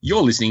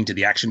You're listening to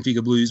the Action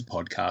Figure Blues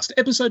podcast,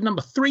 episode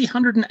number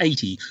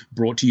 380,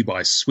 brought to you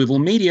by Swivel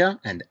Media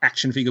and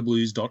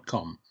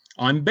actionfigureblues.com.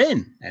 I'm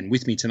Ben, and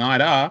with me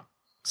tonight are...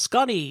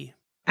 Scotty.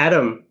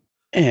 Adam.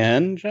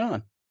 And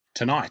John.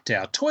 Tonight,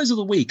 our toys of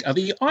the week are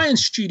the Iron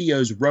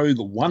Studios Rogue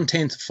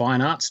 1/10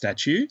 Fine Art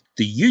statue,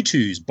 the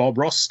U2's Bob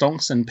Ross,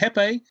 Stonks and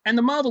Pepe, and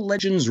the Marvel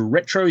Legends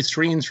Retro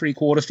 3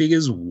 3/4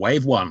 figures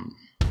Wave 1.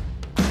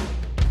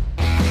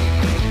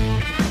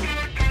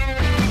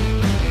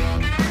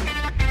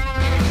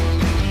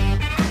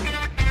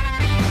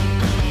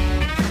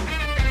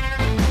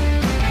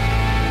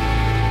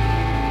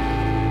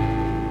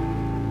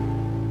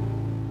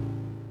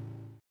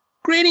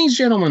 Greetings,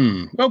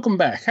 gentlemen. Welcome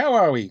back. How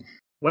are we?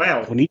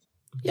 Wow.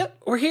 Yep,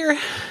 we're here.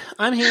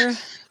 I'm here.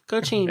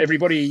 Go team.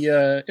 Everybody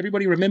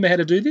remember how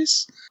to do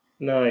this?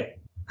 No.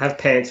 Have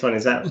pants on.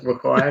 Is that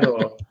required?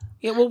 Or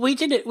Yeah, well, we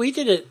did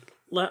it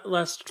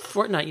last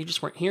fortnight. You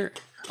just weren't here.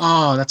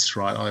 Oh, that's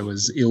right. I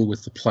was ill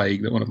with the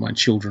plague that one of my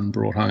children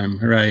brought home.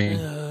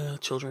 Hooray.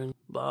 Children.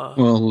 Bah.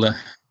 Well,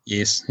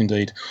 yes,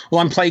 indeed. Well,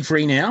 I'm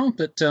plague-free now,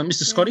 but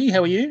Mr. Scotty,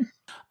 how are you?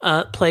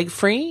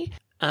 Plague-free.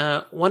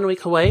 1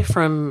 week away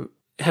from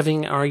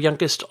having our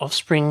youngest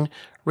offspring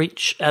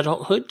reach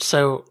adulthood.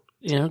 So,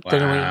 then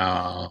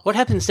what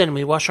happens then?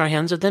 We wash our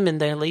hands of them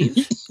and they leave?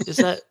 Is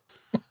that...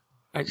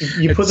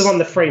 you put them on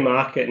the free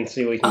market and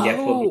see what you can get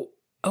for them.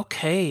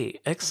 Okay,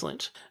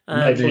 excellent.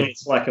 Hopefully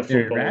it's like a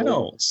football. They're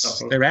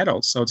adults. They're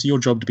adults, so it's your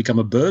job to become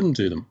a burden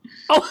to them.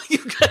 Oh,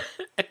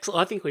 excellent.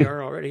 I think we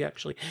are already,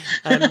 actually.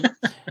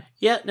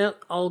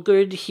 All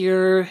good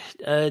here.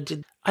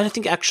 I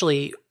think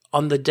actually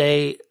on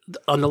the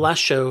last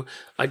show,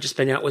 I just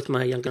been out with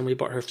my young gun. We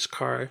bought her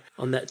car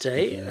on that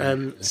day.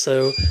 Yeah.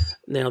 So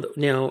now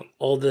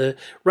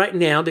right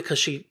now, because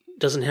she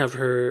doesn't have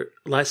her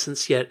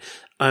license yet,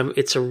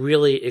 it's a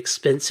really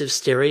expensive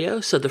stereo.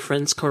 So the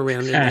friends come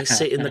around and they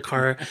sit in the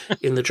car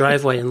in the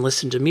driveway and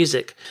listen to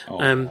music.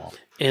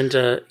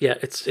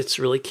 It's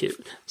really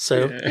cute.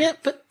 So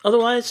but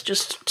otherwise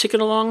just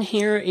ticking along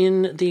here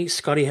in the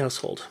Scotty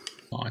household.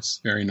 Nice,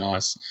 very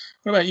nice.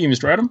 What about you,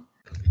 Mr. Adam?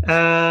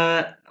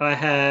 I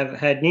have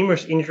had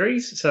numerous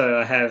injuries. So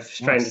I have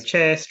strained the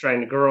chest,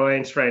 strained the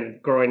groin, strained the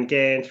groin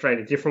again, strained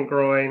a different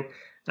groin.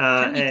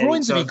 How many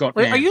groins have you got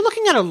Wait, now? are you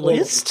looking at a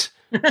list?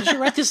 Did you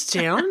write this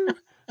down?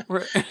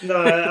 No,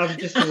 I'm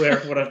just aware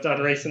of what I've done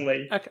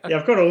recently. Okay. Yeah,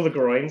 I've got all the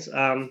groins.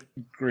 I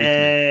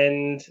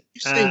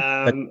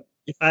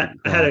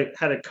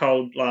had a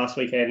cold last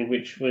weekend,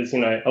 which was,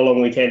 a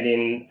long weekend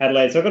in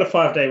Adelaide. So I've got a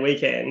 5-day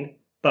weekend,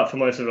 but for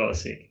most of it I was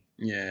sick.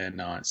 Yeah,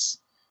 nice.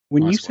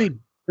 When Nice you say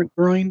different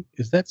groin,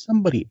 is that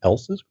somebody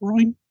else's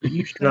groin that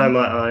you strain? No,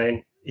 my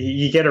own.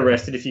 You get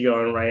arrested if you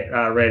go and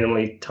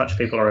randomly touch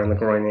people around the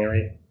groin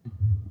area.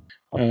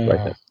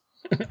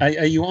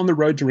 Are you on the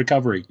road to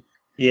recovery?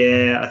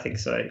 Yeah, I think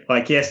so.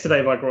 Like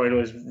yesterday, my groin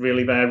was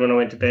really bad when I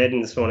went to bed,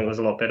 and this morning was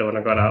a lot better when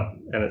I got up,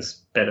 and it's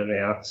better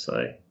now.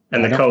 So,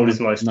 and the cold is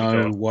mostly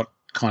know gone. what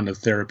kind of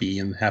therapy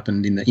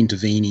happened in the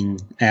intervening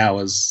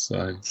hours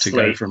to Sleep.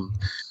 go from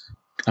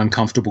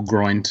uncomfortable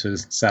groin to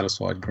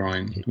satisfied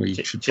groin. We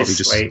should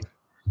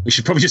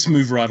probably just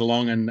move right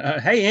along. And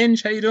hey,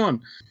 Ange, how you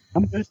doing?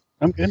 I'm good.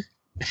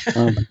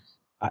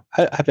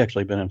 I've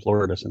actually been in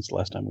Florida since the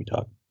last time we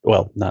talked.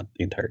 Well, not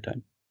the entire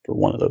time, for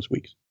one of those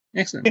weeks.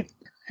 Excellent.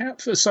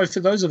 So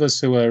for those of us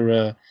who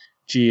are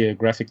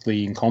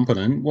geographically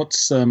incompetent,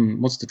 what's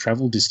the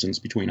travel distance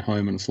between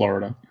home and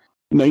Florida?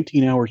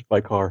 19 hours by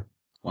car.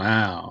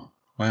 Wow.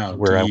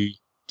 Do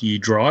you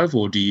drive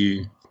or do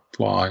you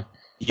fly?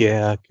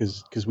 Yeah,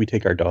 because we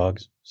take our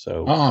dogs.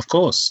 So. Oh, of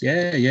course.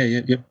 Yeah.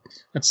 Yep.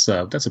 That's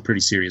a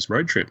pretty serious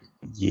road trip.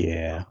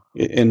 Yeah,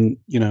 and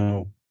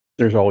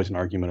there's always an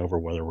argument over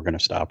whether we're going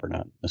to stop or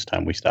not. This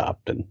time we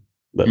stopped,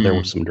 but there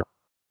was some drama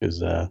because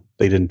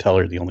they didn't tell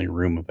her the only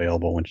room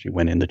available when she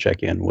went in to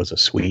check in was a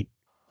suite.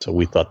 So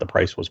we thought the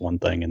price was one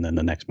thing, and then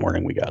the next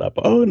morning we got up.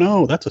 Oh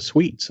no, that's a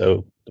suite.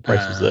 So the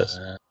price is this,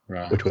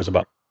 right. Which was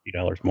about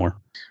 $50 more.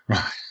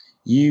 Right.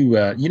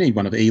 You need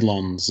one of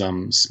Elon's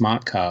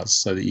smart cars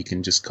so that you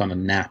can just kind of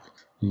nap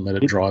and let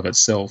it drive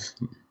itself.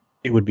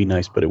 It would be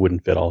nice, but it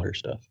wouldn't fit all her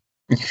stuff.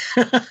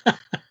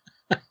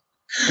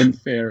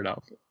 Fair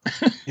enough.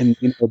 And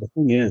the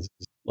thing is,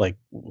 like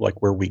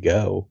where we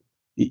go,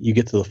 you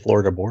get to the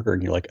Florida border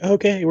and you're like,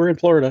 okay, we're in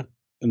Florida,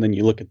 and then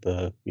you look at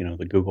the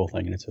the Google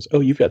thing and it says, oh,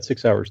 you've got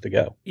 6 hours to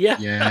go. Yeah.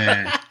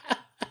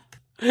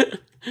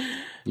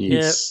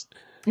 Yes.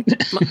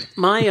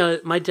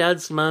 My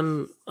dad's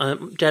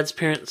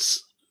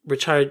parents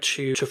retired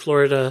to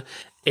Florida,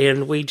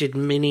 and we did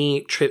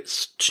many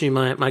trips to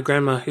my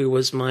grandma, who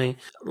was my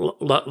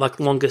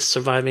longest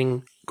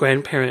surviving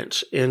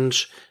grandparent.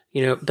 And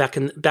back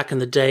in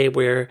the day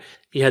where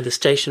you had the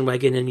station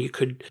wagon and you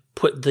could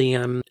put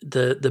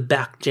the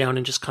back down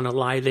and just kind of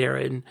lie there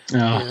and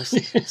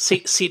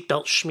seat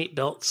belts, schmeat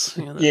belts,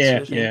 that sort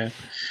of thing.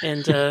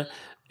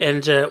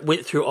 And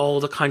went through all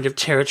the kind of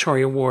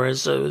territory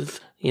wars of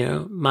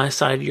my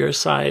side, your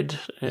side,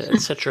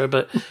 etc.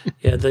 But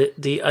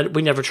yeah,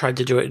 we never tried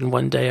to do it in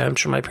one day. I'm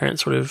sure my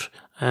parents would have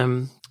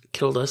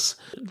killed us.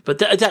 But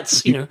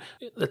that's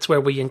that's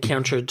where we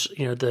encountered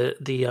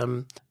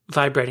the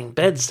vibrating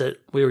beds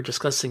that we were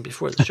discussing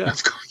before the show.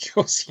 Of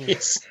course,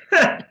 yes.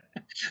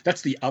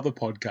 That's the other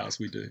podcast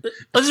we do.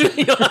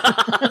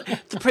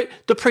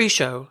 the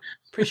pre-show.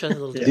 Pre-show's a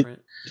little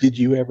different. Did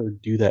you ever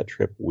do that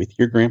trip with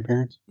your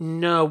grandparents?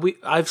 No,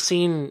 I've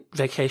seen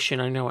Vacation.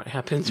 I know what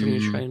happens when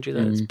you try and do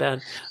that. It's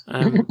bad.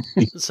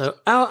 So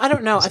I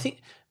don't know. I think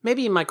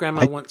maybe my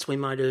grandma once we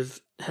might have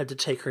had to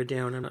take her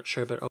down. I'm not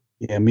sure, but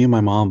yeah, me and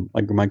my mom,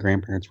 my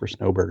grandparents were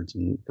snowbirds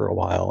for a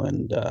while,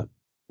 and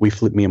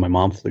me and my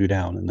mom flew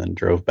down and then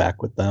drove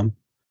back with them.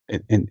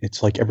 And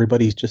it's like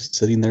everybody's just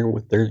sitting there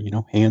with their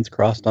hands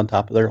crossed on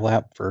top of their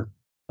lap for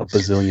a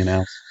bazillion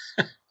hours.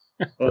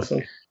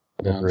 Awesome.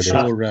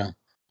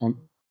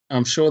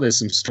 I'm sure there's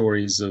some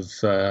stories of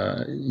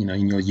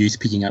in your youth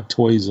picking up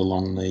toys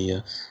along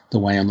the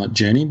way on that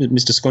journey. But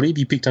Mr. Scotty, have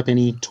you picked up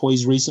any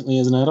toys recently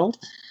as an adult?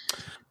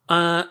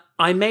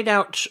 I made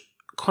out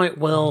quite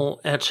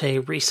well at a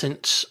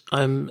recent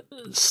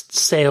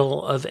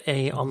sale of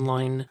a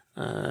online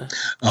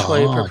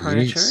toy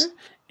proprietor. Yes.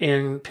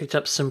 And picked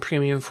up some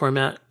premium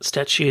format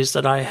statues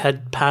that I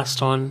had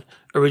passed on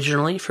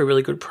originally for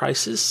really good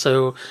prices.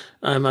 So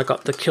I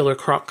got the Killer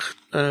Croc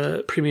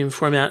premium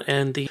format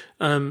and the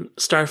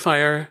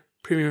Starfire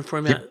premium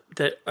format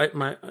that I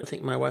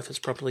think my wife has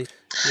probably.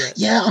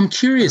 Yeah, I'm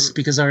curious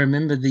because I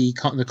remember the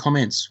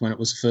comments when it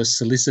was first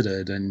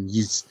solicited, and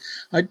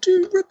I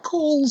do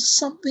recall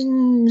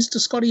something, Mr.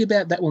 Scotty,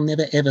 about that will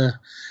never ever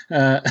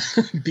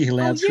be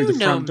allowed through the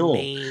front door.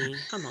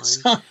 Come on.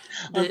 So,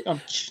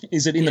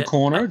 is it in the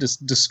corner,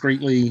 just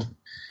discreetly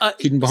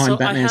hidden behind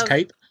Batman's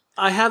cape?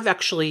 I have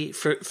actually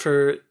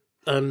for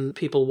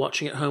people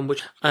watching at home,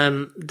 which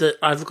that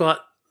I've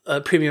got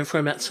premium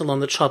formats along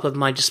the top of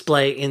my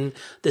display in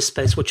this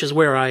space, which is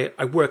where I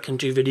work and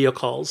do video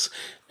calls.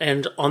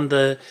 And on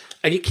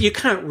you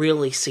can't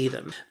really see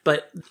them,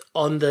 but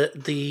on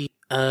the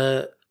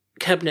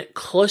cabinet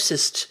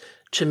closest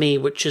to me,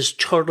 which is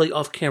totally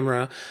off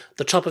camera,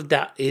 the top of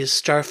that is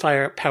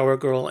Starfire, Power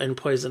Girl, and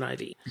Poison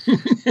Ivy.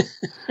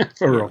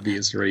 For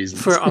obvious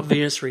reasons. For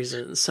obvious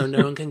reasons, so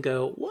no one can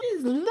go, what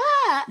is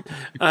that?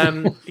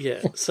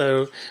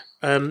 So.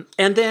 And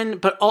then,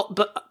 but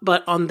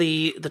on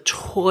the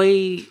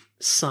toy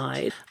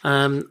side,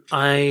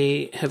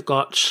 I have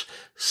got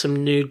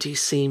some new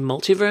DC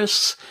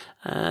Multiverse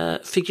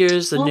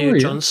figures, the new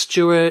Jon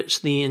Stewart,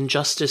 the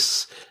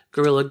Injustice,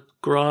 Gorilla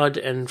Grodd,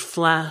 and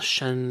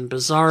Flash, and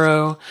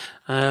Bizarro,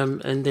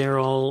 and they're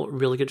all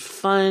really good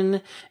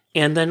fun.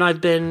 And then I've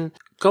been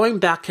going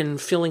back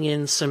and filling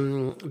in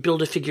some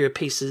Build-A-Figure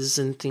pieces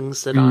and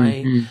things that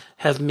I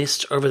have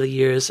missed over the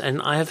years.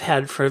 And I have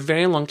had, for a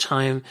very long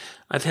time,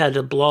 I've had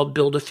a Blob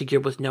Build-A-Figure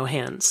with no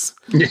hands.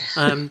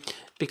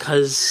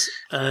 Because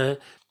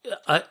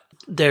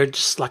they're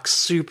just like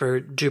super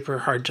duper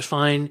hard to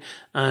find.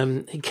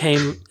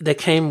 They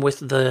came with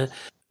the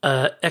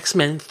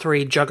X-Men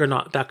 3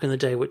 Juggernaut back in the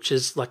day, which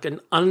is like an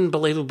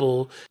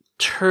unbelievable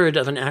turd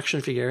of an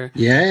action figure.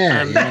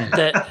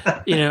 That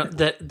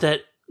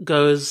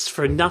goes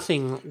for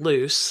nothing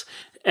loose,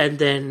 and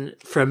then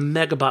for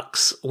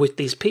megabucks with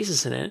these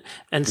pieces in it.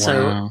 And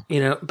so,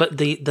 but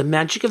the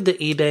magic of the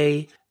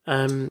eBay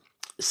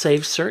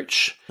save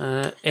search,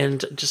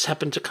 and just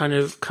happened to kind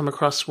of come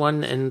across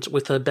one and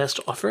with a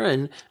best offer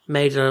and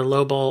made a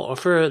lowball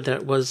offer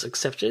that was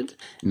accepted.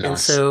 Nice. And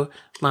so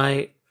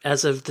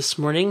as of this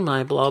morning,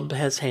 my Blob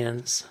has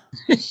hands.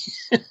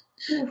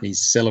 He's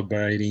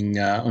celebrating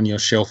on your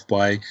shelf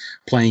by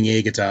playing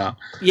air guitar.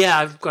 Yeah,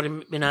 I've got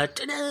him in a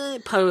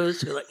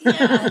pose. Like, I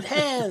have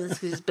hands.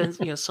 He's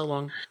been so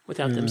long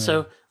without them.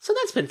 So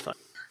that's been fun.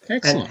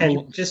 Excellent.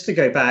 And just to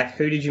go back,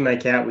 who did you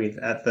make out with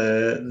at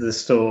the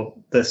store,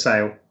 the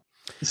sale?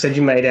 You said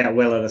you made out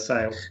well at a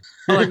sale.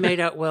 Oh, I made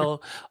out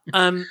well.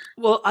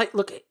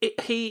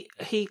 He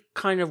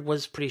kind of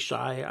was pretty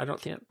shy. I don't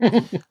think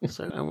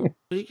so.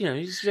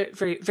 He's very,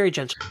 very, very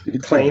gentle.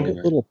 Clean.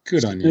 Little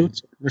good on you.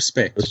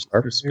 Respect.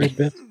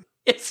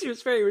 Yes, he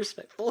was very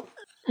respectful.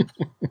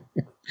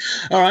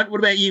 All right. What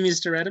about you,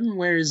 Mr. Adam?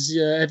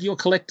 Have your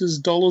collector's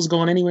dollars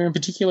gone anywhere in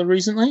particular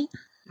recently?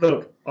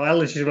 Look, I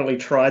legitimately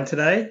tried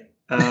today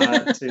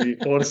to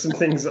order some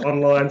things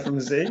online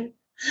from Z.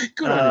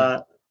 Good on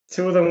you.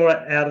 2 of them were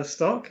out of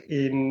stock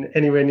in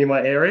anywhere near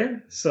my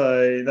area,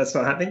 so that's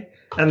not happening.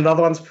 And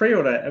another one's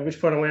pre-order, at which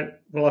point I went,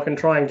 well, I can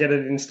try and get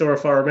it in store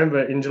if I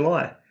remember in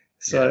July.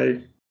 So,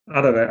 I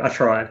don't know. I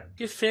tried.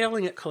 You're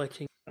failing at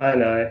collecting. I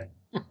know.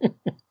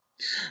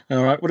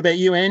 All right. What about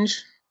you,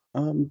 Ange?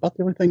 About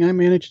the only thing I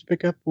managed to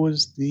pick up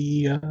was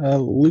the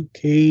Luke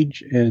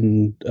Cage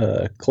and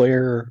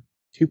Claire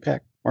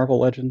 2-pack Marvel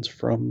Legends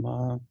from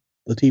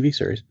the TV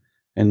series.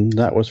 And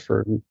that was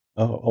for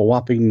a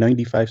whopping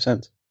 95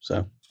 cents.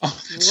 So.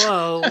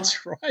 Oh,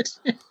 that's right.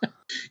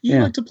 You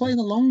like to play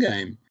the long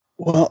game.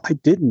 Well, I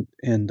didn't,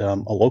 and a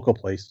local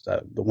place,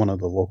 one of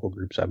the local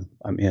groups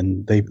I'm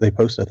in, they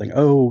posted a thing.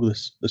 Oh,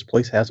 this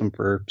place has them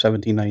for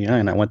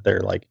 $17.99. I went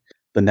there like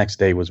the next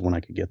day was when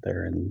I could get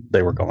there, and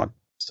they were gone.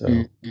 So,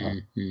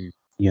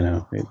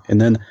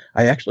 And then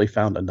I actually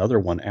found another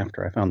one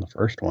after I found the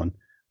first one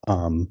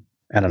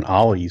at an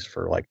Ollie's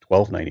for like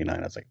 $12.99.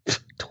 I was like,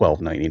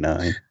 $12.99.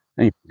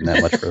 I ain't paying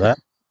that much for that.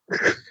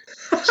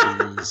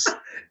 Jeez.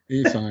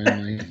 If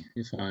only.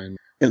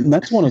 And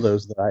that's one of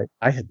those that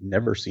I had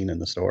never seen in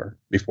the store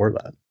before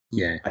that.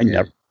 Yeah. I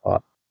never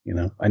thought,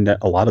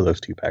 a lot of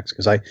those 2-packs,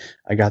 because I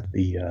got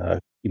the,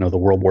 the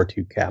World War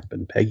II cap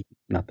and Peggy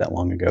not that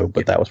long ago,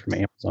 but that was from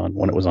Amazon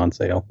when it was on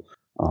sale.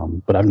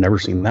 But I've never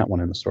seen that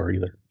one in the store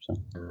either. So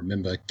I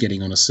remember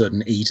getting on a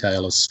certain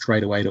e-tailer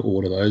straight away to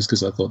order those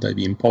because I thought they'd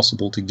be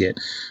impossible to get.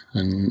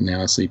 And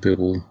now I see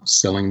people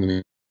selling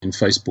them in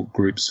Facebook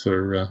groups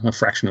for a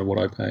fraction of what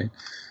I paid.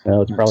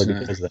 Well, it's probably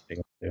because of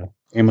that. Yeah.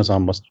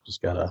 Amazon must have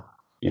just got a,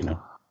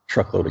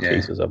 truckload of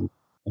cases of them.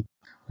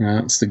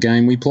 It's the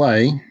game we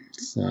play.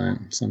 So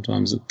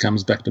sometimes it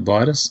comes back to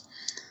bite us.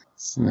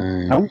 So,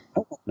 I don't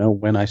know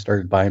when I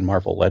started buying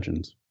Marvel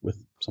Legends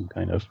with some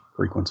kind of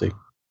frequency.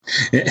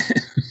 yeah.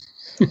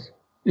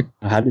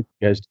 How did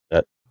you guys do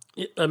that?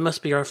 It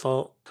must be our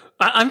fault.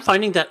 I'm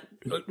finding that,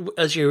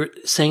 as you're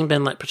saying,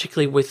 Ben, like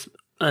particularly with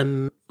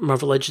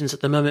Marvel Legends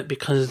at the moment,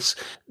 because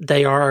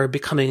they are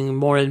becoming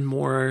more and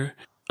more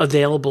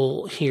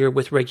available here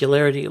with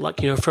regularity.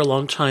 Like, for a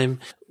long time,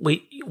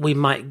 we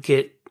might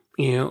get,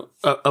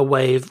 a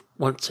wave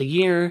once a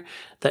year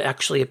that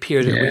actually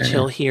appeared at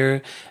retail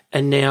here.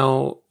 And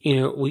now,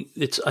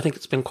 I think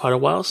it's been quite a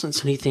while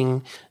since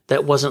anything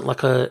that wasn't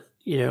like a,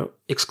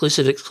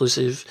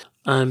 exclusive,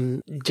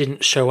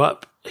 didn't show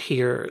up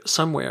here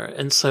somewhere.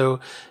 And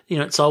so,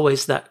 it's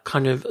always that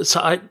kind of,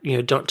 so I,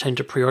 don't tend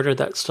to pre-order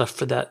that stuff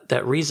for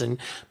that reason.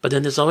 But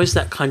then there's always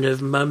that kind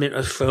of moment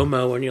of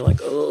FOMO when you're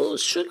like, oh,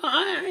 should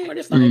I? What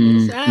if I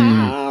miss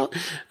out?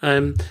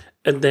 And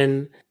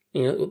then,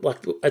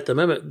 like at the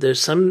moment,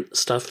 there's some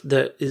stuff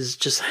that is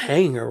just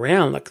hanging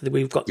around. Like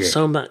we've got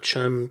so much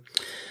of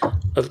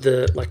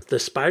the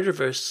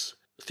Spider-Verse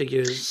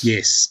figures.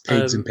 Yes,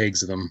 pegs and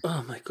pegs of them.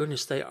 Oh my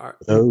goodness, they are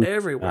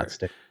everywhere.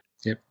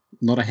 Yep,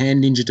 not a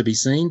hand ninja to be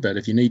seen, but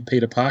if you need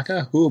Peter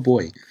Parker, oh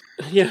boy.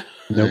 Yeah.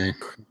 Nope.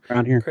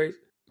 Around here. Crazy.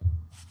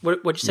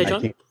 What'd you say,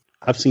 John?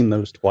 I've seen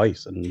those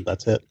twice, and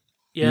that's it.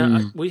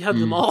 Yeah, we have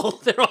them all.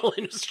 They're all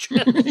in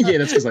Australia. Yeah,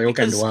 that's because they all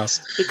came to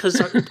us.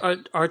 Because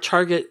our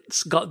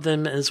Targets got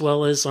them as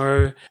well as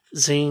our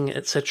Zing,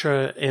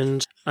 etc.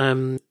 And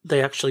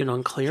they actually went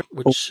on clear.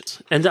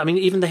 And I mean,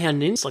 even they had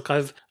ninjas. Like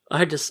I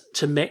had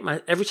to make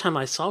every time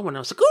I saw one, I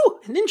was like, "Oh,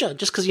 a ninja!"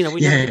 Just because we never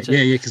get to,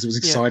 because it was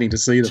exciting to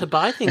see them to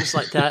buy things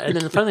like that. And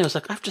then finally, I was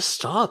like, "I have to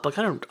stop! Like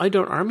I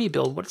don't army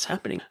build. What's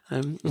happening?"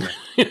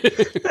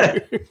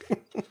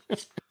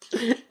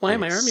 Why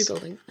am I army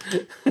building?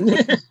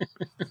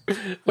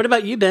 What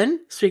about you, Ben?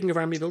 Speaking of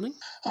army building,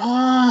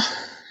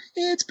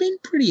 it's been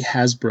pretty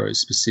Hasbro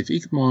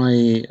specific.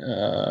 My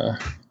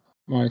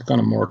kind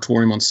of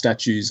moratorium on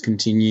statues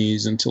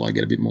continues until I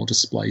get a bit more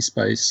display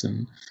space,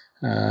 and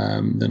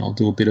then I'll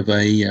do a bit of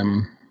a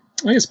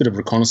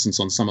reconnaissance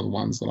on some of the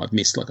ones that I've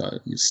missed. Like I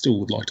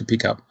still would like to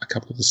pick up a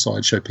couple of the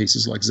sideshow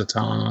pieces like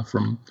Zatanna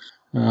from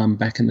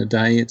back in the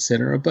day,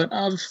 etc. But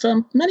I've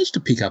managed to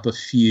pick up a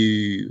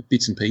few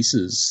bits and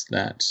pieces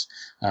that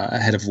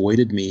had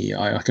avoided me.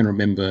 I can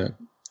remember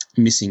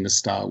missing the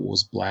Star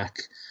Wars Black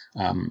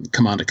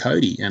Commander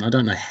Cody, and I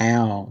don't know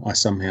how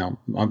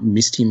I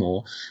missed him,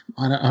 or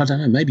I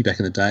don't know, maybe back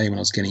in the day when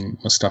I was getting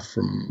my stuff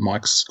from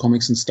Mike's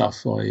Comics and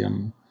stuff, I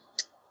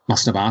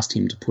must have asked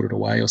him to put it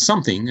away or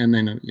something, and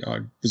then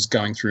I was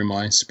going through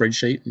my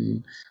spreadsheet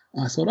and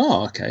I thought,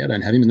 oh, okay, I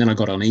don't have him. And then I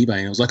got on eBay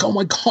and I was like, oh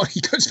my God,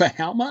 he goes for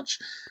how much?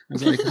 I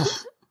was like,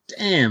 oh,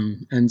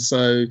 damn. And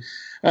so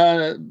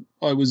I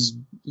was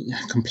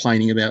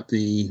complaining about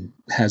the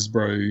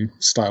Hasbro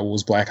Star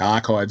Wars Black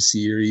Archive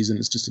series, and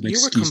it's just an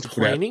excuse to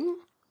put out.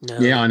 No.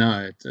 Yeah, I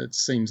know. It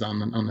seems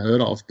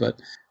unheard of, but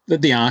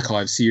the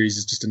Archive series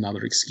is just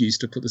another excuse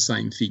to put the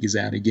same figures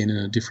out again in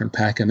a different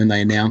pack. And then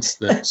they announced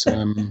that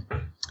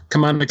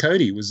Commander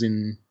Cody was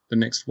in the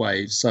next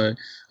wave, so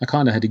I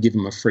kind of had to give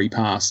him a free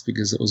pass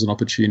because it was an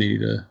opportunity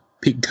to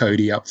pick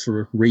Cody up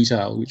for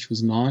retail, which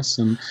was nice.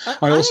 And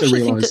I also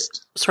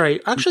realised...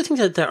 I actually think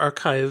that the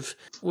archive,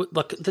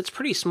 that's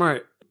pretty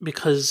smart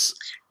because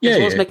as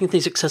well as making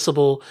things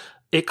accessible,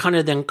 it kind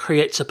of then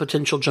creates a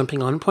potential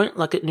jumping on point.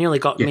 Like it nearly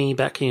got me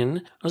back in.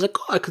 I was like,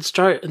 oh, I could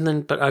start,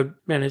 but I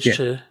managed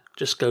to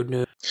just go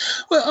no.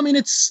 Well, I mean,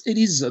 it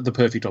is the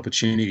perfect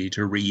opportunity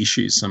to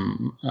reissue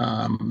some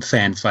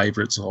fan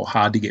favourites or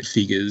hard to get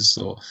figures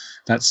or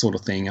that sort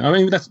of thing. I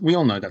mean, we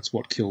all know that's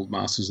what killed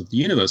Masters of the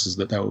Universe, is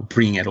that they were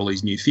bringing out all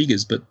these new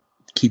figures, but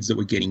kids that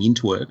were getting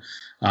into it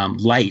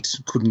late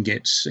couldn't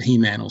get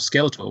He-Man or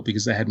Skeletor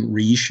because they hadn't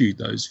reissued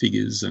those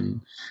figures, and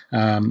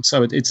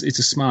so it's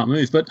a smart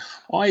move. But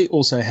I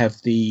also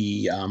have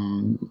the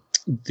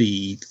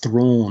the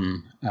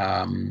Thrawn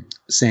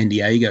San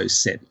Diego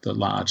set, the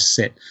large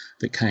set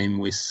that came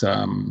with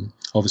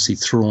obviously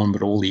Thrawn,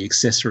 but all the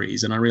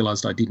accessories. And I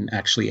realised I didn't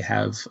actually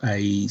have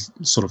a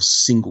sort of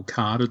single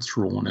carded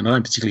Thrawn, and I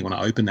don't particularly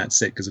want to open that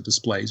set because it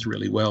displays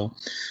really well.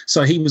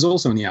 So he was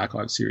also in the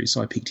Archive series,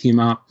 so I picked him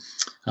up.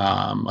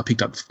 I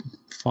picked up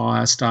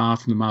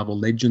Firestar from the Marvel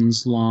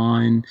Legends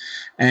line,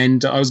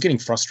 and I was getting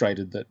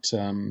frustrated that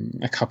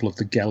a couple of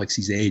the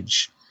Galaxy's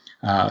Edge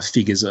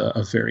figures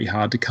are very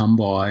hard to come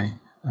by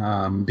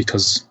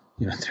because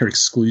they're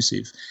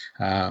exclusive,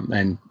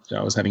 and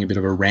I was having a bit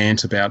of a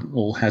rant about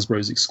all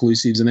Hasbro's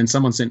exclusives, and then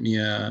someone sent me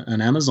an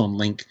Amazon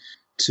link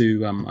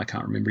to I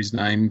can't remember his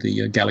name,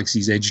 the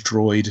Galaxy's Edge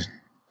droid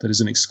that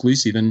is an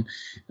exclusive, and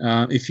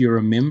if you're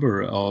a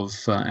member of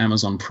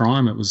Amazon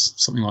Prime, it was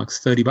something like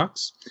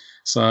 $30.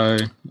 So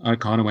I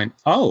kind of went,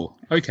 oh,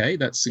 okay,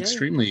 that's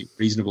extremely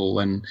reasonable.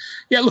 And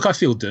yeah, look, I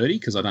feel dirty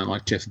because I don't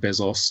like Jeff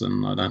Bezos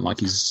and I don't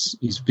like his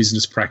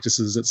business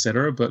practices,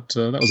 etc. But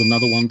that was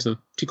another one to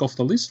tick off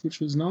the list, which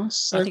was nice.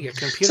 So, I think your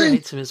computer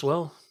hates him as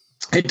well.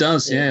 It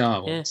does, yeah.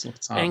 Oh, well, yeah.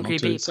 it's hard Angry not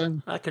to, beep. so.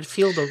 I could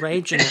feel the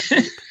rage in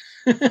that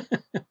beep.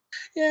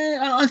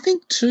 Yeah, I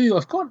think too.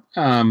 I've got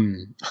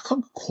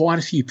quite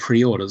a few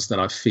pre-orders that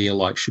I feel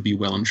like should be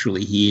well and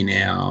truly here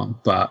now,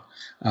 but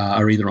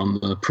are either on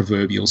the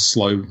proverbial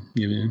slow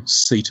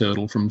sea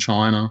turtle from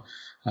China,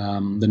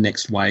 the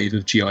next wave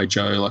of G.I.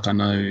 Joe. Like I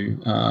know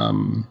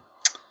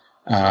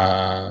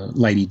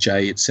Lady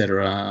J,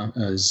 etc.,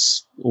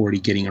 is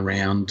already getting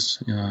around,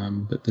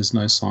 but there's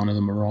no sign of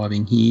them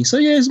arriving here. So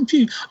yeah, there's a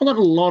few. I've got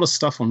a lot of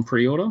stuff on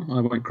pre-order.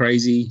 I went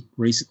crazy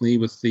recently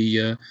with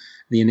the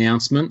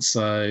announcement.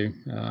 So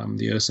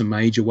the Ursa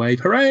Major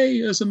wave,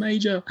 hooray, Ursa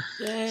Major!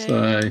 Yay.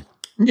 So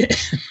yeah.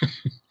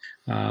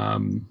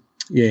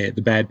 Yeah,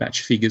 the Bad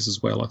Batch figures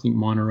as well. I think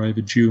mine are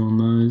overdue on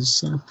those.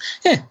 So,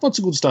 yeah, lots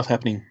of good stuff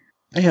happening.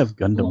 I have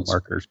Gundam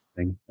markers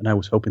thing, and I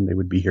was hoping they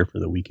would be here for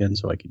the weekend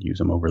so I could use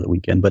them over the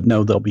weekend. But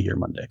no, they'll be here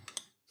Monday.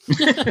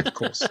 Of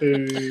course.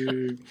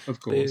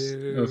 Of course.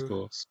 Of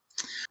course.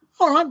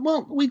 All right,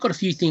 well, we've got a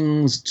few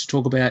things to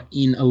talk about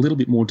in a little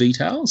bit more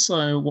detail.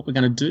 So what we're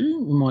going to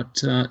do, we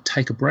might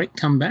take a break,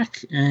 come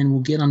back, and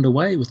we'll get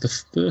underway with the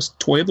first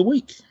toy of the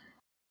week.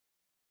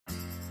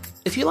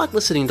 If you like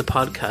listening to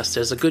podcasts,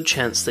 there's a good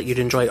chance that you'd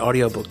enjoy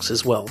audiobooks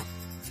as well.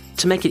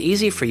 To make it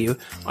easy for you,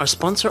 our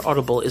sponsor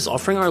Audible is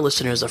offering our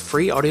listeners a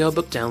free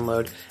audiobook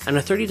download and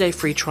a 30-day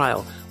free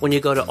trial when you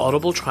go to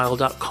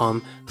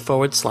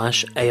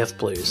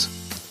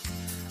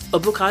audibletrial.com/AFBlues. A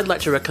book I'd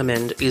like to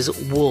recommend is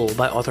Wool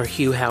by author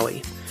Hugh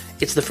Howey.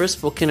 It's the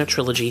first book in a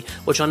trilogy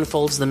which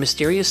unfolds the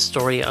mysterious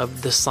story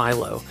of the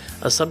Silo,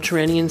 a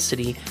subterranean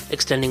city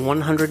extending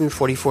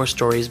 144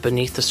 stories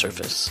beneath the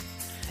surface.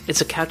 It's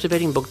a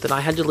captivating book that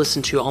I had to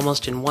listen to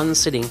almost in one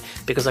sitting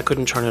because I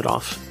couldn't turn it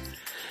off.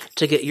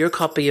 To get your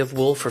copy of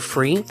Wool for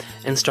free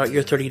and start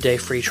your 30-day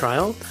free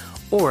trial,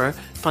 or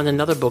find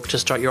another book to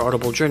start your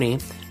Audible journey,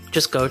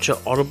 just go to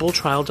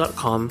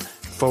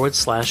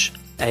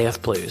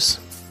audibletrial.com/AFBlues.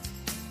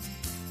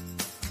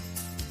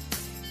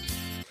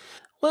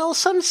 Well,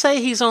 some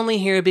say he's only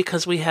here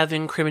because we have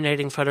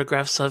incriminating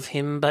photographs of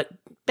him, but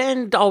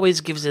Ben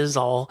always gives his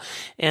all.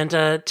 And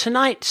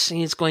tonight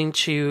he's going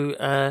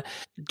to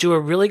do a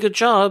really good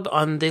job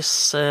on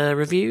this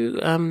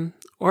review,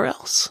 or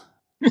else.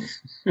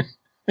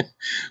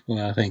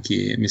 Well, thank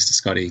you, Mr.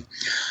 Scotty.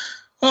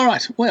 All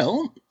right,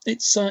 well,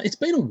 it's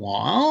been a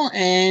while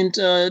and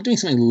doing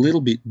something a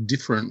little bit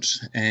different,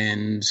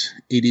 and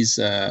it is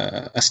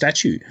a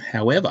statue.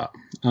 However,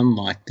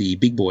 unlike the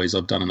big boys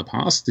I've done in the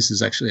past, this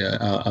is actually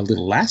a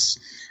little lass,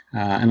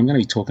 and I'm going to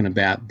be talking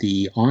about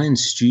the Iron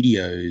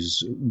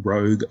Studios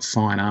Rogue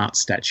Fine Art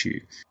statue.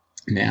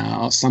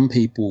 Now, some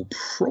people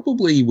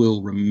probably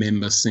will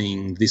remember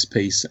seeing this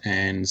piece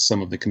and some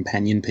of the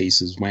companion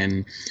pieces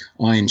when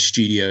Iron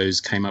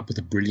Studios came up with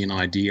a brilliant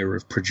idea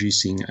of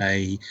producing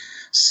a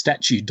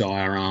statue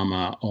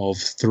diorama of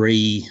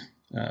 3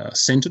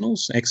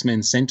 Sentinels,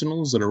 X-Men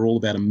Sentinels, that are all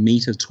about 1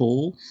 meter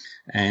tall,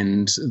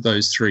 and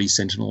those 3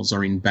 Sentinels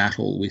are in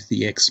battle with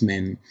the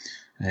X-Men.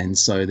 And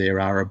so there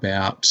are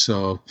about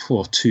 2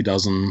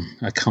 dozen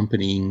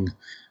accompanying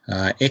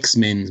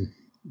X-Men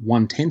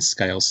 1/10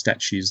 scale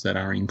statues that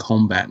are in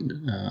combat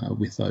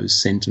with those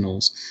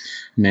Sentinels.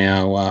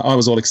 Now, I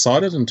was all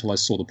excited until I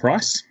saw the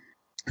price,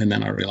 and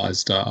then I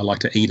realised I like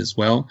to eat as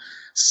well,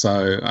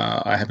 so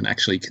I haven't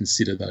actually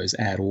considered those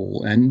at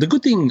all. And the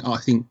good thing, I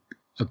think,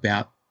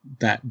 about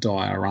that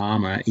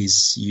diorama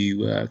is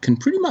you can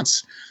pretty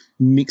much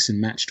mix and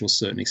match to a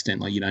certain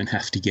extent. Like, you don't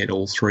have to get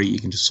all 3.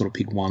 You can just sort of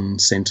pick one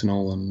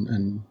Sentinel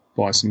and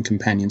buy some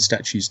companion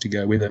statues to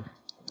go with it.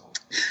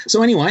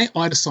 So anyway,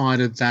 I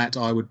decided that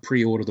I would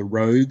pre-order the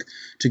Rogue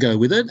to go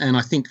with it, and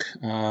I think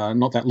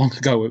not that long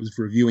ago I was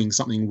reviewing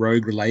something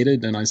Rogue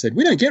related, and I said,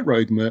 we don't get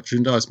Rogue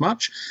merchandise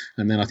much,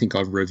 and then I think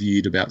I've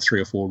reviewed about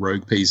 3 or 4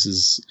 Rogue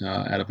pieces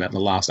out of about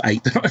the last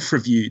 8 that I've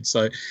reviewed.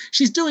 So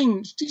she's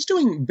doing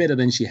better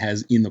than she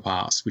has in the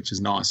past, which is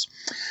nice.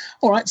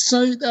 All right,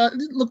 so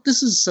look,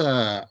 this is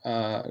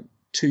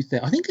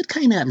I think it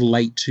came out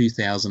late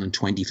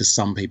 2020 for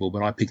some people,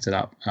 but I picked it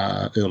up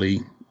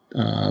early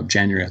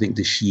January, I think,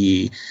 this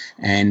year.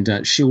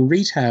 And she'll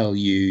retail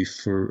you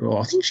for,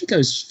 I think she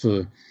goes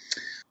for,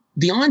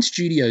 the Iron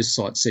Studios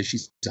site says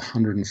she's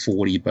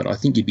 140, but I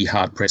think you'd be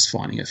hard pressed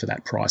finding her for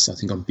that price. I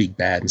think on Big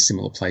Bad and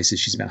similar places,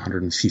 she's about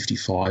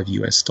 $155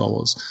 US.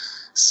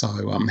 So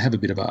have a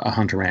bit of a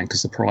hunt around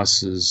because the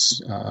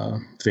prices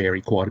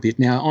vary quite a bit.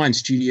 Now, Iron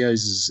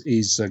Studios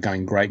is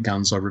going great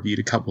guns. I reviewed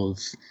a couple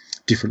of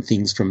different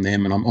things from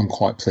them, and I'm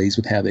quite pleased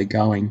with how they're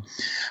going.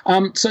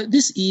 So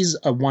this is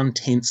a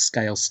 1/10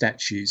 scale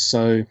statue.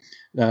 So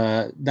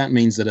that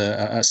means that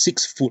a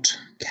 6-foot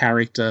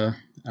character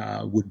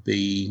would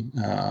be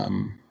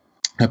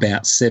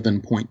about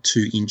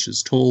 7.2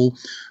 inches tall.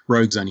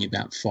 Rogue's only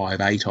about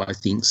 5'8", I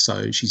think,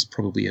 so she's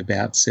probably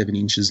about 7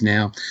 inches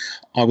now.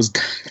 I was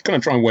going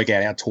to try and work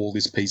out how tall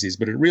this piece is,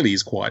 but it really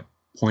is quite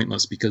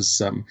pointless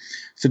because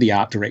for the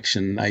art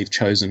direction, they've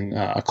chosen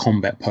a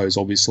combat pose,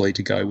 obviously,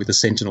 to go with the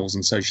Sentinels,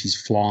 and so she's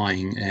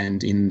flying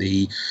and in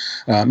the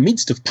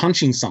midst of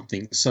punching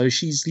something. So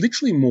she's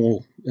literally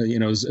more,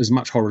 as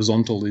much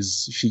horizontal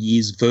as she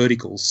is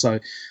vertical. So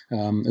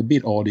a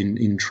bit odd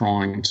in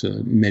trying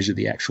to measure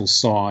the actual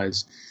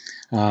size.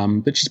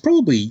 But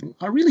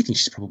I really think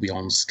she's probably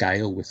on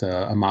scale with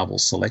a Marvel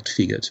Select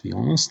figure, to be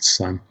honest.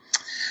 So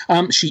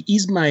she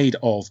is made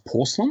of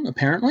porcelain,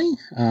 apparently.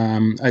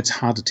 It's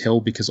hard to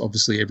tell because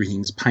obviously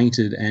everything's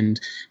painted, and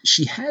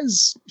she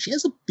has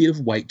a bit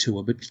of weight to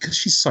her, but because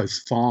she's so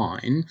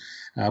fine,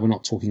 we're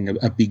not talking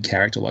a big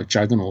character like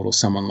Juggernaut or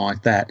someone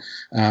like that.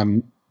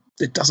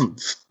 It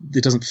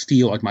doesn't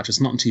feel like much.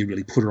 It's not until you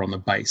really put her on the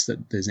base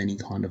that there's any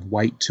kind of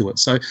weight to it.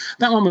 So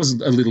that one was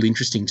a little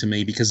interesting to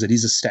me because it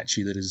is a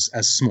statue that is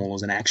as small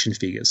as an action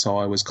figure. So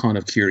I was kind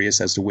of curious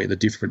as to where the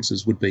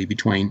differences would be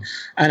between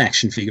an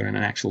action figure and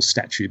an actual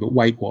statue. But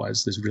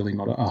weight-wise, there's really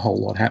not a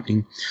whole lot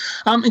happening.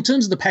 In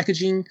terms of the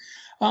packaging,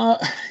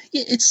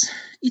 it's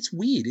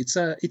weird. It's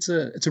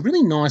a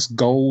really nice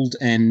gold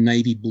and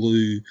navy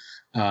blue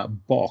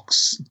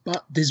box,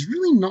 but there's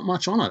really not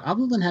much on it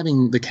other than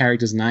having the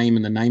character's name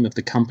and the name of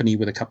the company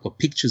with a couple of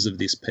pictures of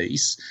this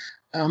piece.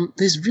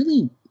 There's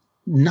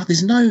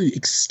no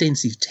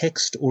extensive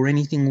text or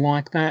anything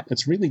like that.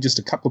 It's really just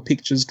a couple of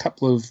pictures,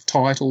 couple of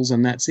titles,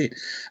 and that's it.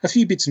 A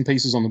few bits and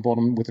pieces on the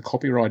bottom with the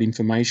copyright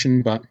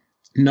information, but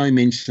no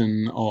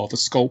mention of a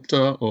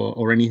sculptor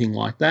or anything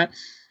like that.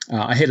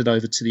 I headed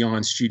over to the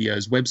Iron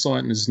Studios website,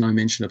 and there's no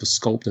mention of a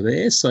sculptor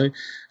there. So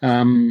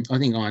I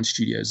think Iron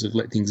Studios have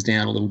let things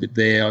down a little bit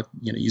there.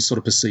 You sort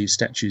of perceive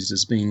statues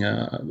as being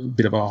a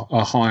bit of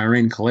a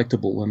higher-end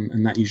collectible,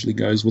 and that usually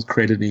goes with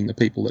crediting the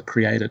people that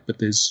create it, but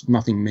there's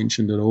nothing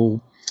mentioned at all.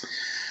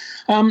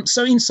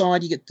 So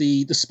inside you get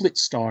the split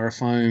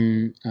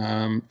styrofoam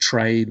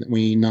tray that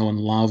we know and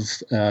love.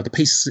 The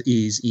piece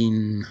is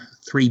in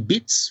 3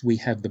 bits. We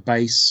have the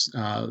base,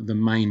 the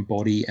main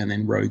body, and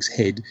then Rogue's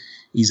head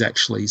is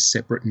actually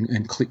separate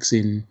and clicks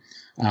in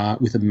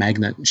with a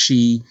magnet.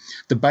 The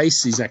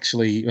base is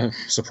actually,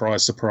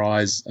 surprise,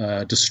 surprise,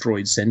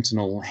 destroyed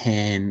Sentinel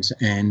hand,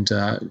 and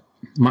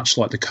much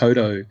like the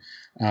Kodo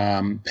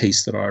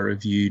piece that I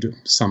reviewed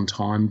some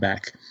time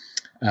back,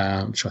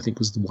 which I think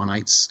was the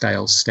 1/8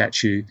 scale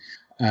statue.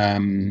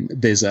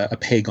 There's a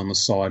peg on the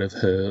side of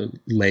her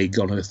leg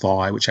on her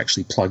thigh, which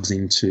actually plugs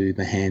into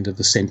the hand of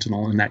the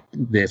Sentinel, and that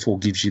therefore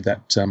gives you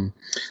that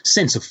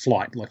sense of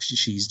flight. Like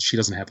she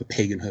doesn't have a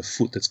peg in her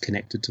foot that's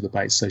connected to the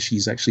base, so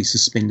she's actually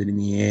suspended in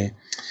the air.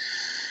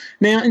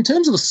 Now, in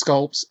terms of the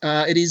sculpts,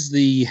 it is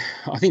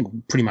I think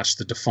pretty much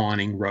the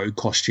defining Rogue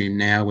costume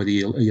now, whether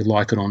you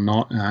like it or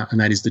not, and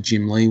that is the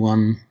Jim Lee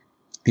one.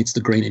 It's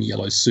the green and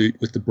yellow suit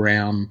with the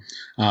brown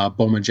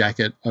bomber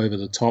jacket over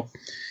the top.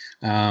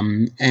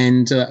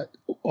 And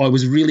I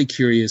was really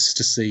curious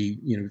to see,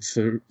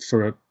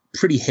 for a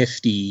pretty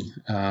hefty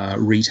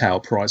retail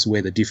price,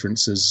 where the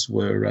differences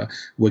were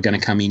going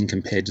to come in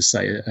compared to,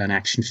 say, an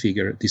action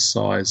figure at this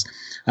size.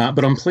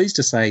 But I'm pleased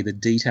to say the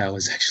detail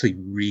is actually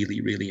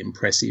really, really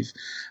impressive.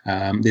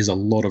 There's a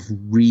lot of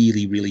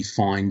really, really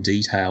fine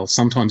detail.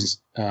 Sometimes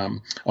I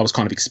was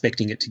kind of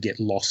expecting it to get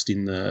lost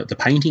in the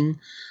painting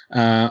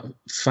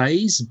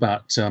phase,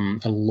 but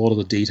a lot of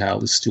the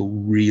detail is still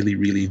really,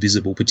 really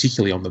visible,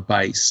 particularly on the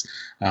base.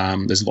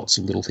 There's lots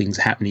of little things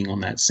happening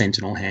on that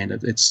Sentinel hand.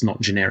 It's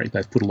not generic.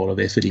 They've put a lot of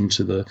effort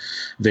into the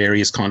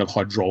various kind of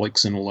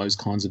hydraulics and all those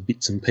kinds of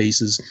bits and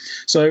pieces.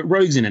 So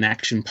Rogue's in an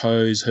action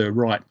pose, her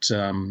right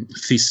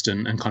fist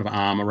and kind of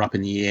arm are up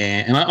in the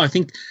air, and I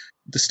think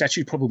the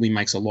statue probably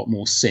makes a lot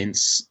more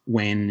sense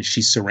when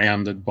she's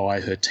surrounded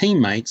by her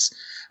teammates,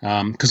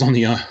 because on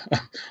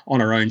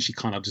her own she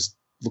kind of just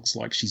looks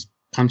like she's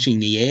punching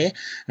the air.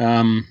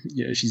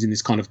 She's in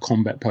this kind of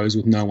combat pose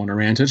with no one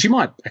around her. She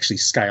might actually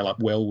scale up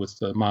well with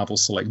the Marvel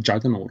Select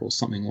Juggernaut or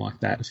something like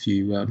that if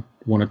you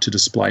wanted to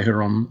display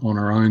her on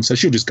her own. So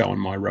she'll just go on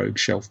my rogue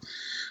shelf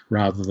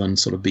rather than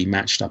sort of be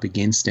matched up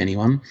against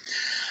anyone.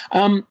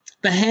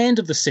 The hand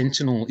of the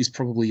Sentinel is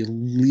probably a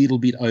little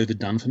bit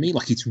overdone for me.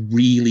 Like, it's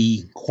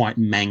really quite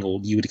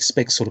mangled. You would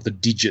expect sort of the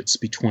digits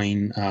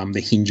between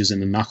the hinges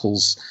and the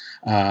knuckles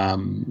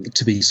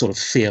to be sort of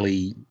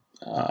fairly,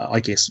 I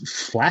guess,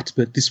 flat.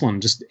 But this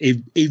one, just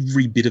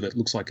every bit of it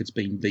looks like it's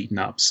been beaten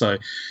up. So,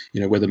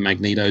 whether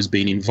Magneto's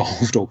been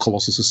involved or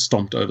Colossus has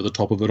stomped over the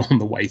top of it on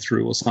the way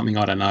through or something,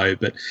 I don't know.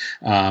 But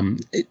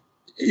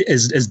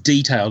as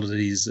detailed as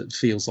it is, it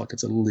feels like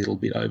it's a little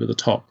bit over the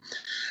top.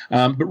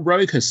 But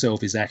Rogue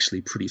herself is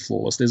actually pretty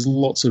flawless. There's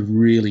lots of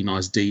really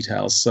nice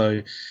details.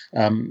 So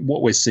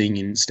what we're seeing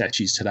in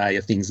statues today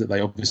are things that they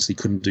obviously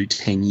couldn't do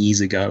 10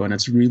 years ago. And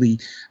it's really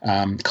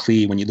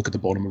clear when you look at the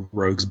bottom of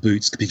Rogue's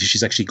boots, because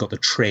she's actually got the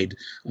tread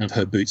of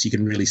her boots. You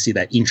can really see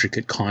that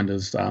intricate kind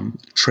of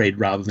tread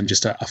rather than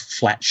just a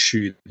flat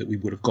shoe that we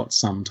would have got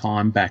some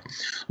time back.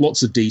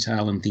 Lots of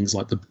detail and things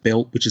like the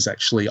belt, which is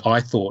actually,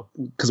 I thought,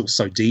 because it was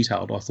so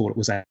detailed, I thought it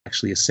was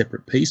actually a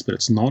separate piece, but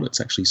it's not. It's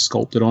actually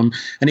sculpted on.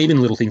 And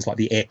even little things like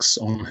the X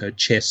on her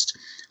chest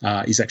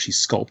is actually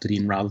sculpted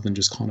in rather than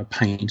just kind of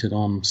painted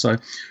on. So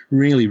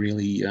really,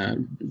 really,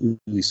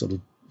 really sort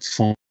of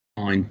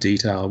fine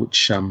detail,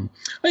 which,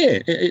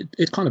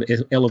 it kind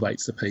of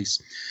elevates the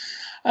piece.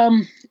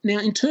 Now,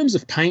 in terms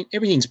of paint,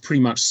 everything's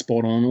pretty much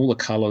spot on. All the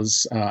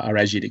colours are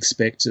as you'd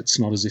expect. It's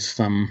not as if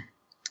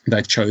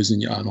they've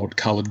chosen an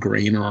odd-coloured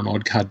green or an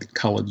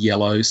odd-coloured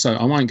yellow, so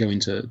I won't go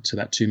into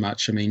that too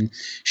much. I mean,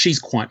 she's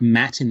quite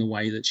matte in the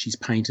way that she's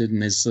painted, and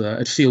there's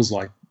it feels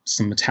like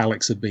some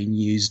metallics have been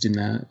used in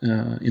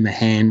the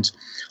hand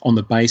on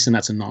the base, and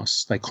that's a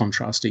nice. They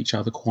contrast each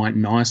other quite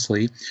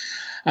nicely.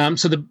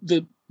 So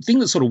the thing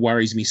that sort of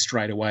worries me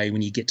straight away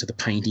when you get to the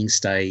painting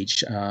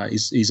stage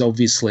is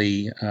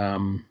obviously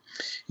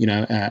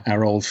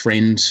our old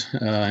friend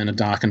in a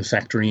darkened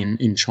factory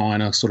in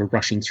China, sort of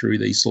rushing through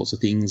these sorts of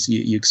things.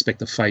 You expect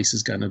the face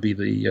is going to be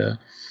the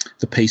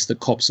piece that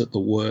cops it the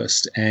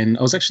worst, and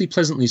I was actually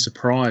pleasantly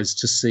surprised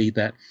to see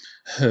that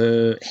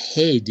her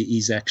head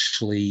is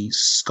actually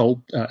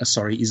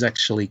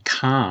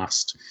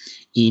cast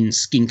in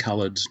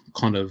skin-coloured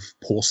kind of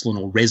porcelain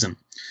or resin.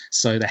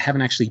 So they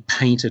haven't actually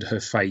painted her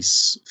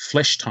face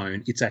flesh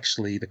tone. It's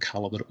actually the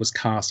colour that it was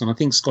cast. And I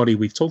think, Scotty,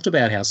 we've talked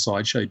about how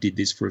Sideshow did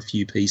this for a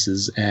few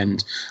pieces,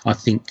 and I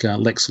think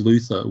Lex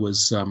Luthor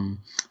was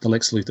the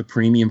Lex Luthor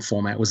premium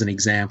format was an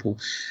example.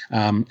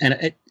 And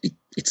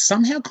it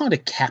somehow kind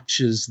of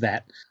captures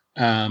that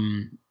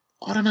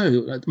I don't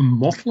know,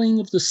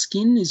 mottling of the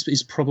skin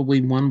is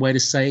probably one way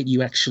to say it.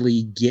 You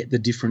actually get the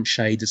different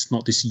shades. It's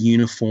not this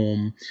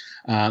uniform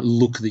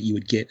look that you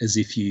would get as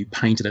if you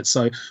painted it.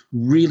 So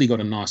really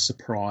got a nice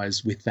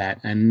surprise with that.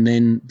 And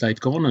then they've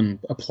gone and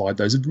applied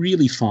those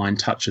really fine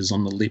touches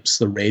on the lips,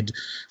 the red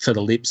for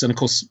the lips. And, of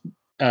course,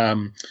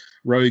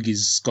 Rogue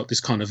has got this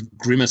kind of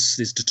grimace,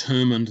 this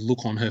determined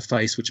look on her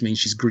face, which means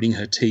she's gritting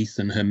her teeth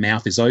and her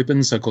mouth is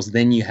open. So, of course,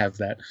 then you have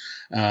that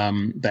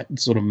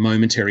sort of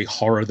momentary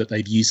horror that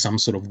they've used some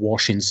sort of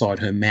wash inside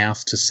her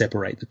mouth to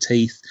separate the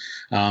teeth.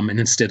 And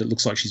instead it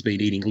looks like she's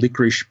been eating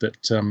licorice.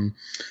 But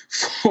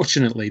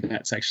fortunately,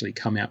 that's actually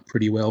come out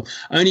pretty well.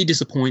 Only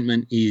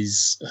disappointment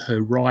is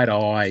her right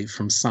eye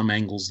from some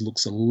angles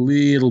looks a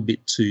little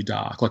bit too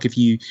dark. Like if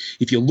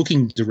you're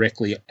looking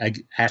directly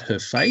at her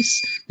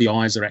face, the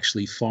eyes are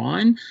actually fine.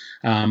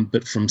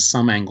 But from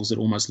some angles, it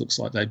almost looks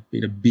like they've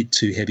been a bit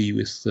too heavy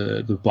with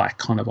the black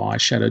kind of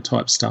eyeshadow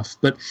type stuff.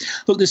 But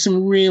look, there's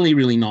some really,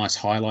 really nice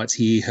highlights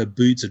here. Her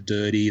boots are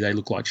dirty. They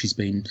look like she's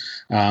been,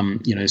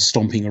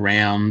 stomping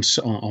around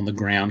on the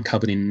ground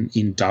covered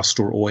in dust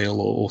or oil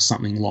or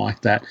something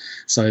like that.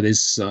 So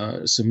there's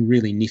some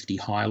really nifty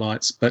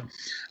highlights. But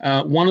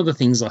one of the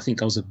things I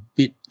think I was a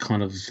bit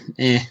kind of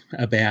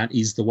about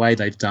is the way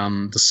they've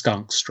done the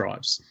skunk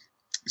stripes.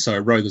 So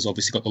Rogue has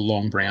obviously got the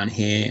long brown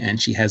hair,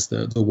 and she has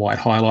the white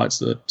highlights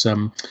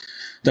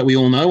that we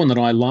all know and that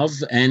I love.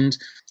 And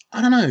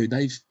I don't know,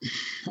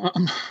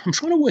 I'm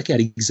trying to work out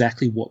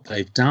exactly what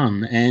they've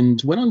done. And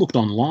when I looked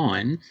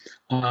online,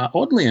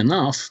 oddly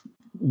enough,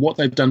 what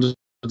they've done to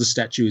the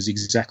statue is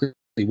exactly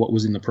what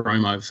was in the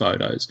promo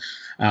photos.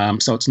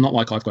 So it's not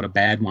like I've got a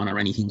bad one or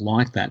anything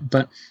like that.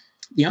 But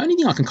the only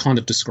thing I can kind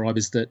of describe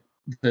is that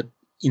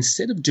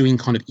instead of doing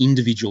kind of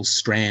individual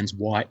strands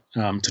white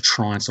to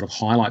try and sort of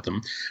highlight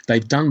them,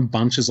 they've done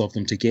bunches of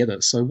them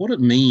together. So what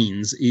it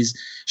means is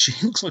she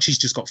looks like she's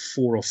just got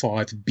 4 or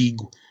 5 big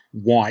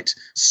white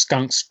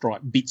skunk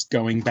stripe bits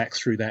going back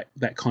through that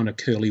kind of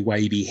curly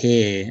wavy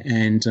hair.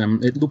 And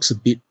it looks a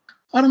bit,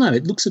 I don't know,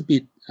 it looks a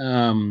bit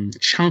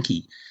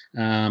chunky.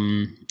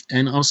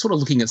 And I was sort of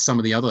looking at some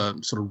of the other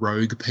sort of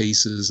Rogue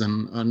pieces,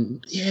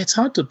 and yeah, it's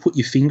hard to put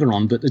your finger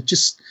on, but it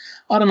just,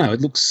 I don't know,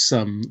 it looks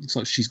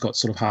like she's got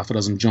sort of half a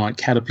dozen giant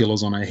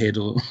caterpillars on her head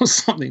or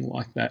something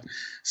like that.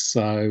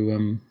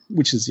 So,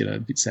 which is, a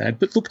bit sad.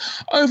 But look,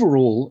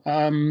 overall,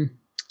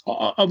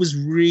 I was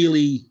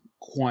really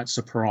quite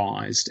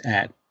surprised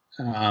at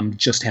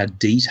just how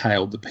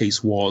detailed the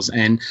piece was,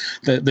 and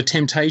the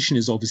temptation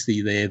is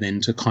obviously there then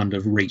to kind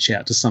of reach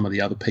out to some of the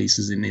other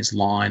pieces in this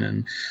line,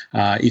 and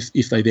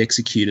if they've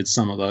executed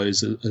some of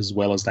those as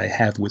well as they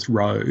have with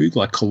Rogue,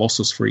 like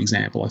Colossus, for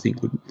example, I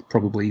think would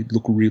probably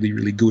look really,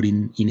 really good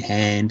in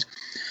hand,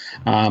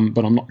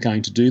 but I'm not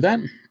going to do that.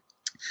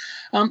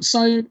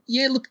 So,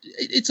 yeah, look,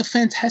 it's a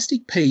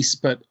fantastic piece,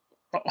 but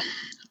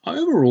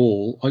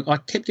overall, I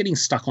kept getting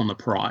stuck on the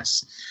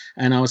price,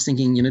 and I was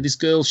thinking, this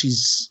girl,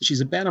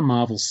 she's about a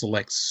Marvel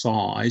Select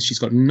size. She's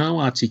got no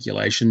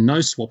articulation,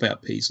 no swap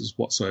out pieces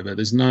whatsoever.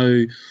 There's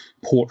no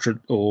portrait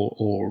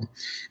or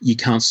you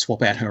can't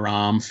swap out her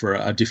arm for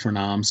a different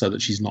arm so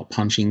that she's not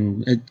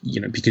punching,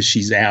 because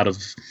she's out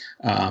of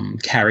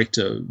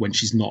character when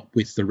she's not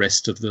with the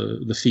rest of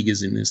the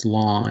figures in this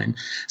line.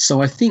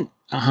 So I think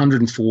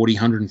 140,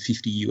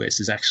 150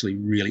 US is actually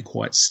really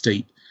quite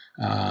steep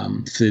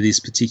for this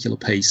particular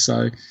piece.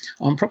 So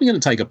I'm probably going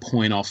to take a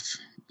point off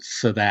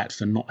for that,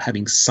 for not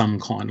having some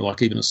kind of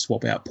like even a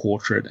swap out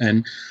portrait,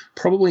 and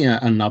probably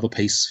another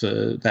piece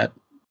for that.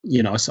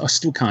 I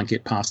still can't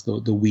get past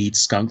the weird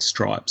skunk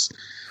stripes.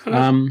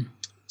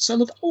 So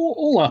look,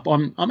 all up,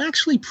 I'm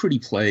actually pretty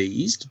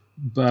pleased,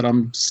 but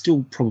I'm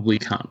still probably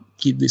can't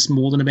give this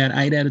more than about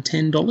 $8 out of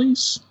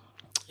 $10.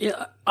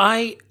 Yeah,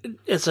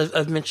 as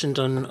I've mentioned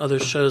on other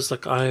shows,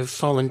 like I've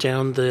fallen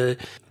down the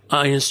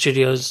Iron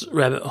Studios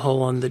rabbit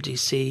hole on the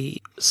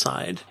DC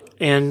side,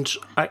 and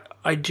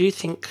I do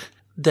think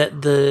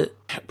that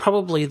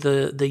probably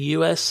the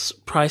US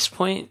price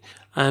point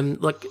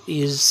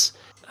is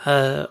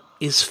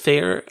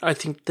fair. I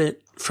think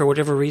that for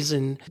whatever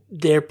reason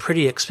they're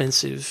pretty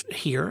expensive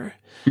here.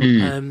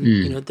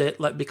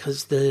 That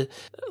because a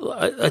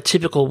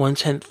typical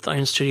 1/10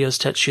 Iron Studios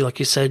statue, like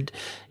you said,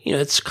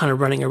 it's kind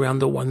of running around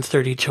the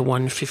 130 to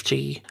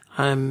 150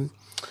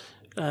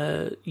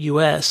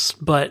 US,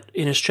 but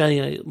in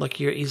Australia, like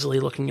you're easily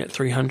looking at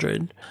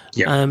 300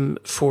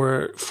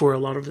 for a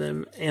lot of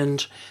them.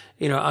 And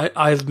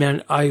I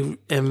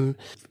am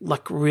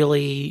like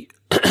really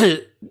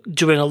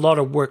doing a lot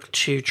of work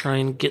to try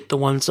and get the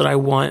ones that I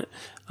want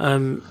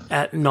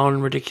at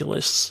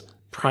non-ridiculous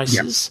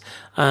prices.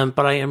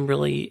 But I am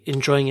really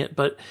enjoying it.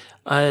 But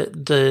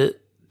and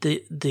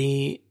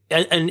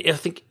I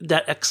think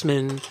that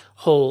X-Men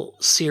whole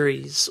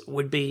series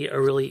would be a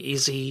really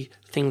easy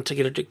thing to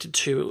get addicted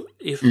to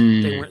if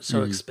they weren't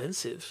so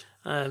expensive.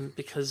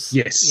 Because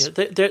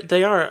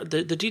they are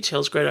the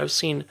detail's great. I've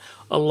seen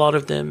a lot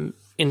of them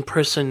in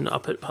person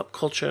up at Pop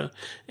Culture,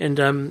 and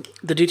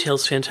the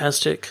detail's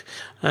fantastic.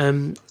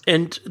 And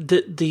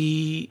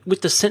the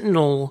with the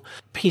Sentinel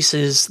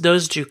pieces,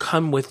 those do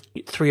come with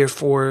 3 or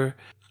 4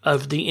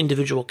 of the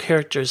individual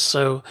characters.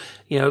 So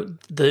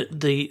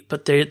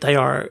but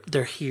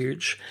they're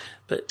huge.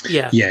 But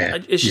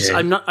it's just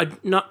I'm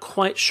not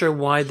quite sure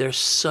why they're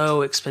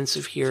so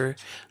expensive here,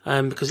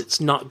 because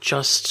it's not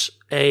just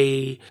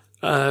a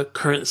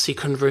currency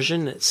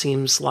conversion. It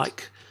seems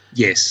like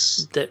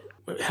that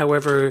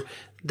however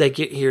they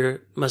get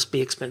here must be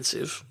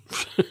expensive.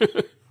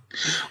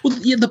 Well,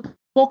 yeah, the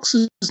box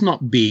is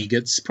not big.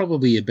 It's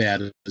probably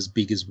about as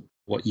big as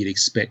what you'd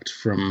expect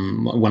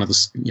from one of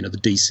the the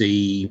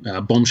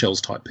DC bombshells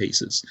type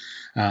pieces.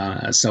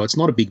 So it's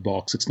not a big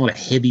box. It's not a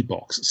heavy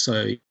box.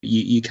 So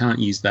you can't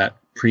use that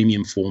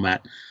premium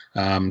format.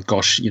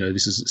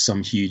 This is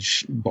some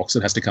huge box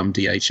that has to come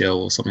DHL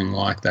or something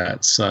like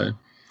that. So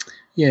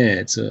yeah,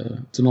 it's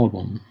an odd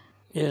one.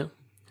 Yeah.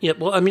 Yeah,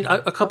 well, I mean,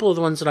 a couple of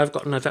the ones that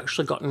I've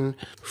actually gotten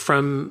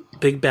from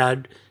Big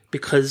Bad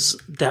because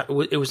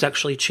it was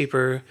actually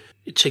cheaper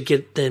to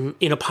get them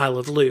in a pile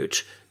of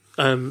loot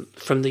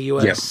from the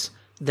US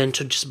than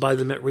to just buy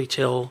them at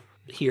retail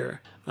here.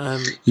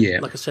 Like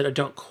I said, I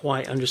don't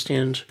quite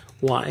understand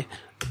why,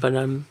 but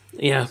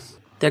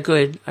they're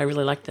good. I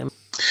really like them.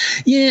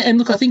 Yeah, and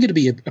look, I think it'd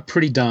be a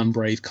pretty darn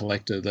brave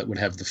collector that would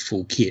have the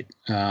full kit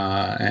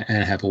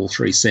and have all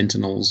 3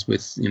 Sentinels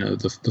with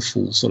the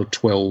full sort of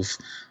 12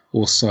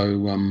 or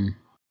so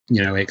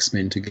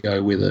X-Men to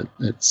go with it.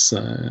 It's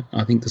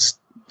I think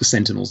the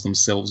Sentinels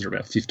themselves are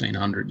about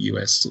 1,500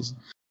 US.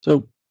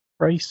 So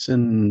price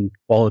and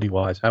quality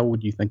wise, how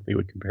would you think they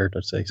would compare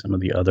to say some of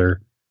the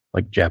other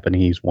like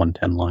Japanese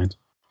 110 lines?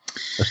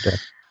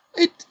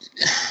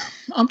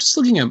 I'm just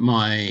looking at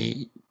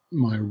my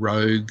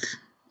Rogue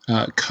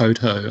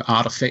Koto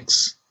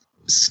Artifacts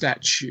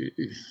statue,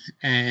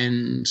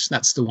 and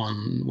that's the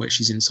one where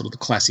she's in sort of the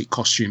classic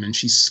costume and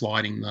she's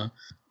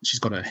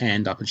got her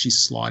hand up and she's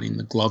sliding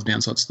the glove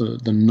down, so it's the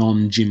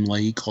non-Jim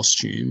Lee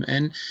costume,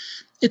 and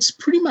it's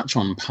pretty much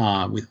on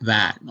par with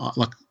that.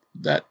 Like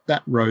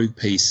that Rogue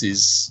piece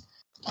is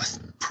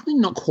probably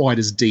not quite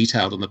as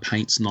detailed and the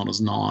paint's not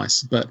as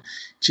nice, but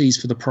geez,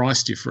 for the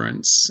price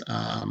difference,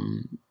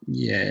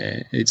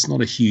 it's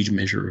not a huge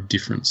measure of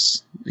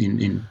difference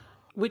in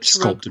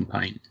sculpt and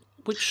paint.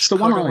 Which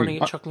one are you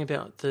talking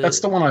about? That's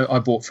the one I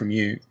bought from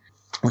you,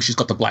 she's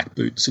got the black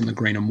boots in the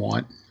green and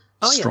white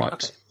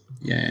stripes.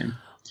 Yeah, okay.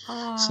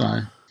 Yeah.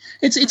 So,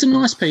 It's a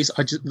nice piece.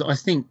 I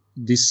think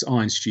this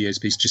Iron Studios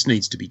piece just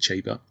needs to be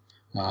cheaper.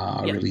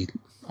 I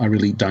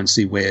really don't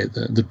see where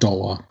the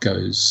dollar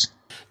goes.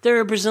 They're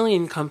a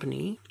Brazilian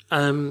company.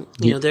 You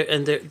know,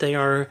 they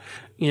are,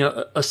 you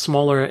know, a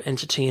smaller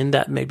entity, and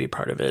that may be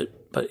part of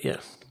it. But yeah,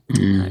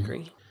 I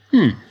agree.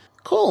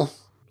 Cool.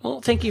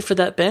 Well, thank you for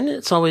that, Ben.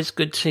 It's always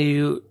good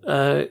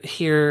to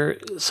hear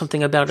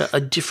something about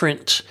a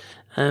different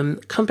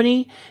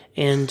company,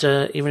 and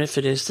even if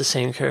it is the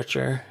same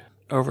character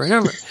over and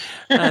over.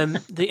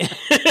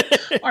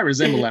 I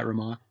resemble that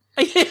remark.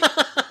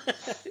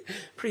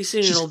 Pretty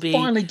soon She's it'll be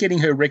finally getting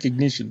her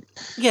recognition.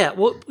 Yeah,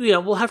 well, you know,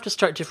 we'll have to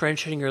start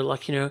differentiating her.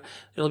 Like, you know,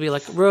 it'll be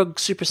like Rogue,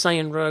 Super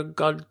Saiyan, Rogue,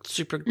 God,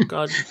 Super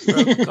God,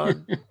 Rogue,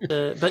 God.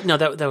 But no,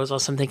 that was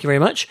awesome. Thank you very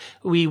much.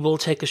 We will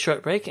take a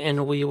short break,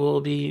 and we will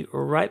be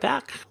right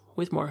back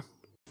with more.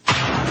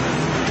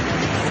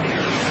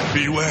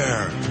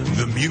 Beware,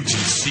 the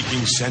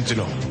mutant-seeking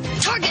sentinel.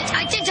 Target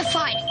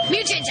identified.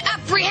 Mutant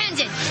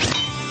apprehended.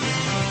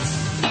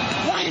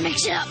 Want to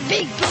mix it up,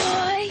 big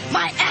boy?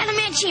 My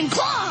adamantine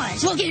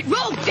claws will get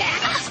Rogue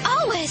back. I've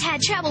always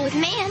had trouble with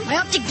man. My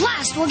optic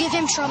blast will give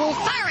him trouble.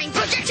 Firing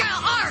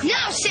projectile arm.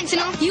 Now,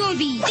 Sentinel, you will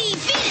be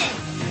defeated.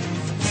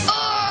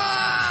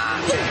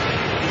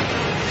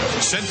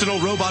 Sentinel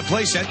robot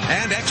playset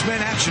and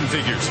X-Men action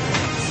figures.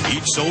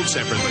 Each sold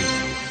separately.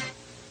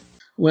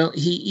 Well,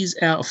 he is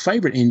our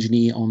favourite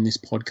engineer on this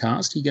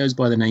podcast. He goes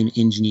by the name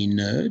Engineer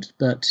Nerd,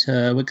 but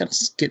we're going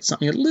to get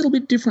something a little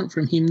bit different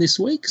from him this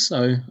week.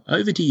 So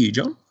over to you,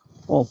 John.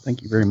 Well,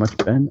 thank you very much,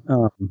 Ben.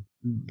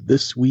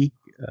 This week,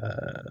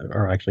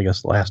 or actually, I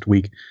guess last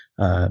week,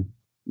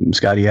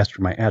 Scotty asked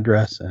for my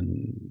address,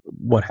 and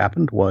what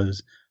happened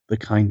was the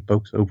kind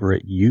folks over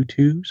at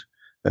YouTooz,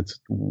 that's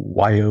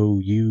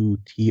YOUTOOZ,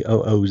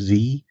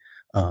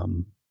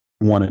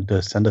 wanted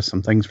to send us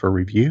some things for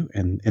review,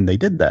 and they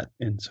did that.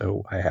 And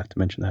so I have to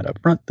mention that up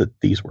front, that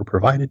these were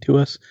provided to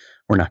us.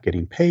 We're not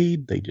getting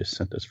paid. They just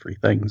sent us free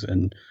things,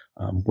 and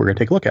we're going to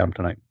take a look at them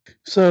tonight.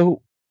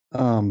 So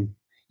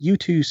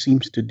YouTooz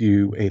seems to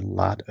do a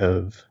lot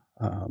of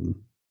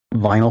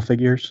vinyl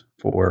figures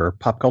for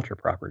pop culture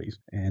properties.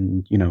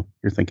 And, you know,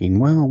 you're thinking,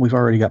 well, we've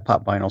already got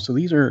pop vinyl. So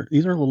these are a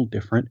little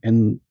different,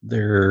 and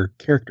their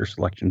character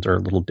selections are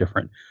a little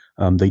different.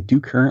 They do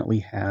currently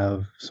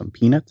have some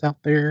Peanuts out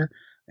there.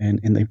 And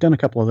they've done a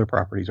couple other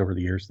properties over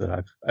the years that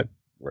I've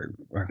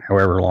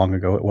however long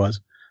ago it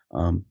was,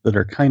 that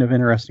are kind of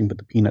interesting, but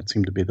the Peanuts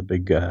seem to be the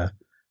big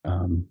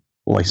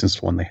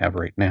licensed one they have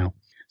right now.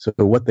 So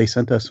what they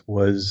sent us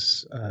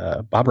was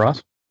Bob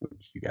Ross,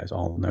 which you guys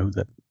all know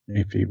that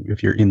if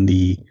you're in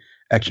the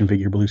Action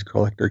Figure Blues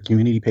Collector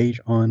community page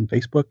on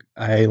Facebook,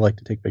 I like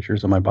to take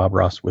pictures of my Bob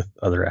Ross with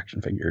other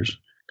action figures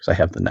because I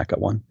have the NECA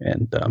one.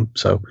 And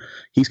so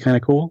he's kind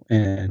of cool.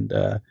 And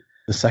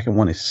the second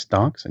one is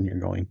Stonks, and you're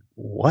going,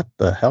 what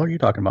the hell are you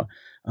talking about?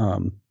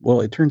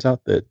 Well, it turns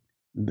out that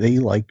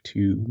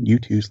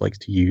YouTooz likes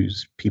to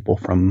use people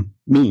from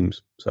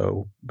memes.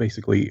 So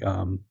basically,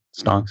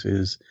 Stonks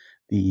is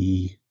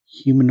the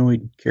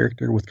humanoid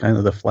character with kind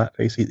of the flat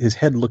face. His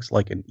head looks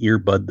like an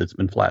earbud that's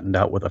been flattened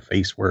out with a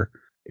face where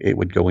it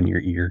would go in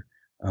your ear.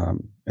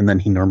 And then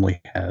he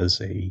normally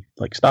has a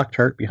stock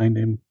chart behind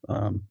him.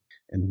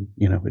 And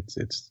you know,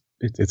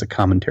 it's a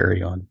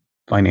commentary on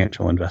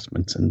financial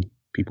investments and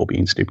people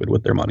being stupid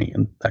with their money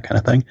and that kind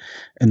of thing.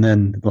 And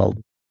then the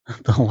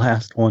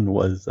last one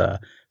was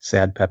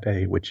Sad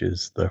Pepe, which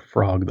is the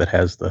frog that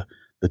has the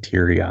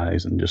teary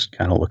eyes and just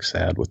kind of looks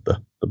sad with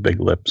the big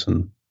lips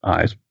and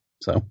eyes.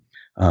 So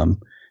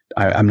I'm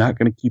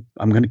going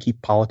to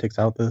keep politics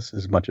out this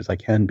as much as I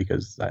can,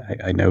 because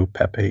I know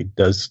Pepe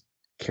does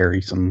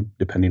carry some,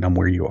 depending on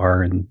where you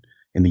are, and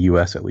in the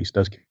US at least,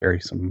 does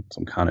carry some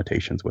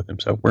connotations with him.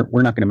 So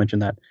we're not going to mention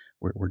that.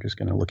 We're just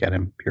going to look at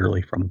him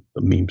purely from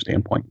the meme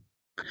standpoint.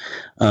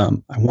 I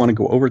want to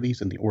go over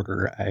these in the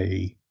order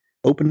I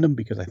opened them,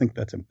 because I think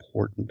that's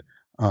important.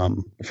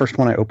 The first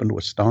one I opened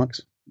was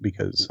Stonks,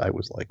 because I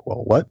was like,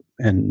 well, what?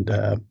 And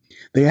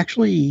they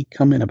actually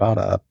come in about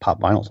a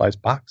pop vinyl size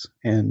box,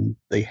 and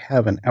they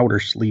have an outer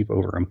sleeve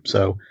over them.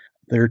 So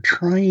they're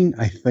trying,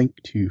 I think,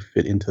 to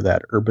fit into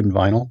that urban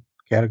vinyl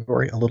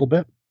category a little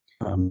bit,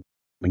 and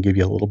give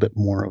you a little bit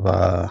more of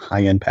a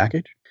high-end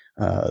package.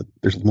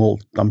 There's little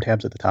thumb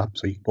tabs at the top,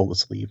 so you can pull the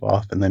sleeve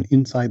off, and then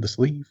inside the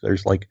sleeve,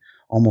 there's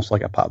almost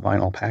like a pop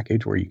vinyl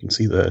package where you can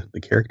see the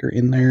character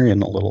in there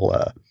in a little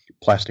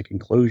plastic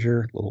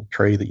enclosure, little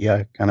tray that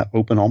you kind of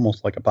open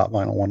almost like a pop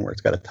vinyl one, where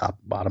it's got a top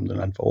and bottom that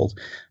unfolds.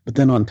 But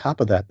then on top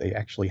of that, they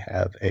actually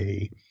have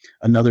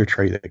another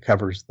tray that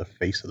covers the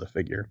face of the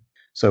figure.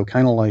 So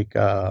kind of like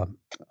a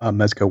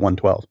Mezco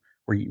 112,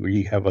 where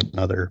you have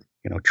another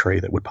tray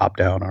that would pop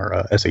down,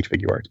 or SH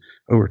Figuarts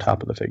over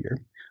top of the figure.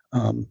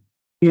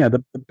 Yeah,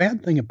 the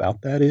bad thing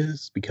about that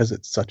is, because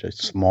it's such a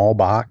small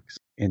box,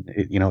 and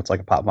it's like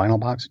a pop vinyl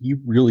box, you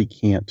really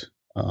can't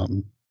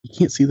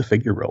see the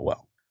figure real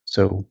well.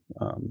 So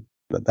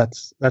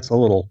that's a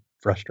little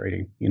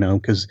frustrating,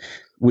 because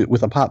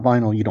with a pop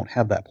vinyl, you don't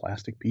have that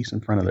plastic piece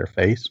in front of their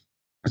face,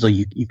 so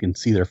you can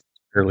see their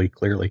fairly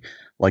clearly.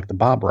 Like the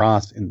Bob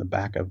Ross in the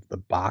back of the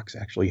box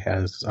actually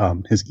has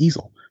his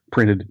easel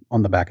printed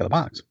on the back of the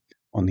box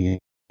on the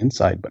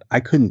inside, but I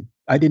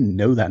didn't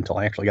know that until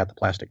I actually got the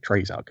plastic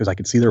trays out, because I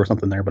could see there was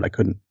something there, but I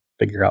couldn't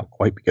figure out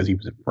quite because he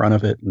was in front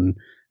of it, and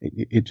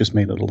it just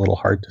made it a little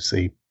hard to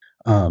see.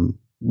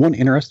 One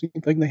interesting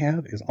thing they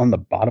have is on the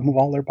bottom of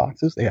all their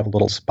boxes, they have a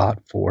little spot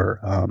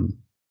for,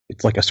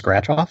 it's like a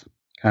scratch off,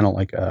 kind of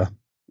like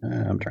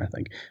I'm trying to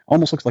think,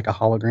 almost looks like a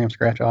hologram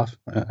scratch off,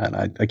 and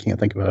I can't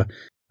think of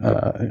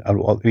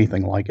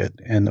anything like it.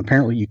 And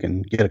apparently you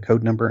can get a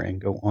code number and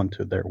go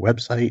onto their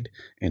website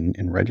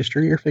and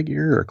register your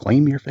figure or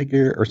claim your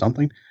figure or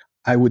something.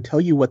 I would tell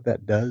you what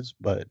that does,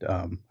 but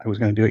I was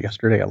going to do it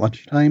yesterday at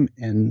lunchtime,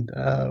 and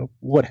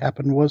what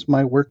happened was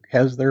my work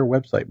has their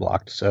website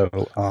blocked, so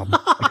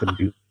I couldn't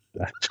do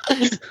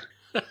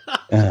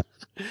that.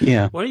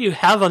 Yeah. What do you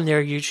have on there,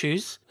 you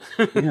choose?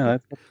 Yeah,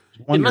 that's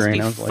it must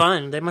be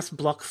fun. They must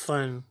block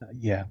fun.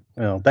 Yeah,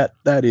 well,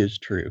 that is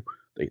true.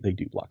 They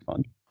do block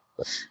fun,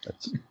 but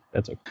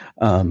that's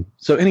okay.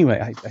 So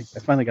anyway, I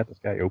finally got this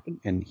guy open,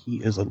 and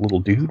he is a little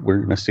dude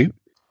wearing a suit.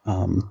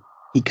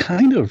 He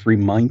kind of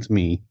reminds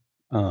me,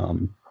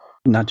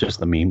 not just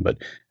the meme, but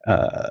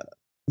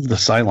the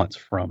Silence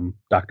from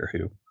Doctor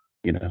Who.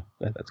 You know,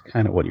 that's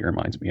kind of what he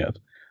reminds me of.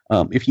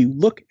 If you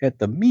look at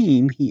the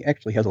meme, he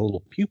actually has a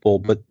little pupil,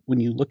 but when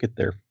you look at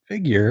their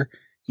figure,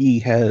 he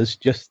has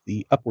just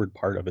the upward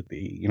part of it,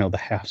 the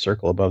half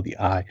circle above the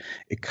eye.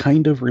 It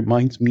kind of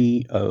reminds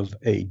me of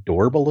a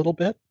Dorb a little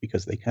bit,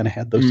 because they kind of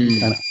had those things,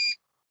 kind of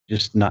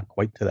just not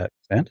quite to that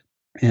extent.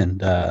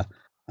 And I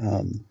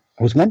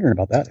was wondering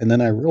about that, and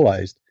then I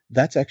realized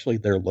that's actually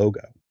their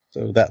logo.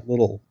 So that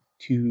little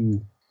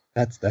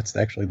that's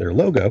actually their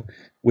logo,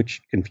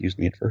 which confused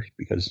me at first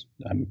because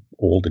I'm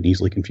old and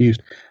easily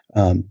confused.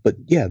 But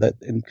yeah,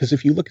 because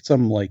if you look at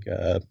some, like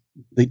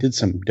they did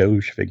some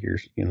Doge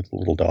figures, the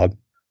little dog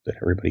that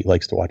everybody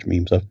likes to watch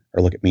memes of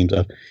or look at memes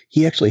of.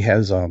 He actually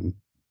has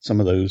some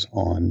of those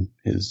on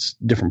his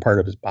different part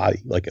of his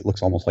body, like it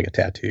looks almost like a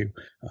tattoo.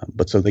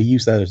 But so they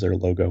use that as their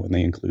logo and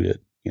they include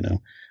it.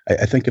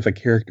 I think if a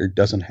character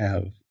doesn't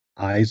have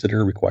eyes that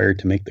are required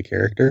to make the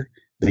character,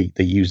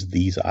 they use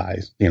these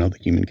eyes, the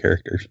human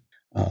characters.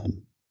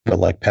 But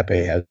like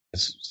Pepe has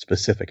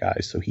specific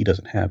eyes, so he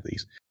doesn't have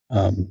these.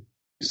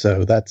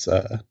 So that's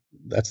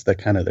the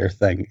kind of their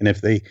thing. And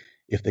if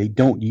they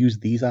don't use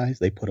these eyes,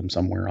 they put them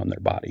somewhere on their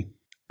body,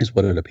 is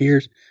what it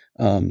appears.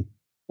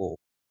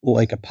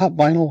 Like a pop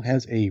vinyl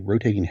has a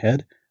rotating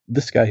head,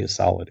 this guy is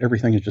solid.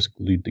 Everything is just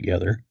glued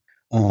together.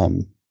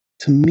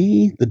 To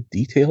me, the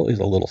detail is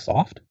a little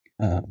soft.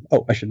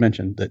 I should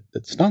mention that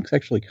Stonks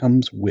actually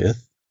comes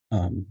with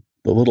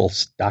the little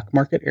stock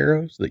market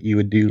arrows that you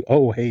would do.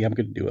 Oh, hey, I'm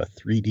going to do a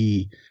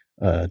 3D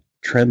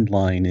trend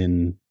line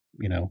in,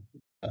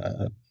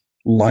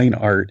 line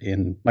art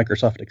in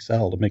Microsoft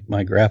Excel to make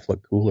my graph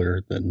look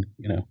cooler than,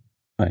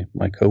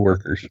 my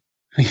coworkers,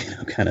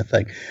 kind of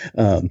thing.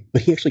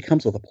 But he actually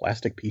comes with a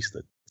plastic piece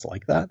that's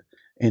like that.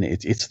 And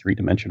it's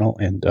 3-dimensional,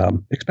 and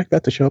expect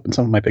that to show up in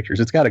some of my pictures.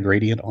 It's got a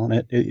gradient on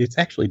it. It's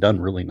actually done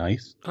really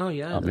nice. Oh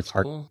yeah, that's it's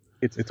hard. Cool.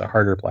 It's a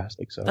harder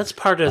plastic. So that's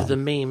part of the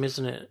meme,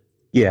 isn't it?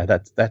 Yeah,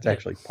 that's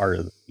actually part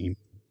of the meme.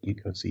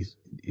 Because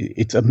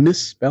it's a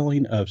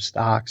misspelling of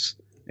stocks,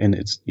 and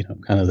it's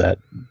kind of that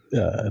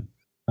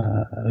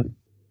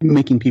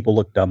making people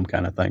look dumb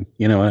kind of thing.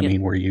 You know what I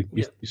mean? Where you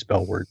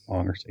spell words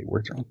wrong or say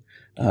words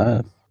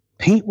wrong.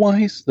 Paint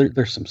wise,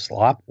 there's some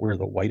slop where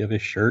the white of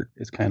his shirt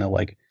is kind of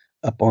like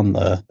up on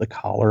the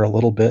collar a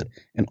little bit.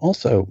 And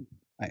also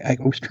I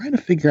was trying to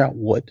figure out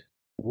what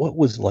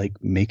was like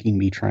making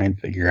me try and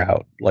figure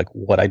out like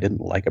what I didn't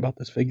like about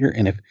this figure.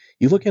 And if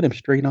you look at him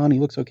straight on, he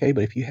looks okay,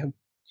 but if you have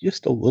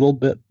just a little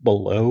bit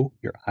below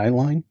your eye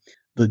line,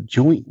 the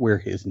joint where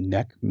his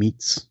neck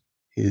meets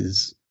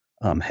his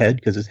head,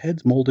 because his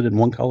head's molded in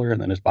one color and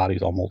then his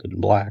body's all molded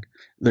in black,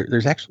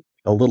 there's actually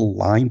a little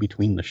line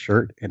between the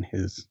shirt and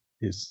his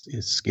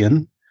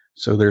skin.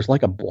 So there's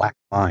like a black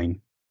line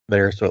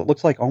there, so it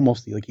looks like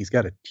almost like he's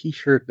got a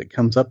t-shirt that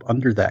comes up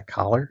under that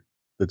collar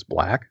that's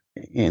black,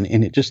 and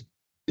it just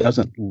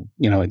doesn't,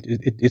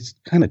 it's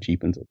kind of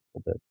cheapens it a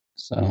little bit.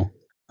 So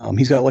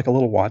he's got like a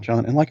little watch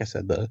on, and like I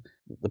said, the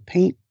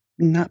paint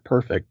not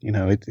perfect.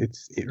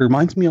 It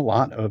reminds me a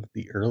lot of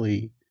the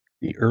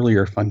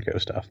earlier Funko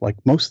stuff. Like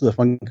most of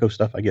the Funko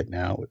stuff I get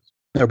now,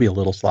 there'll be a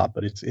little slop,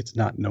 but it's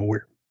not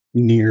nowhere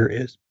near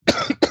as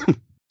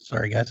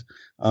sorry guys,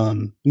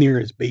 near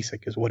as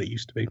basic as what it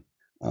used to be.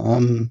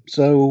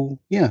 So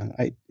yeah,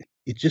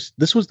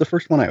 this was the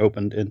first one I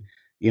opened, and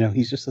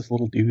he's just this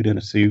little dude in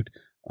a suit.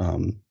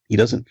 He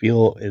doesn't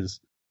feel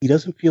as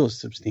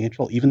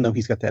substantial, even though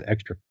he's got that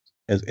extra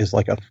as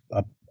like a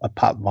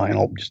pop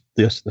vinyl,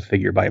 just the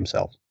figure by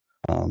himself.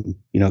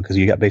 Because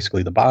you got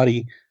basically the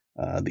body,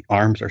 the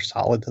arms are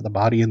solid to the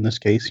body in this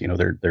case.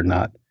 They're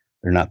not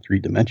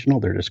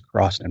 3-dimensional. They're just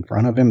crossed in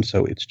front of him.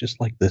 So it's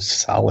just like this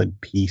solid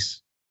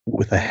piece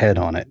with a head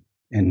on it.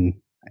 And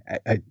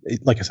I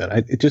like I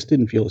said, it just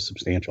didn't feel as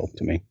substantial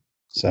to me.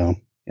 So,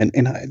 and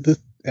the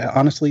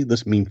honestly,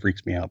 this meme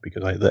freaks me out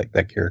because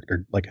that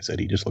character, like I said,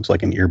 he just looks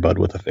like an earbud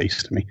with a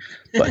face to me.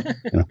 But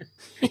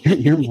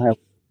your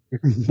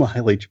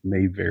mileage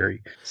may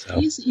vary. So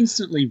he's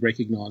instantly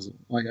recognizable.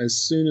 Like as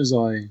soon as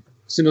I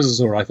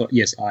saw it, I thought,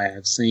 yes, I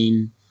have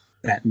seen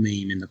that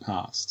meme in the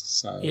past.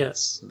 So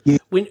yes.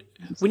 When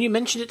you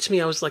mentioned it to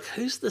me, I was like,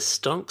 "Who's the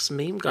Stonks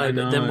meme guy?"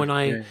 But then when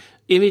I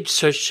image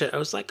searched it, I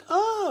was like,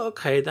 "Oh,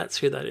 okay, that's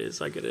who that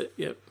is. I get it."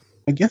 Yep.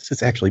 I guess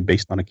it's actually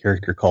based on a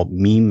character called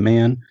Meme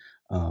Man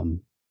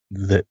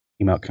that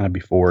came out kind of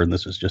before, and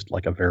this is just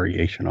like a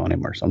variation on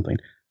him or something.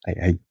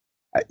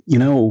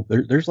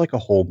 There's like a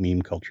whole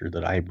meme culture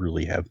that I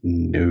really have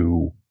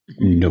no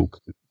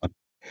clue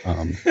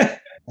on.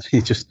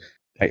 It's just,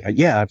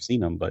 I've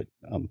seen them, but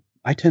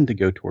I tend to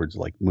go towards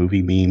like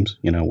movie memes,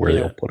 where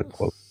they'll put a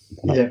quote.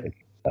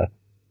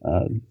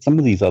 Some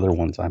of these other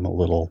ones I'm a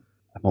little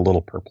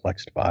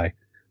perplexed by.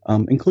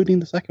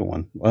 Including the second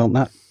one.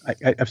 Well,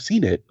 I've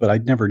seen it, but I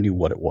never knew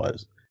what it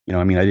was.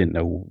 I didn't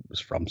know it was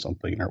from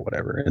something or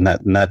whatever. And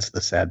that's the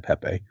sad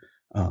Pepe.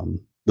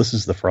 This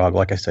is the frog.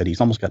 Like I said,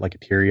 he's almost got like a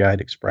teary-eyed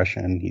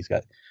expression. He's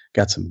got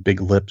some big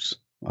lips.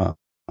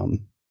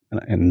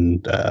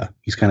 And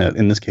he's kind of,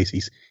 in this case,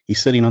 he's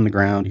sitting on the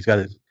ground. He's got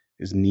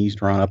his knees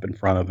drawn up in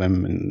front of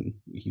him, and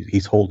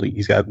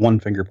he's got one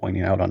finger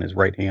pointing out on his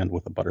right hand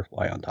with a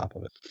butterfly on top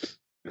of it.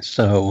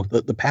 So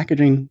the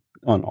packaging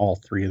on all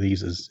three of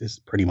these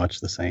is pretty much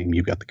the same.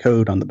 You've got the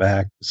code on the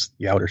back,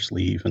 the outer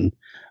sleeve, and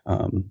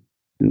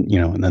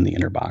and then the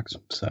inner box.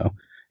 So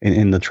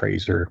and the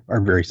trays are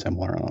very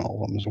similar on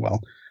all of them as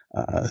well.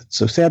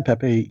 So Sad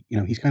Pepe,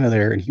 he's kind of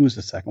there, and he was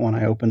the second one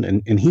I opened,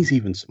 and he's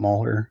even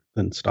smaller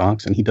than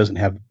Stonks, and he doesn't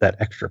have that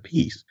extra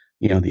piece,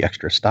 the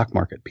extra stock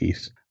market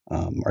piece,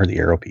 or the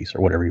arrow piece,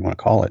 or whatever you want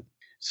to call it.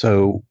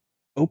 So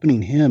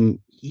opening him,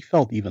 he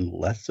felt even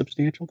less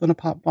substantial than a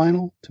pop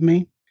vinyl to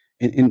me.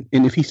 And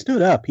if he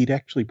stood up, he'd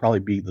actually probably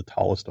be the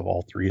tallest of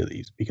all three of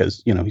these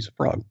because, he's a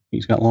frog.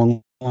 He's got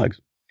long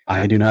legs.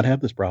 I do not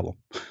have this problem,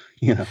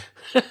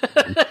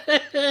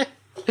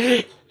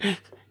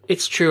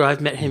 It's true.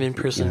 I've met him in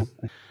person.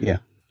 Yeah.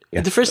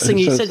 The first thing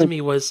he said to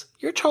me was,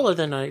 "You're taller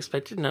than I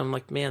expected." And I'm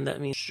like, man,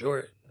 that means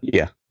short.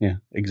 Yeah,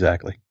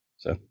 exactly.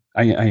 So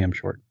I am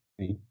short.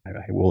 I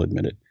will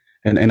admit it.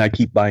 And I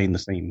keep buying the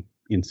same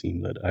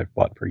inseam that I've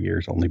bought for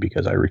years only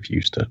because I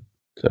refuse to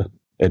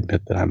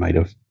admit that I might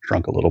have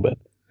shrunk a little bit.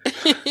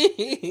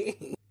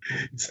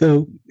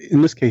 So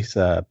in this case,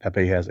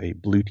 Pepe has a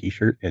blue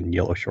t-shirt and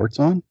yellow shorts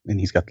on, and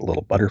he's got the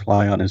little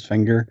butterfly on his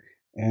finger.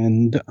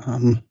 And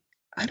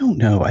I don't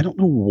know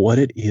what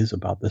it is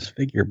about this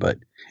figure, but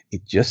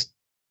it just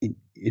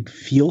it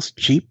feels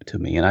cheap to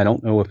me. And I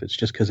don't know if it's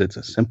just because it's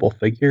a simple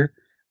figure,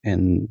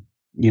 and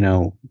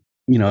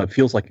it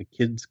feels like a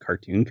kid's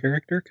cartoon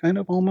character kind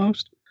of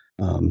almost.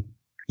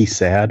 He's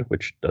sad,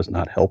 which does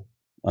not help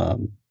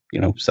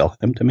sell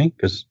him to me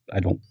because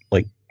I don't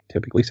like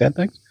typically sad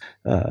things.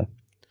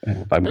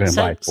 If I'm going to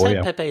buy a toy,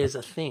 sad Pepe is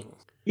a thing.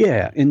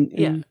 Yeah,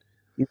 and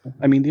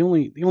the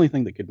only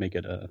thing that could make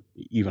it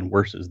even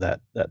worse is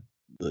that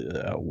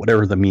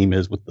whatever the meme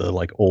is with the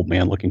like old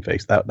man looking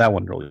face. That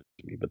one really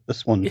bothered me, but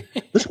this one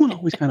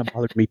always kind of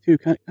bothered me too,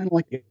 kind of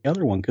like the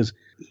other one because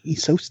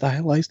he's so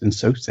stylized and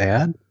so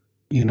sad.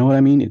 You know what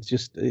I mean? It's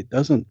just it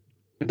doesn't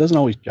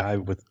always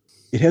jive with.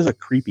 It has a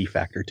creepy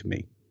factor to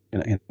me.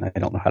 And I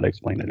don't know how to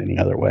explain it any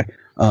other way.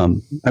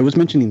 I was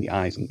mentioning the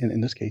eyes, and in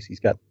this case, he's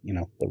got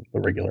the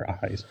regular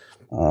eyes.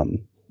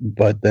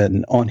 But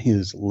then on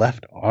his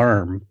left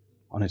arm,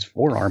 on his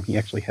forearm, he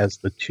actually has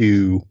the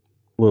two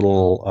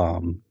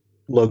little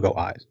logo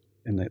eyes,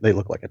 and they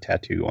look like a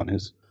tattoo on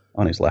his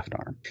left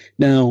arm.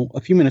 Now,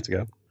 a few minutes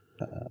ago,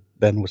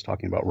 Ben was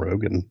talking about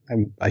Rogue, and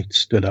I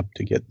stood up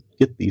to get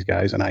these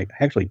guys, and I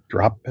actually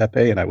dropped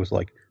Pepe, and I was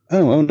like,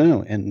 oh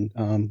no,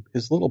 and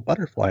his little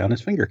butterfly on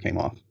his finger came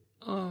off.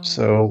 Oh.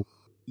 So,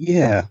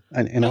 yeah.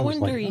 And I I was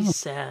wonder like, he's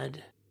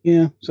sad.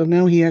 Yeah, so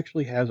now he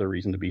actually has a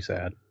reason to be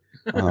sad.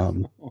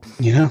 The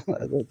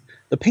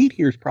paint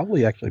here is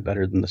probably actually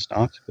better than the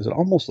Stonks because it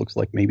almost looks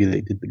like maybe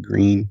they did the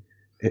green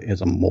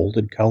as a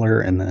molded color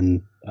and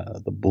then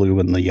the blue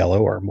and the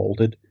yellow are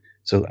molded.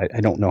 So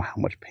I don't know how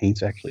much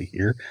paint's actually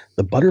here.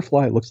 The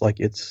butterfly looks like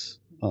it's,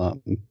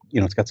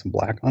 it's got some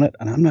black on it,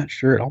 and I'm not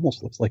sure. It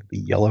almost looks like the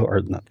yellow,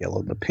 or not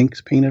yellow, the pink's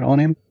painted on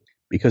him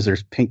because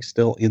there's pink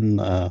still in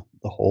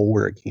the hole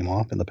where it came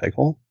off in the peg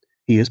hole.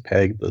 He is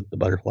pegged, the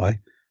butterfly.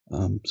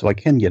 So I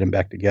can get him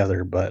back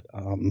together, but I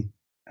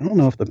don't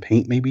know if the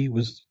paint maybe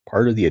was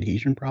part of the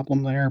adhesion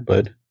problem there,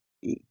 but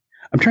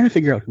I'm trying to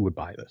figure out who would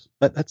buy this.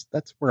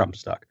 That's where I'm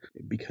stuck.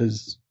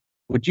 Because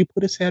would you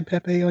put a sad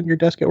Pepe on your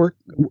desk at work?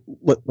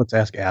 Let's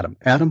ask Adam.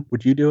 Adam,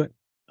 would you do it?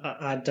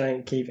 I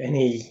don't keep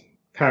any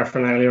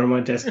paraphernalia on my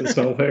desk that's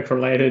not work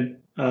related.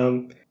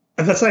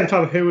 At the same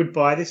time, who would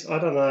buy this? I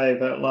don't know,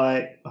 but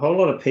like a whole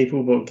lot of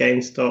people bought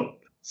GameStop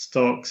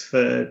stocks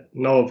for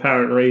no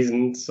apparent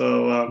reason.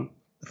 So I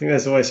think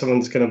there's always someone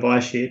that's going to buy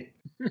shit.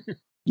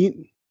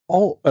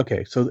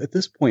 Okay, so at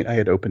this point I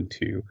had opened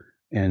two,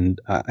 and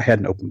I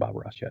hadn't opened Bob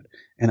Ross yet,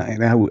 and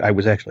I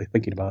was actually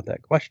thinking about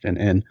that question,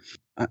 and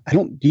I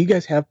don't. Do you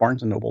guys have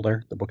Barnes and Noble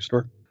there, the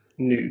bookstore?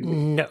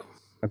 No.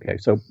 Okay,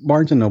 so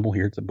Barnes and Noble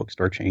here, it's a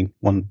bookstore chain,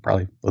 one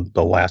probably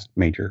the last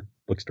major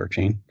bookstore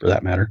chain for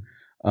that matter.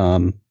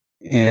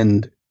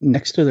 And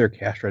next to their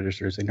cash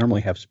registers, they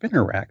normally have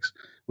spinner racks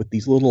with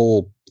these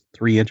little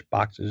 3-inch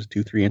boxes,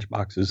 3-inch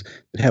boxes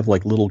that have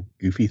like little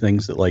goofy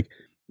things that like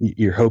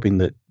you're hoping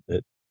that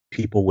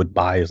people would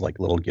buy as like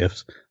little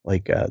gifts.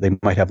 Like they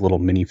might have little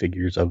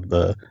minifigures of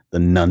the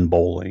nun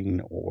bowling,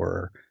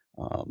 or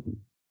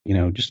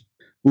just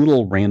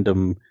little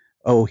random.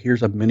 Oh,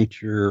 here's a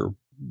miniature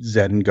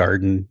Zen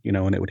garden,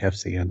 and it would have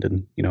sand,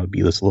 and it'd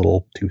be this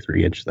little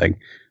 2-3-inch thing.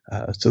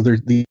 So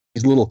there's these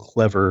little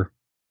clever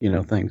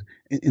things,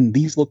 and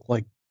these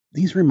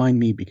remind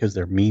me, because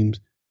they're memes,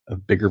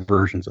 of bigger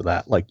versions of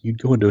that. Like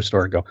you'd go into a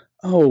store and go,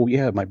 oh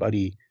yeah, my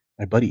buddy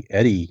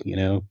Eddie,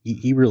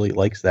 he really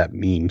likes that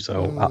meme,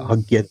 so I'll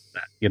get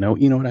that. You know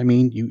what I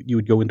mean? You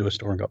would go into a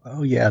store and go,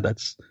 oh yeah,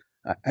 that's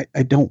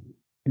I don't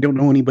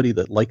know anybody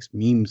that likes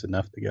memes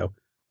enough to go,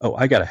 oh,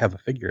 I got to have a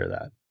figure of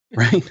that,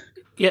 right?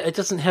 Yeah, it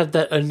doesn't have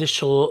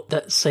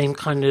that same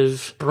kind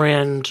of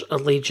brand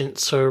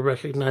allegiance or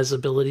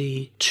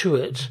recognizability to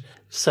it.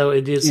 So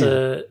it is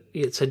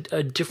it's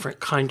a different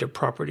kind of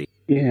property.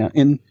 Yeah,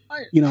 and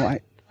I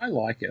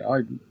like it.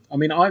 I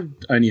mean, I've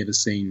only ever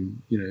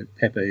seen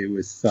Pepe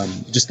with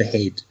just the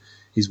head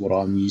is what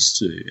I'm used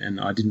to, and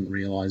I didn't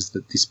realise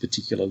that this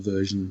particular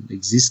version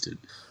existed.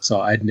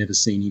 So I'd never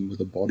seen him with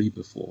a body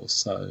before.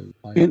 So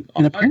I think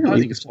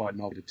it's quite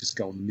novel to just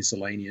go on the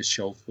miscellaneous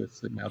shelf with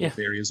the amount of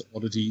various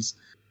oddities.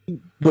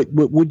 But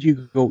would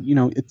you go?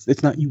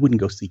 It's not. You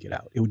wouldn't go seek it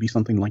out. It would be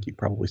something like you'd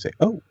probably say,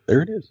 "Oh,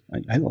 there it is."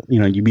 I don't.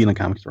 You'd be in a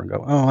comic store and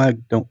go, "Oh, I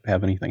don't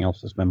have anything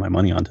else to spend my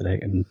money on today,"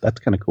 and that's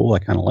kind of cool. I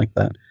kind of like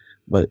that.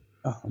 But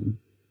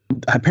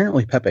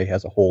apparently, Pepe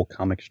has a whole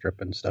comic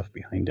strip and stuff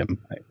behind him.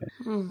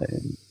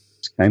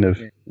 It's kind of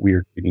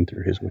weird reading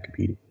through his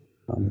Wikipedia.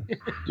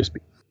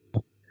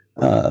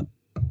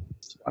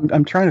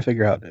 I'm trying to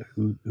figure out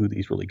who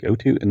these really go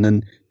to, and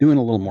then doing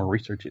a little more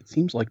research. It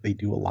seems like they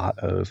do a lot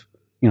of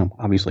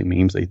obviously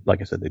memes. They, like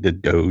I said, they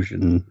did Doge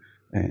and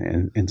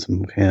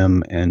some of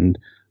him, and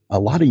a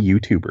lot of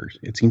YouTubers.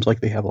 It seems like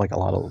they have like a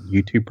lot of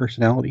YouTube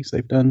personalities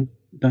they've done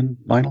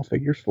vinyl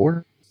figures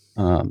for.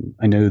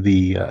 I know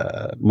the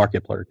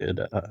Markiplier did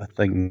a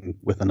thing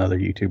with another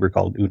YouTuber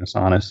called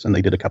Unisonus, and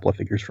they did a couple of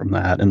figures from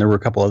that. And there were a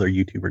couple other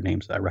YouTuber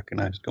names that I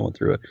recognized going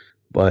through it.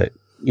 But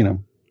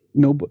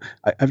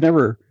I've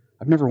never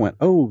went,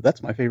 oh,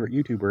 that's my favorite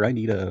YouTuber, I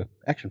need a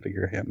action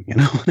figure of him. You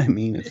know what I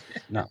mean? It's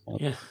not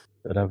one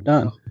that I've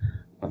done.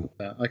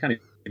 I can't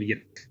even get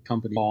a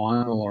company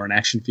vinyl or an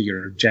action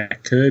figure of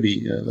Jack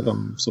Kirby that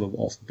I'm sort of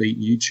offbeat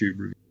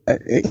YouTube.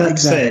 That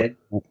said,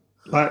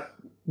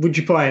 would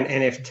you buy an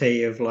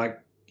NFT of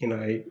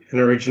an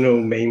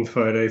original meme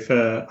photo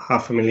for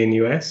 $500,000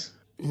 US?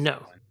 No.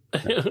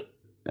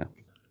 No,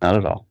 not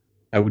at all.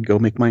 I would go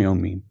make my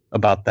own meme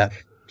about that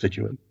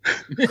situation.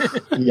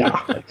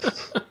 Yeah.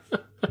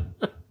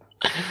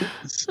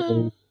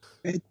 So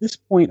at this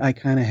point, I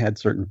kind of had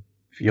certain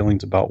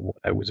feelings about what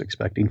I was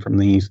expecting from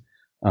these.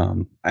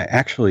 I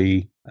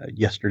actually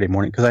yesterday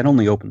morning, because I'd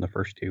only opened the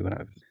first two,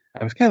 and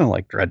I was kind of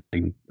like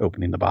dreading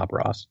opening the Bob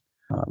Ross.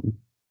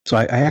 So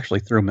I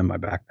actually threw him in my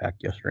backpack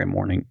yesterday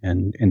morning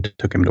and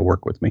took him to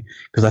work with me,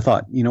 because I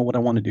thought, what I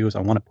want to do is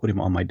I want to put him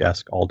on my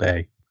desk all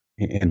day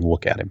and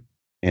look at him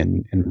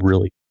and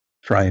really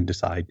try and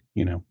decide,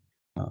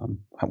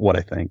 what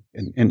I think.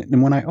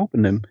 And when I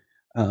opened him,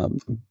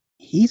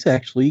 he's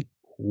actually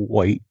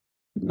quite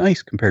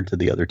nice compared to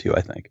the other two,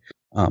 I think.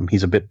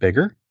 He's a bit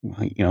bigger.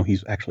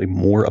 He's actually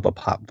more of a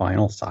pop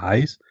vinyl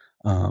size.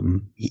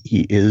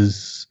 He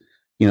is,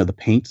 the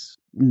paint's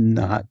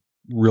not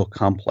real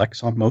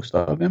complex on most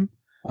of him.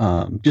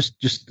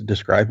 Just to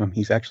describe him,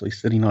 he's actually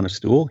sitting on a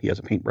stool. He has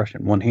a paintbrush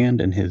in one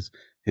hand and his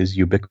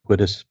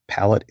ubiquitous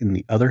palette in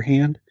the other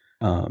hand.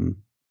 And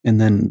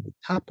then the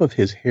top of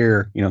his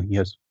hair, he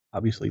has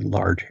obviously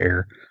large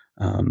hair.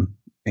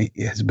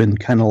 It has been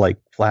kind of like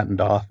flattened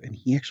off, and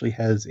he actually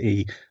has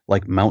a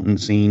like mountain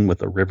scene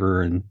with a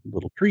river and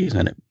little trees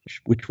in it,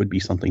 which would be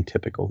something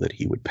typical that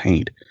he would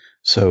paint.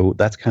 So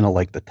that's kind of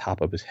like the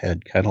top of his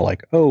head, kind of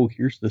like, oh,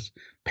 here's this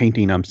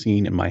painting I'm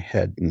seeing in my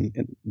head, and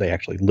they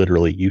actually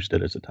literally used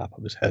it as the top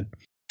of his head.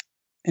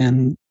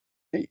 And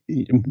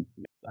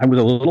I was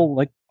a little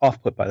like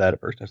off put by that at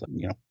first. I was like,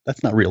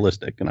 that's not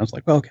realistic. And I was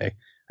like, well, okay,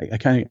 I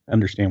kind of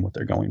understand what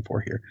they're going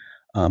for here.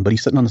 But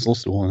he's sitting on this little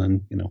stool,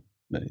 and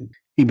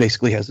he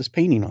basically has this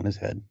painting on his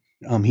head.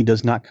 He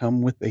does not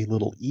come with a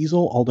little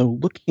easel, although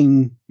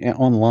looking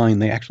online,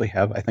 they actually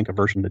have, I think, a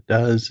version that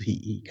does.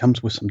 He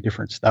comes with some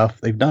different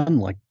stuff. They've done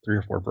like 3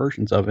 or 4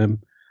 versions of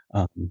him.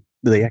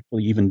 They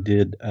actually even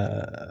did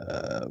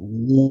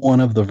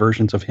one of the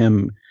versions of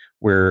him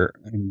where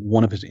in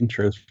one of his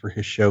intros for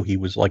his show, he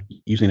was like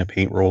using a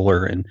paint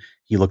roller, and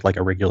he looked like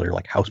a regular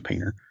like house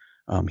painter.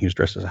 He was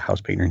dressed as a house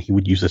painter, and he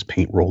would use this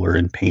paint roller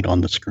and paint on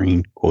the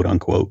screen, quote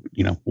unquote,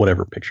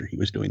 whatever picture he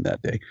was doing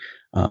that day.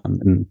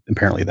 And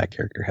apparently that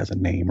character has a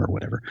name or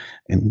whatever.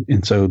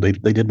 And so they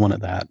did one of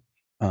that.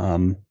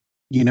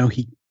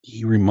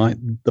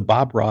 the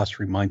Bob Ross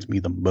reminds me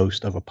the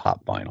most of a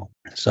pop vinyl.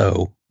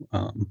 So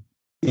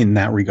in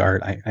that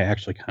regard, I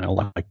actually kind of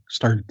like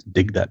started to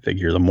dig that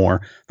figure the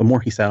more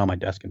he sat on my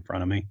desk in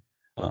front of me.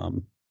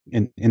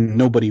 And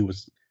nobody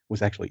was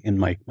actually in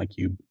my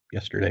cube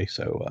yesterday,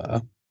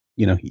 so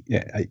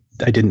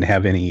I didn't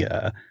have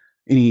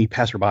any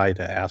passerby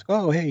to ask,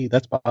 oh hey,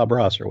 that's Bob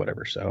Ross or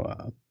whatever.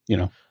 So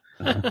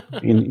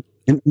in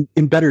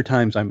better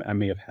times I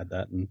may have had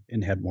that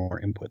and had more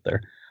input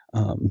there.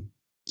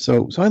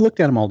 So I looked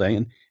at him all day,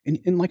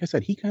 and like I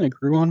said, he kind of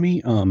grew on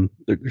me.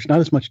 There's not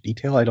as much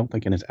detail, I don't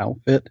think, in his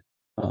outfit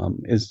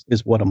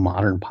is what a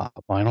modern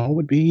pop vinyl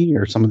would be,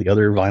 or some of the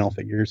other vinyl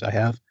figures I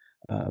have.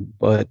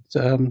 But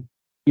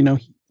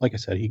like I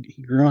said,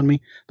 he grew on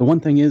me. The one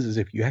thing is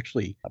if you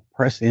actually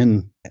press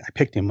in, I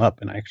picked him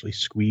up and I actually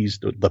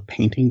squeezed the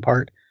painting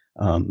part.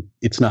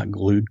 It's not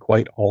glued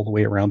quite all the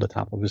way around the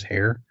top of his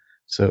hair,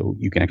 so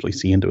you can actually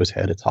see into his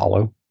head. It's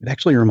hollow. It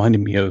actually reminded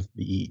me of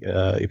the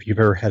if you've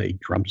ever had a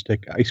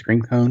drumstick ice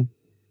cream cone,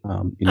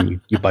 and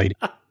you bite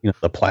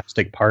the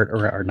plastic part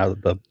or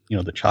not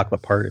the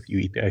chocolate part. If you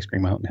eat the ice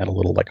cream out and had a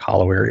little like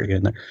hollow area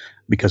in there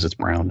because it's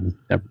brown.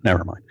 And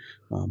never mind.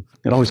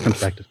 It always comes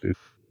back to food.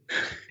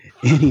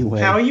 Anyway,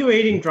 how are you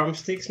eating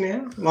drumsticks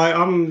now? Like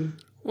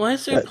why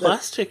is there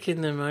plastic in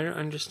them? I don't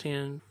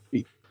understand.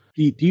 Do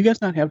you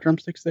guys not have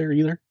drumsticks there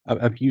either?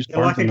 I've used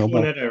Barnes and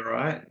Noble. Like a Cornetto,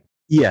 right?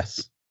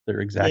 Yes,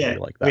 they're exactly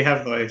like that. We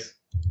have those,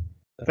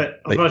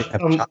 but they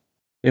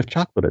have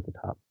chocolate at the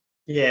top.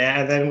 Yeah,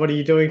 and then what are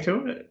you doing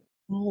to it?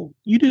 Well,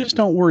 you just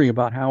don't worry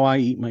about how I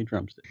eat my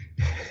drumstick.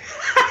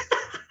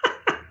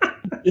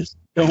 Just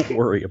don't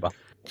worry about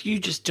it. You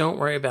just don't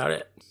worry about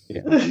it.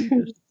 Yeah.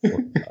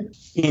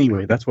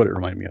 Anyway, that's what it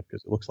reminded me of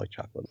because it looks like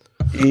chocolate.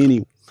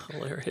 Anyway,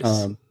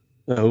 hilarious.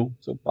 So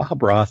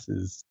Bob Ross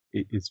is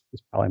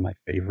probably my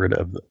favorite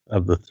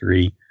of the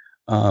three.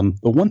 The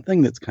one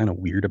thing that's kind of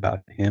weird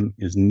about him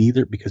is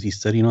because he's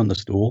sitting on the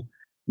stool,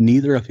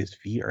 neither of his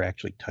feet are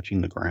actually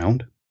touching the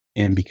ground,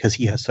 and because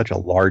he has such a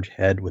large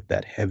head with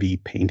that heavy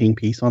painting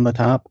piece on the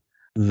top,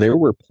 there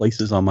were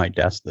places on my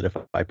desk that if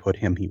I put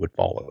him, he would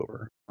fall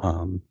over.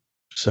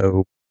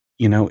 So.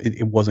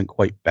 It wasn't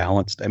quite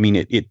balanced. I mean,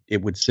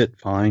 it would sit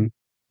fine,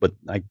 but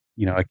I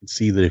could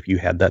see that if you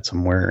had that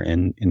somewhere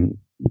in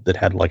that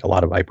had like a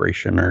lot of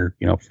vibration or,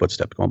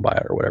 footsteps going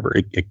by or whatever,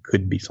 it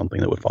could be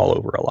something that would fall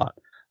over a lot.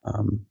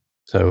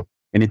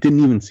 And it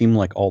didn't even seem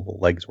like all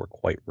the legs were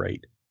quite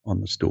right on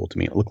the stool to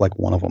me. It looked like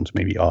one of them's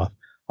maybe off,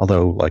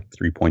 although like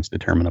 3 points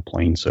determine a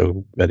plane.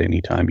 So at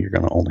any time you're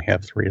going to only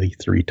have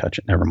three touch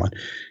it. Never mind.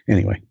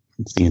 Anyway,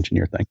 it's the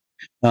engineer thing.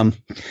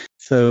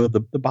 So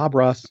the Bob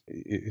Ross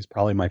is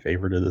probably my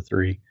favorite of the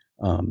three.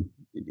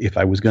 If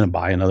I was going to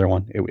buy another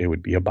one, it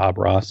would be a Bob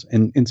Ross.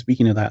 And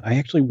speaking of that, I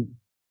actually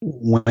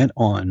went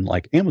on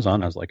like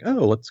Amazon. I was like,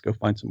 oh, let's go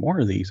find some more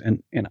of these.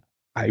 And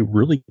I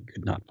really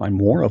could not find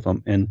more of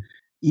them. And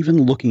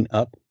even looking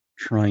up,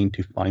 trying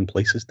to find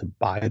places to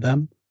buy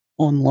them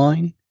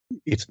online,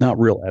 it's not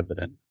real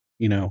evident.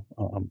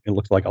 It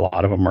looks like a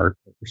lot of them are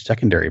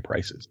secondary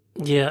prices.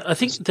 Yeah, I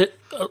think that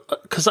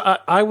because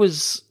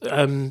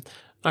I'm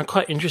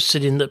quite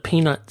interested in the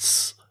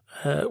Peanuts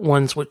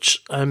ones,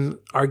 which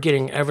are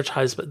getting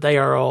advertised, but they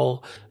are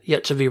all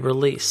yet to be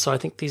released. So I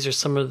think these are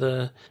some of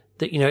the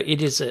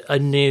it is a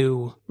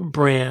new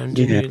brand,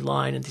 a new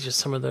line, and these are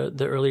some of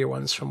the earlier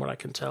ones from what I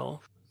can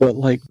tell. But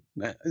like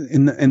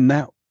in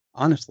that,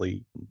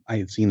 honestly, I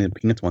had seen the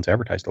Peanuts ones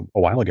advertised a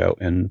while ago,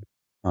 and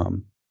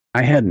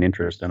I had an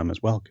interest in them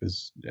as well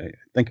because I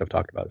think I've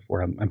talked about it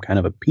before. I'm kind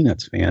of a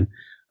Peanuts fan.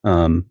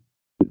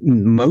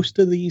 Most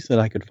of these that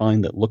I could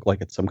find that look like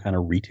it's some kind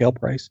of retail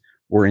price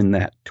were in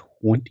that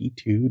 $22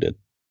 to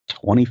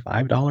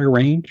 $25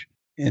 range.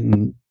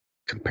 And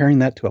comparing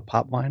that to a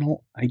pop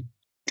vinyl, I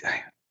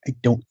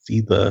don't see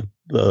the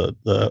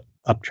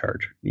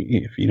upcharge,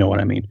 if you know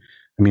what I mean.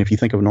 I mean, if you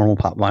think of a normal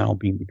pop vinyl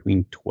being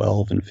between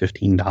 $12 and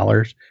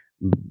 $15,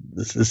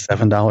 this is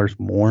 $7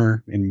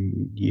 more,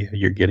 and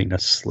you're getting a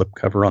slip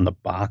cover on the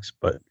box.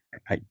 But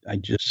I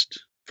just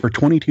for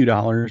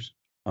 $22,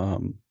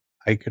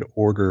 I could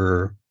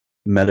order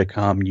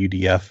Medicom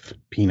UDF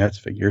Peanuts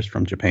figures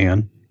from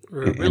Japan.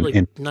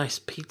 Really nice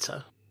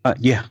pizza.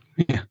 Yeah.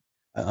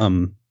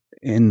 And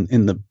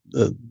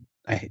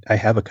I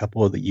have a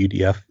couple of the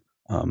UDF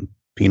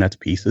Peanuts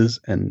pieces,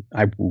 and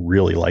I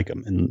really like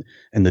them.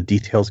 And the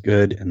detail's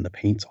good, and the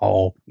paint's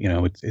all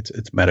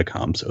it's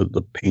Medicom, so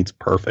the paint's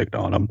perfect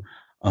on them.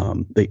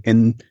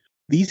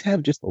 These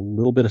have just a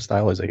little bit of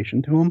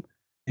stylization to them.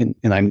 And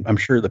I'm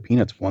sure the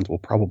Peanuts ones will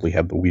probably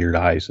have the weird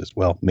eyes as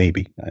well.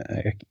 Maybe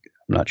I'm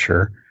not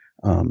sure.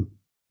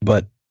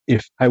 But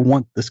if I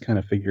want this kind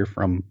of figure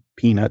from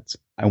Peanuts,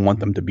 I want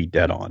them to be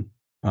dead on.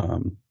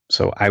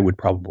 So I would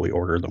probably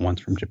order the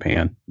ones from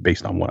Japan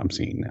based on what I'm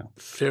seeing now.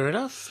 Fair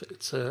enough.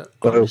 It's a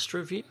honest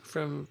review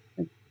from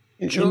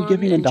John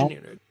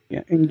Engineered.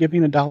 And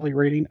giving a dolly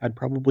rating, I'd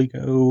probably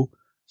go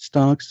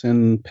Stonks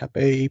and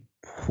Pepe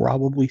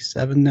probably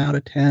 7 out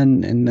of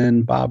 10, and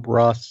then Bob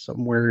Ross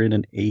somewhere in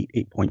an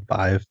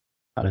 8.5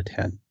 out of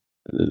 10.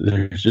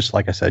 there's just,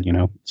 like I said,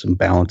 some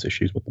balance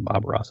issues with the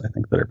Bob Ross. I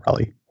think that are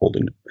probably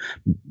holding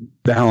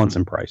balance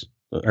and price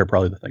are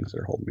probably the things that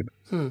are holding me back.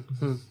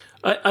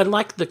 I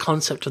like the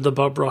concept of the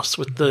Bob Ross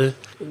with the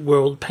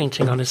world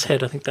painting on his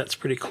head. I think that's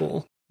pretty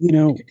cool.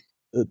 The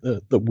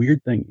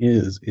weird thing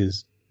is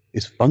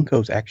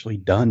Funko's actually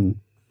done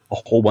a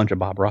whole bunch of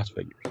Bob Ross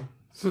figures.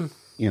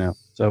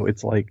 So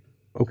it's like,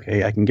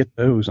 okay, I can get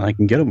those and I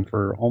can get them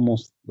for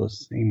almost the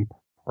same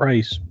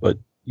price, but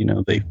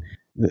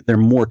they're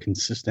more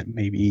consistent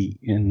maybe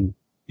in,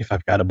 if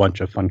I've got a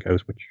bunch of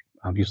Funkos, which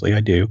obviously I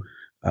do,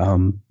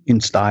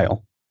 in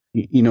style.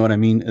 You know what I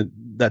mean?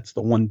 That's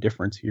the one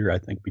difference here, I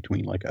think,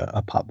 between like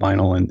a pop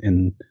vinyl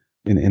and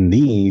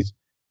these.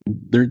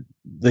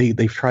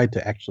 They've tried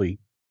to actually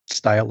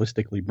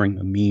stylistically bring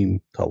the meme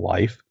to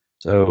life,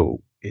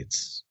 so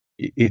it's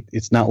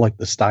not like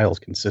the style's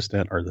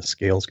consistent or the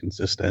scale's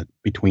consistent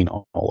between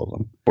all of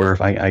them. Where if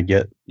I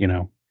get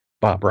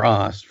Bob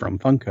Ross from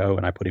Funko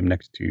and I put him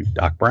next to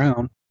Doc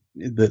Brown,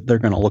 they're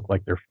going to look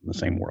like they're from the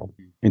same world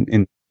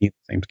in the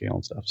same scale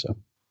and stuff. So.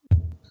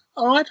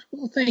 All right.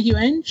 Well, thank you,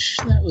 Ange.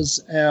 That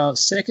was our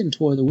second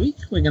toy of the week.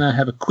 We're going to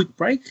have a quick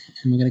break,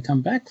 and we're going to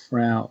come back for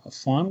our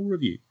final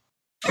review.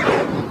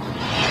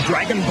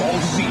 Dragon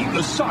Ball Z,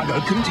 the saga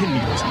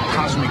continues.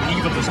 Cosmic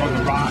evil is on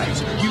the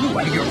rise. You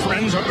and your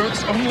friends are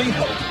Earth's only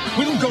hope.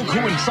 Will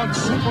Goku and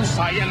Trunks' Super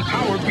Saiyan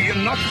power be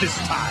enough this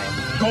time?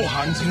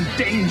 Gohan's in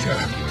danger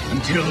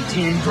until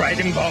Team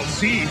Dragon Ball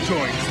Z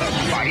joins the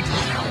fight.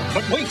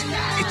 But wait,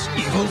 it's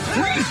evil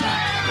Frieza.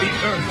 The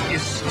Earth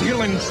is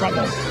still in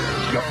trouble.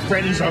 Your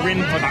friends are in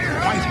for the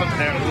fight of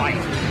their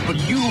life, but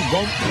you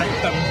won't let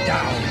them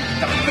down.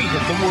 The fate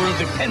of the world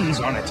depends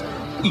on it.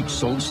 Each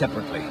sold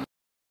separately.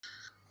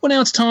 Well, now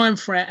it's time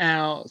for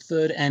our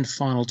third and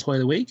final toy of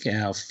the week.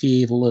 Our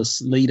fearless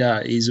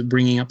leader is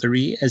bringing up the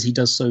rear, as he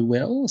does so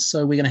well.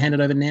 So we're going to hand it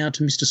over now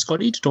to Mr.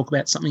 Scotty to talk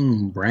about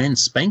something brand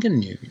spanking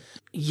new.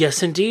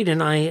 Yes, indeed,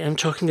 and I am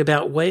talking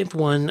about Wave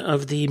 1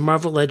 of the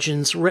Marvel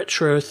Legends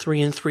Retro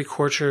 3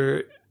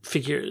 3/4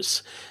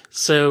 figures.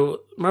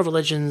 So Marvel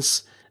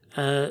Legends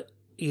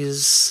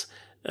is,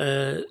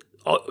 in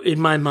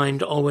my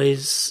mind,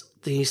 always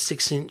the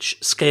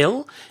 6-inch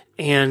scale,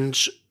 and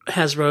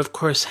Hasbro, of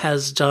course,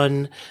 has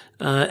done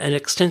an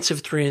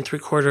extensive 3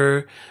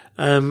 3/4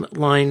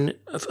 line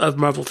of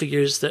Marvel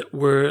figures that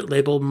were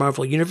labeled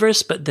Marvel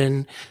Universe, but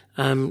then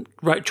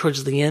right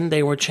towards the end,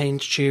 they were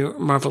changed to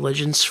Marvel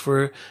Legends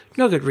for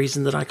no good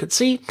reason that I could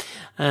see.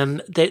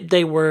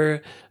 They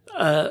were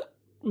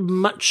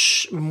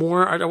much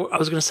more, I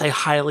was going to say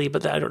highly,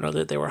 but I don't know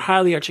that they were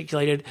highly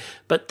articulated,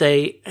 but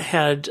they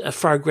had a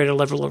far greater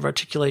level of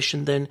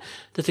articulation than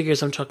the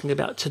figures I'm talking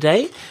about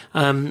today,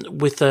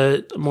 with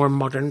a more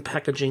modern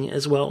packaging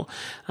as well.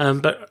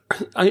 But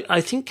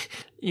I think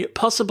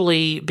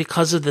possibly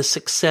because of the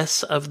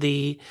success of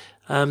the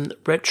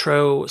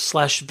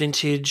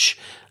retro/vintage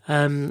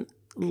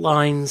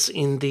lines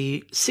in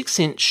the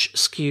 6-inch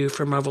SKU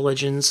for Marvel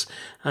Legends,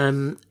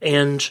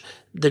 and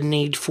the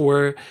need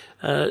for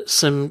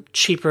some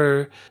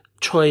cheaper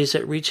toys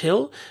at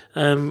retail,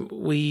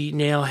 we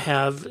now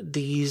have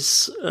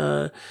these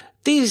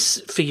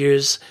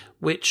figures,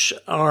 which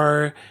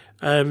are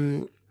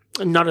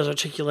not as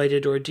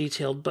articulated or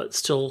detailed, but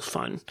still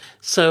fun.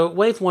 So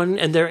Wave 1,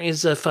 and there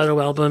is a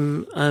photo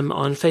album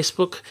on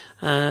Facebook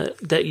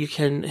that you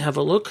can have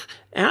a look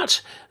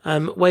at.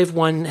 Wave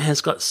 1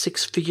 has got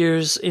 6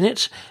 figures in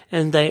it,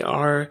 and they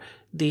are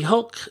the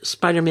Hulk,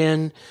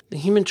 Spider-Man, the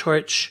Human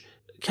Torch,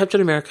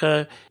 Captain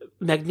America,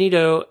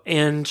 Magneto,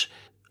 and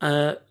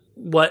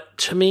what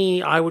to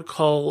me I would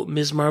call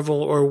Ms.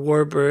 Marvel or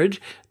Warbird,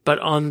 but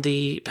on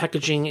the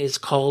packaging is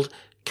called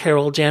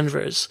Carol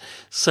Danvers.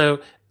 So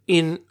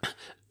in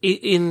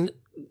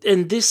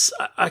this,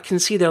 I can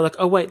see they're like,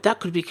 oh wait, that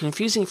could be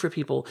confusing for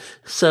people.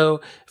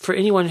 So for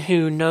anyone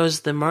who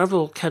knows the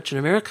Marvel Captain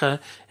America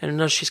and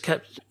knows she's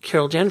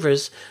Carol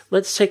Danvers,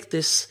 let's take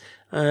this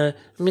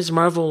Ms.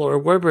 Marvel or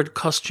Warbird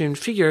costume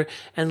figure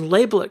and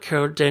label it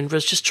Carol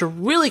Danvers just to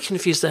really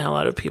confuse the hell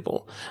out of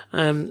people.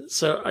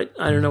 So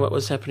I don't know what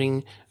was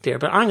happening there,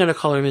 but I'm going to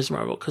call her Ms.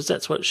 Marvel because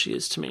that's what she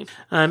is to me.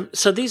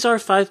 So these are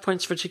 5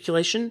 points of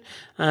articulation.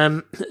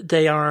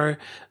 They are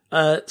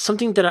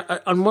something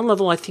that on one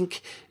level I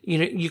think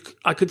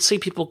I could see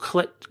people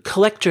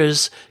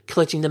collectors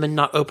collecting them and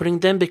not opening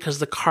them because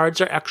the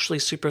cards are actually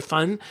super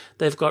fun.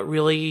 They've got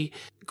really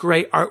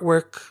great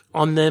artwork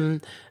on them,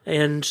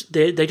 and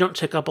they don't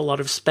take up a lot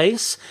of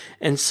space.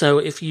 And so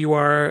if you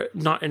are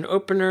not an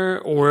opener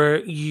or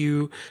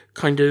you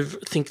kind of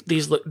think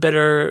these look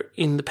better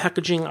in the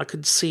packaging, I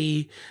could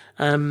see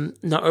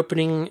not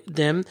opening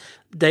them.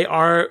 They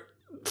are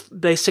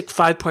basic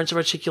 5 points of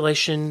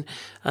articulation,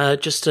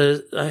 just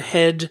a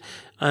head,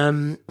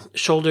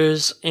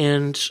 shoulders,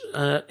 and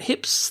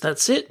hips.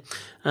 That's it.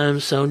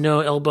 So no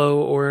elbow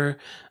or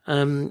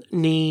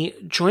knee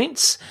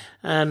joints.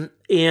 And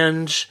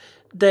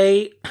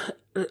they,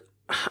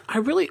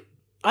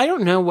 I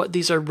don't know what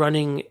these are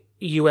running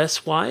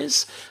US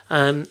wise.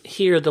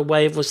 Here the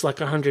wave was like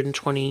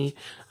 120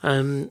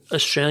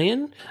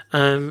 Australian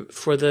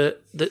for the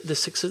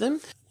 6 of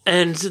them,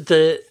 and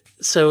they're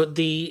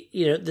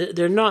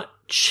not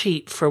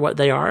cheap for what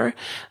they are.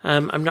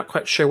 I'm not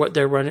quite sure what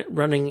they're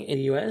running in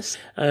the US,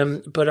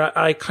 but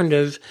I kind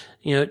of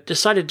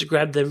decided to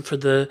grab them for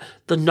the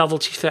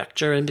novelty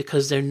factor and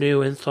because they're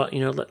new, and thought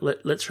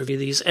let's review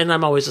these. And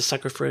I'm always a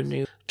sucker for a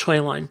new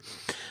toy line.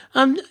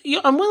 On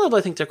one level,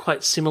 I think they're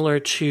quite similar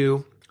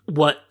to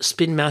what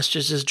Spin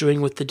Masters is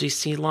doing with the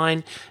DC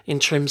line in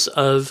terms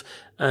of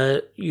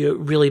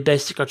really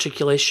basic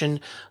articulation.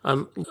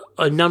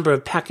 A number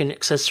of pack-in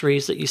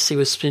accessories that you see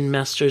with Spin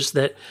Masters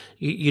that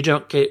you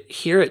don't get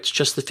here. It's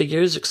just the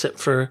figures, except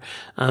for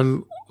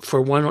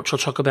one, which I'll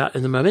talk about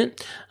in a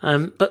moment.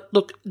 But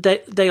look,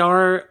 they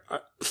are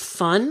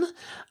fun.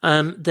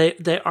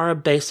 They are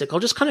basic. I'll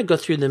just kind of go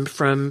through them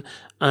from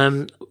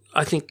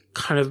I think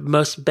kind of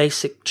most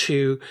basic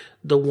to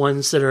the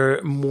ones that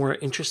are more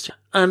interesting.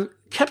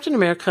 Captain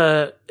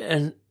America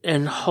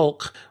and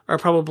Hulk are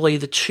probably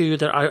the two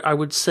that I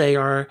would say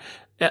are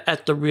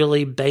at the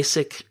really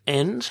basic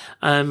end.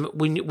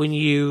 When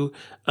you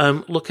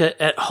look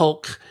at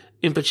Hulk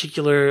in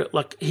particular,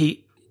 like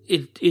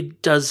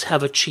it does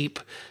have a cheap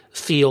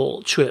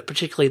feel to it,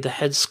 particularly the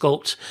head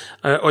sculpt,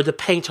 or the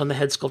paint on the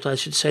head sculpt, I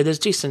should say. There's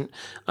decent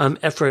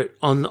effort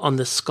on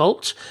the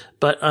sculpt,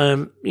 but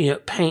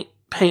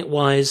paint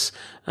wise,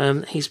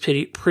 he's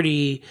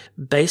pretty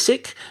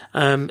basic,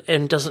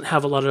 and doesn't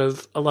have a lot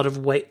of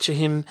weight to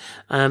him.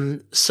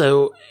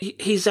 So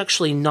he's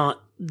actually not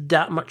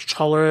that much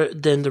taller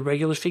than the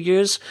regular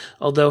figures,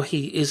 although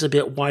he is a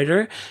bit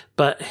wider,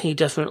 but he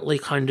definitely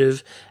kind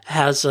of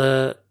has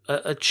a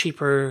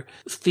cheaper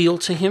feel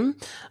to him.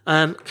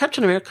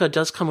 Captain America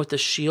does come with a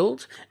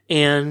shield,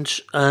 and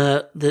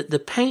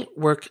the paint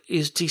work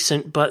is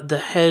decent, but the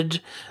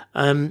head,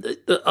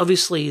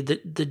 obviously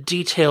the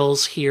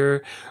details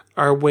here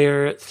are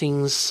where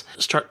things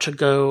start to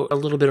go a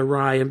little bit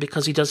awry. And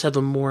because he does have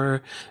a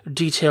more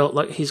detailed,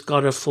 like he's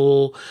got a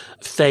full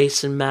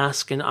face and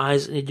mask and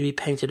eyes that need to be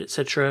painted,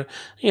 etc.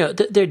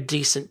 They're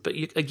decent, but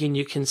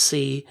you can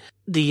see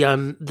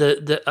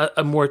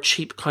a more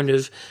cheap kind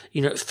of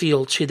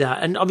feel to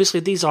that. And obviously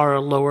these are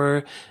a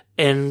lower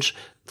end,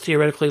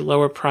 theoretically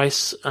lower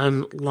price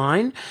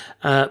line,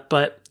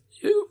 but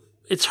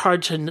it's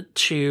hard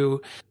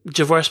to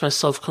divorce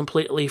myself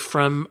completely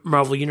from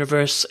Marvel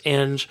Universe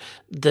and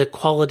the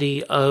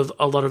quality of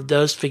a lot of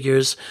those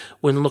figures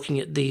when looking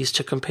at these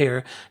to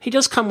compare. He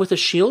does come with a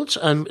shield,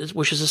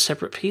 which is a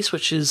separate piece,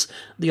 which is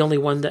the only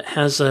one that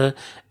has an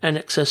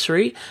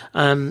accessory,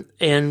 and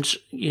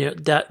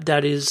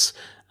that is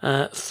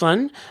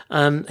fun.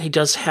 He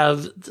does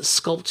have the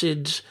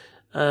sculpted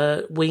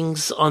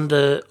wings on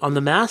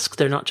the mask.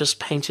 They're not just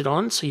painted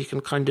on, so you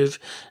can kind of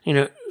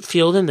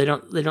feel them. They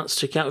don't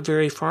stick out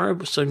very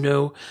far, so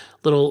no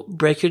little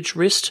breakage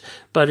wrist.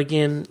 But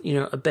again,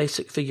 a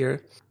basic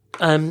figure.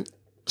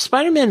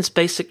 Spider-Man's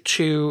basic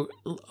too,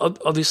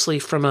 obviously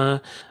from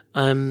a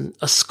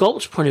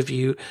sculpt point of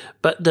view,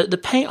 but the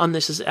paint on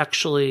this is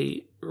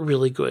actually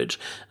really good.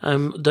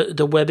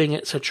 The webbing,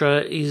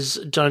 etc., is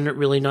done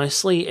really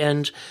nicely,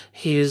 and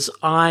his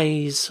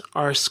eyes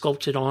are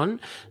sculpted on,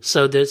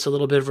 so there's a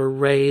little bit of a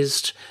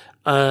raised,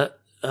 like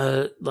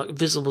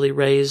visibly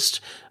raised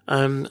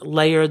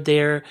layer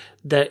there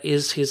that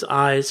is his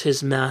eyes,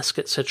 his mask,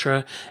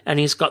 etc. And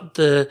he's got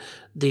the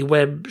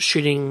web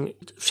shooting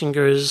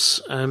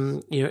fingers,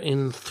 in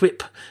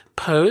thwip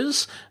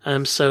pose.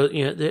 So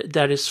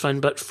that is fun.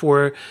 But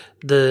for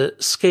the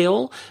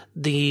scale,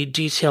 the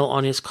detail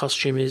on his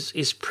costume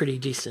is pretty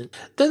decent.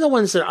 They're the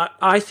ones that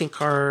I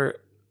think are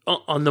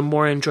on the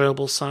more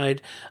enjoyable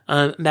side.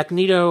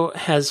 Magneto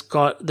has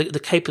got the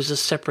cape is a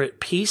separate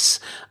piece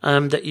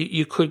that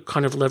you could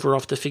kind of lever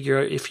off the figure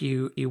if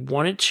you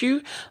wanted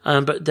to,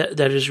 but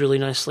that is really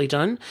nicely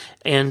done.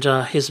 And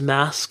his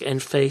mask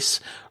and face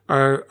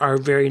are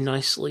very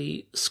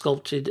nicely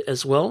sculpted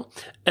as well.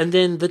 And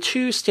then the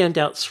two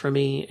standouts for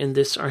me in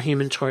this are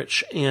Human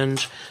Torch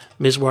and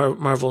Ms.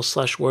 Marvel /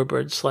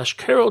 Warbird /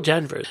 Carol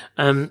Danvers.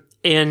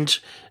 And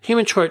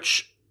Human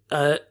Torch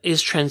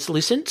is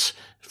translucent,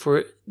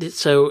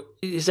 so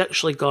he's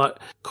actually got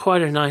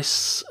quite a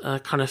nice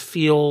kind of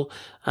feel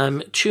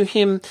to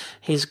him.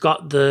 He's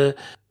got the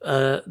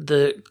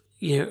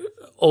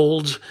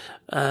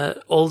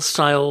old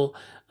style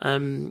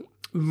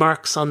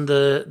marks on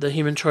the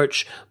Human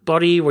Torch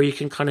body where you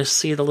can kind of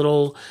see the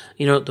little,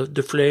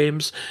 the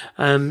flames.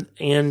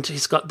 And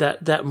he's got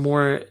that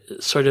more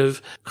sort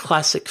of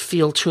classic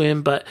feel to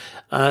him, but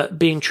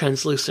being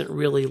translucent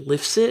really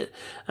lifts it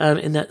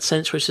in that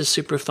sense, which is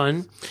super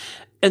fun.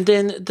 And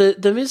then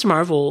the Ms.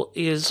 Marvel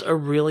is a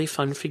really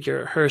fun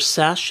figure. Her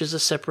sash is a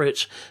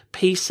separate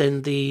piece,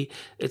 and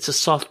it's a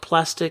soft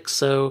plastic,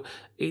 so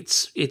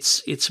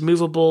it's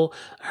movable.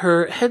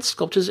 Her head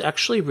sculpt is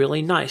actually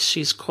really nice.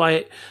 She's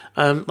quite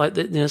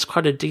there's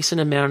quite a decent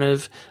amount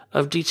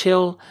of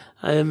detail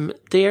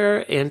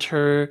there, and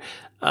her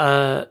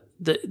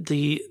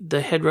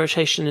the head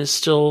rotation is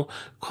still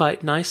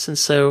quite nice, and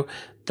so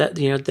that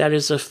that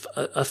is a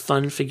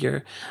fun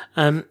figure.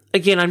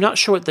 Again, I'm not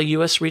sure what the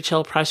U.S.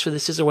 retail price for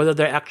this is, or whether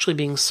they're actually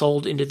being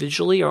sold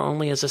individually or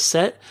only as a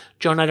set.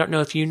 John, I don't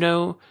know if you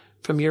know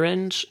from your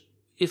end.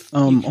 If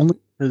only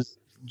because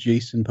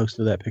Jason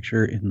posted that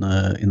picture in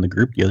the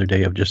group the other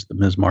day of just the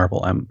Ms.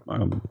 Marvel,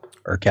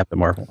 or Captain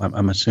Marvel.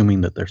 I'm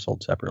assuming that they're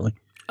sold separately.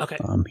 Okay.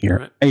 Here,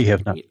 right. I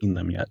have not seen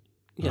them yet.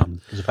 Yeah.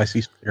 Because if I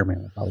see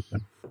Spider-Man, I'll probably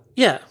could.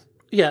 Yeah.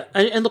 Yeah,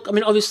 and look, I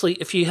mean, obviously,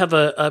 if you have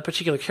a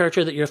particular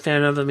character that you're a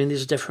fan of, I mean,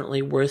 these are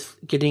definitely worth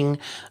getting.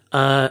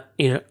 I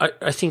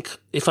think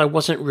if I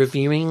wasn't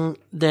reviewing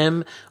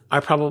them,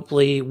 I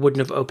probably wouldn't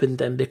have opened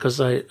them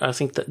because I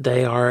think that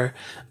they are,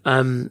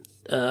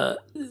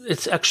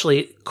 it's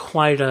actually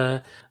quite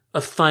a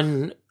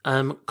fun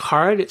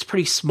card. It's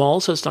pretty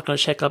small, so it's not going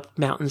to take up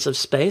mountains of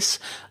space.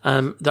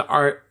 The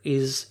art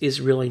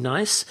is really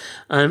nice.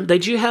 They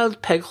do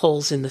have peg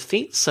holes in the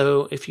feet,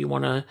 so if you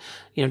want to,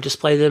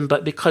 display them,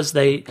 but because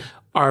they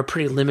are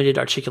pretty limited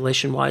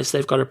articulation wise,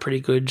 they've got a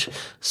pretty good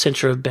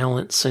center of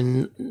balance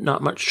and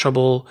not much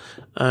trouble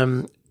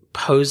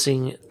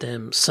posing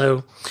them.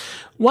 So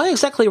why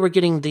exactly we're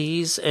getting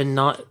these and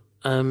not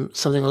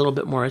something a little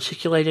bit more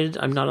articulated,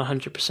 I'm not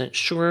 100%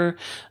 sure.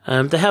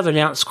 They have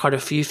announced quite a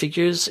few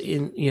figures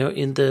in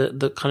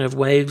the kind of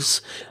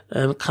waves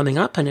coming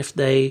up, and if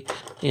they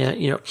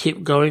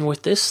keep going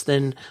with this,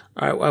 then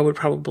I would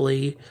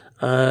probably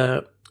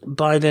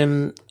buy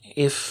them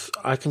if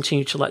I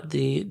continue to like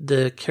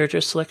the character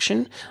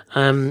selection.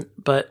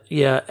 But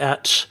yeah,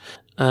 at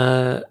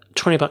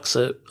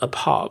 $20 a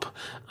pop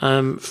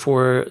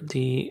for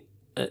the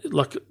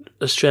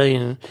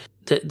Australian,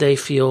 that they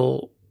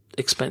feel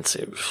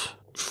expensive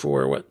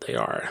for what they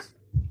are.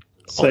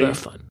 So although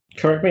fun.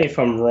 Correct me if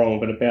I'm wrong,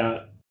 but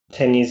about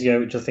 10 years ago,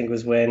 which I think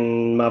was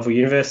when Marvel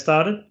Universe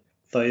started,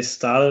 those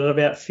started at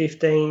about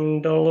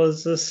 $15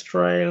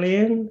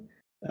 Australian.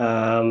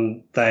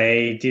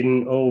 They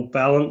didn't all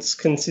balance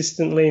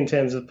consistently in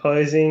terms of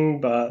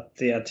posing, but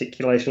the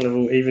articulation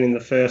level, even in the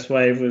first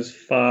wave, was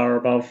far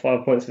above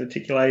 5 points of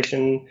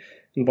articulation,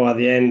 and by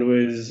the end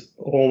was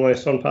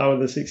almost on par with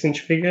the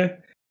 6-inch figure.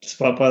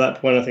 Despite by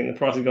that point, I think the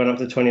price had gone up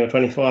to $20 or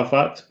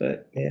 $25,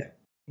 but yeah.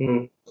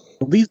 Mm.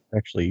 Well, these are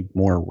actually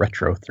more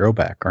retro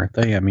throwback, aren't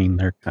they? I mean,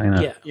 they're kind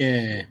of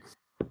Yeah.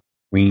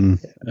 Queen.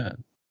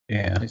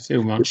 They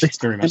feel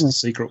very much the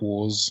Secret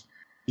Wars.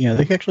 Yeah,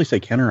 they actually say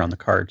Kenner on the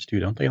cards too,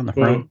 don't they? On the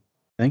front,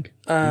 I think.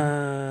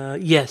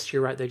 Yes,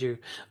 you're right. They do.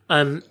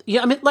 I mean,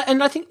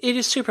 and I think it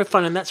is super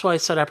fun, and that's why I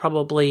said I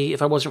probably,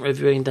 if I wasn't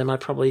reviewing them, I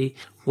probably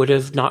would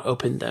have not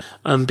opened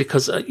them.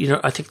 Because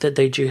I think that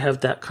they do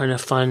have that kind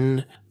of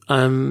fun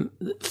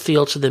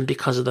feel to them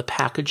because of the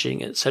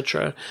packaging,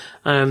 etc.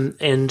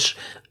 And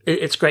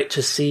it's great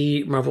to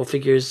see Marvel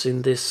figures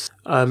in this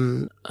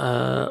line.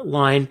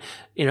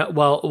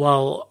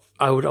 While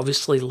I would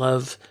obviously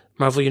love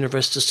Marvel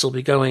Universe to still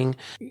be going,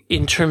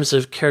 in terms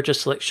of character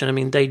selection, I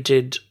mean, they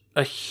did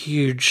a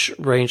huge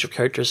range of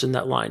characters in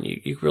that line.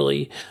 You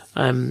really,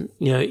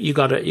 you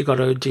got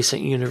a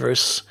decent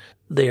universe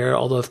there.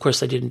 Although of course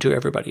they didn't do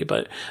everybody,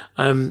 but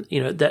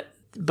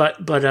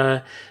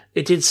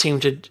it did seem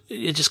it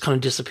just kind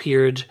of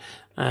disappeared.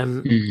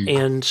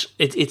 And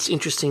it's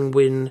interesting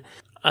when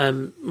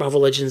Marvel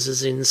Legends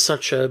is in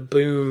such a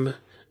boom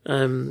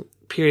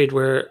period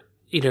where,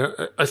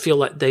 I feel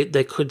like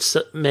they could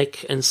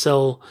make and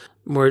sell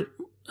more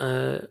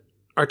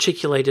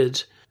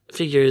articulated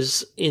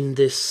figures in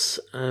this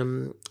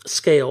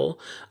scale.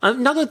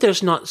 Not that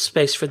there's not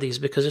space for these,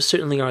 because there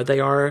certainly are. They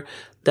are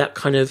that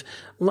kind of,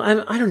 I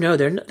don't know,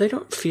 they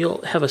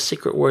don't have a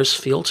Secret Wars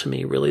feel to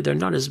me, really. They're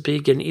not as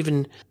big, and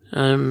even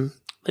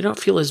they don't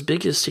feel as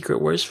big as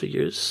Secret Wars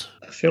figures.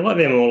 I feel like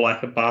they're more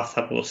like a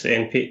bathtub or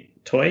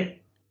sandpit toy.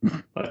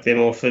 Like they're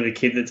more for the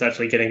kid that's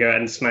actually going to go out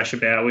and smash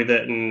about with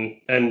it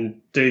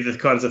and do the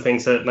kinds of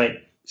things that make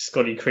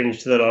Scotty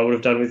cringe that I would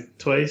have done with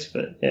toys.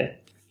 But yeah.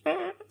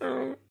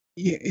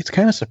 Yeah, it's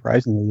kind of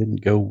surprising they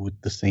didn't go with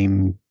the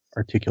same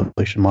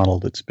articulation model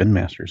that Spin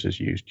Masters has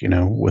used,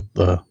 with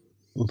the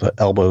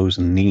elbows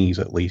and knees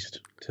at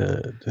least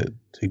to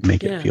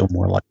make it feel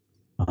more like.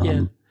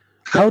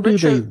 How do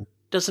they?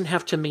 Doesn't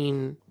have to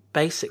mean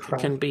basic. It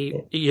can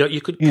be.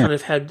 You could kind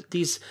of have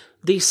these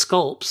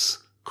sculpts,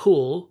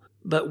 cool,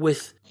 but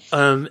with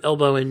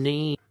elbow and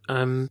knee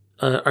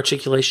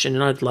articulation,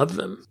 and I'd love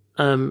them.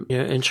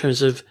 In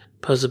terms of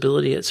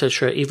posability,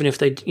 etc. Even if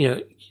they,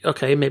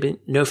 okay, maybe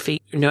no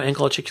feet, no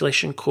ankle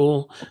articulation,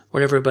 cool,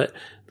 whatever. But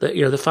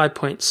the 5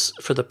 points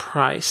for the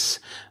price,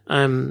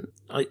 I'd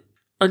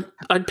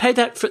pay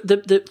that for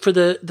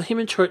the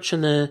Human Torch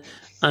and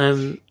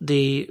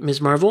the Ms.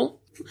 Marvel.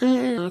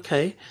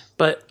 Okay,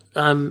 but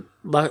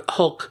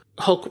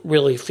Hulk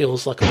really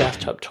feels like a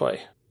bathtub toy.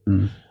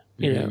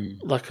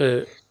 Like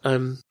a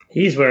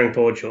He's wearing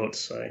board shorts,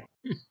 so.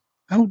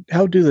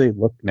 How do they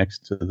look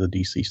next to the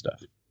DC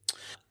stuff?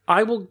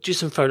 I will do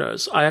some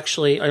photos. I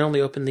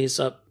only opened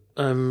these up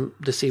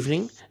this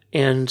evening,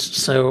 and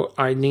so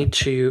I need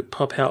to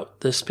pop out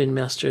the Spin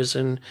Masters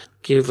and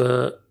give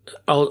a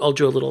I'll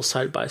do a little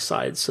side by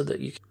side so that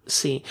you can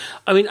see.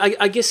 I mean,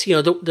 I guess, you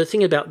know, the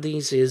thing about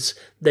these is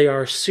they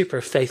are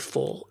super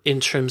faithful in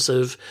terms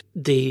of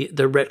the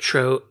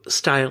retro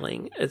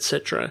styling,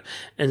 etc.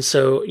 And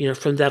so, you know,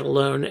 from that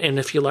alone, and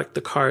if you like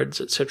the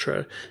cards,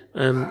 etc.,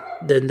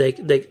 then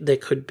they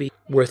could be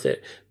worth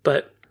it.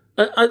 But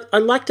I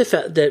like the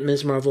fact that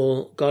Ms.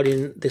 Marvel got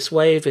in this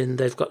wave, and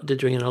they're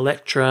doing an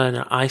Elektra and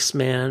an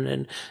Iceman,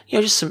 and, you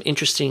know, just some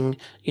interesting,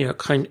 you know,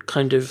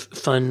 kind of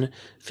fun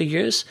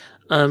figures.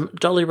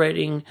 Dolly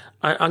rating,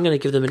 I'm going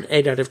to give them an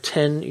 8 out of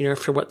 10, you know,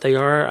 for what they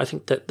are. I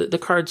think that the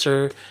cards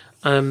are,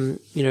 you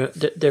know,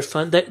 they're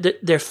fun.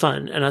 They're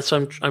fun. And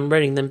so I'm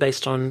rating them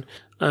based on,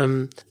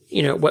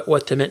 you know,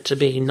 what they're meant to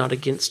be, not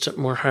against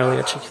more highly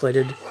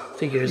articulated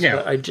figures. Yeah,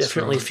 but I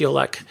definitely feel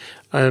like,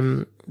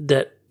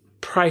 that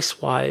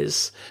price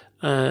wise,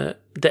 and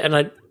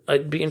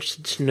I'd be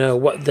interested to know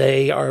what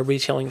they are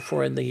retailing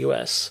for in the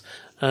US.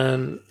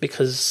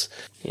 Because,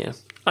 yeah.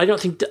 I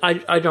don't think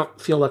I don't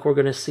feel like we're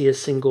going to see a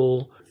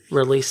single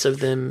release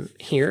of them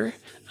here,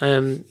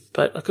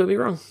 but I could be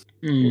wrong.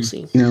 We'll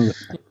see. You know,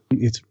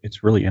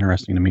 it's really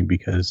interesting to me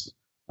because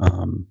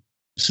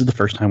this is the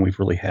first time we've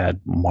really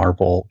had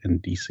Marvel and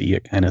DC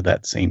at kind of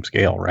that same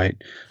scale, right?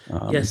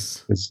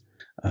 Yes.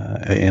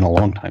 In a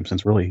long time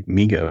since really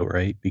Mego,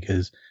 right?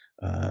 Because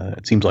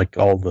it seems like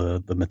all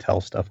the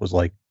Mattel stuff was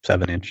like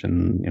 7-inch,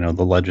 and, you know,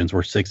 the Legends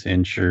were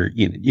 6-inch, or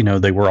you know,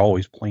 they were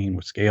always playing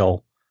with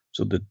scale.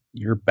 So that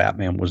your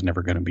Batman was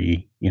never going to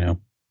be, you know,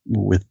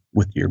 with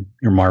your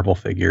Marvel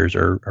figures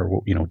or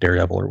you know,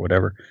 Daredevil or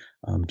whatever.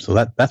 So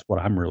that's what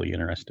I'm really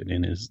interested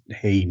in is,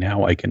 hey,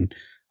 now I can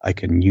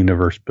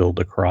universe build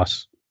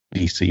across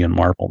DC and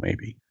Marvel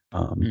maybe.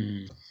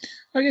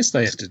 I guess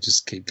they have to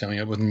just keep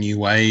coming up with new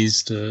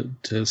ways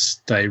to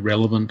stay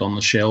relevant on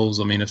the shelves.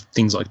 I mean, if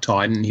things like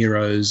Titan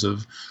Heroes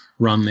have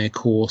run their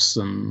course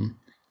and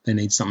they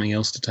need something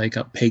else to take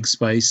up peg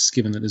space,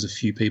 given that there's a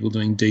few people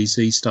doing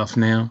DC stuff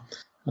now.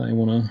 They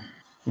want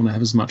to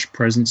have as much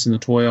presence in the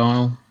toy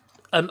aisle.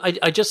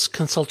 I just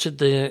consulted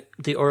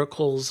the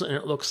oracles, and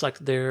it looks like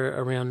they're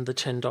around the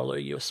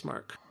 $10 US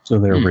mark. So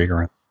they're right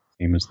around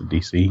the same as the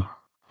DC,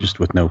 just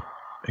with no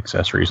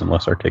accessories and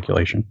less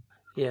articulation.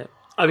 Yeah.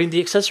 I mean, the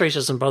accessories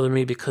doesn't bother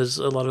me because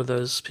a lot of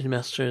those Spin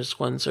Masters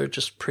ones are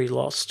just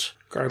pre-lost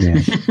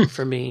garbage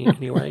for me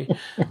anyway.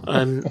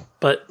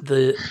 But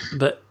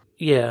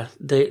yeah,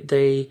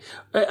 they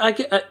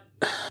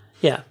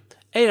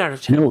 8 out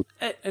of 10.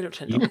 8 out of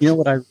 10. You know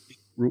what I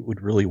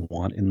would really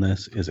want in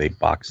this is a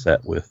box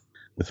set with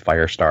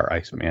Firestar,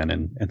 Iceman,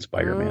 and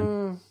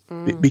Spider-Man,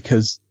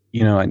 because,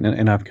 you know,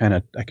 and I kind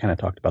of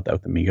talked about that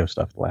with the Mego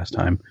stuff the last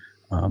time.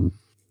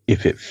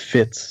 If it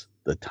fits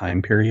the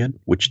time period,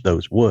 which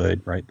those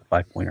would, right, the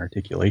 5-point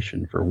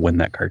articulation for when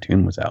that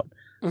cartoon was out,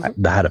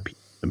 that appeals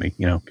to me,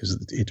 you know, because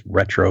it's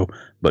retro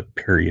but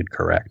period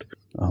correct.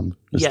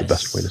 Is the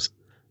best way to,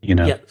 you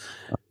know. Yeah.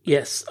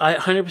 Yes, I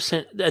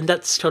 100%, and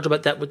that's talked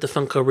about that with the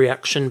Funko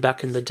reaction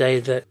back in the day,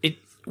 that it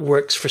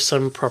works for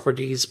some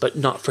properties, but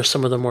not for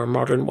some of the more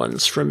modern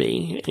ones for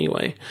me,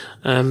 anyway.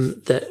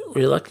 That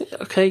we're like,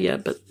 okay, yeah,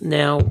 but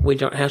now we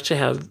don't have to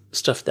have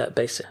stuff that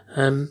basic.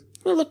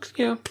 Well, look,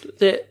 you know,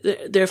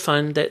 they're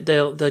fun.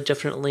 They'll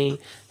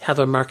definitely have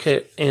a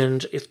market,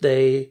 and if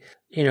they,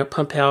 you know,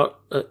 pump out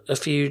a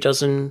few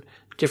dozen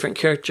different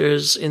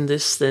characters in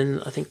this,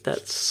 then I think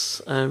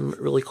that's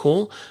really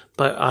cool.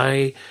 But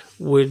I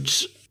would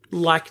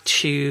like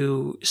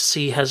to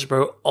see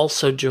Hasbro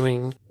also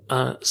doing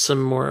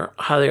some more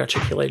highly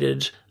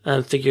articulated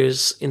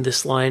figures in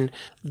this line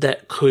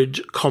that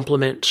could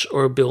complement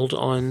or build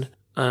on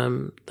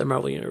the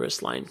Marvel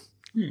Universe line.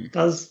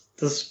 Does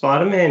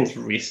Spider-Man's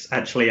wrist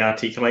actually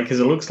articulate? Because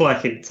it looks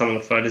like in some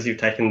of the photos you've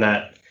taken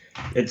that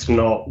it's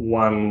not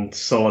one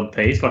solid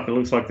piece. Like, it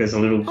looks like there's a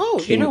little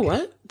kink. You know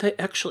what? They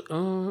actually...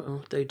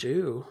 Oh, they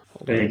do.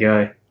 There you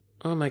go.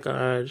 Oh, my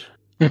God.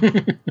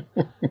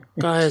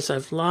 Guys,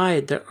 I've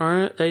lied.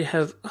 They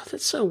have... Oh,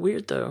 that's so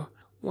weird, though.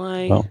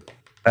 Why? Well,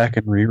 back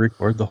and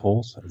re-record the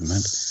whole segment.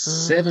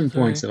 7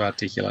 points of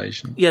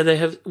articulation. Yeah, they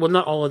have... Well,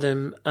 not all of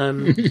them.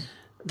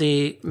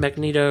 The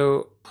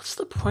Magneto... What's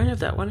the point of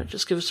that? Why not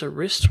just give us a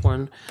wrist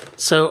one?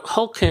 So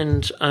Hulk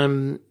and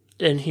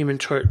Human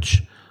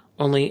Torch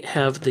only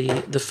have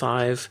the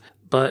 5,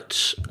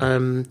 but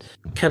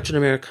Captain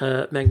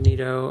America,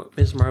 Magneto,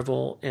 Ms.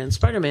 Marvel, and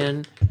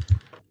Spider-Man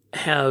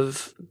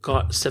have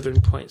got 7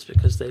 points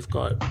because they've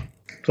got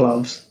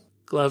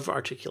glove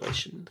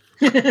articulation.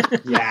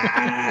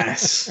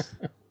 Yes.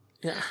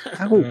 Yeah.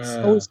 How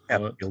is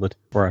Cap fielded?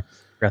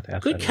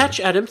 Good catch,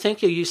 Adam.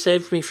 Thank you. You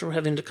saved me from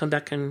having to come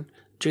back and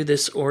do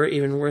this, or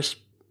even worse,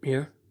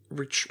 you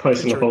know,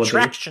 post an apology.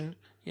 Retraction.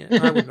 Yeah,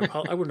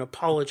 I wouldn't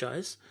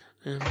apologize.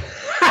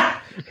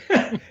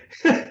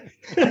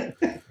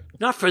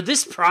 Not for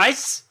this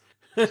price.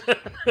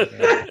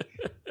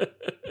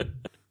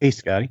 Hey,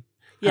 Scotty.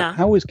 Yeah.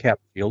 How is Cap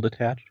field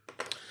attached?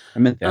 I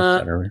meant to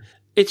ask that earlier.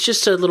 It's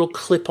just a little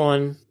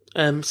clip-on.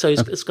 So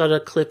it's got a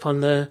clip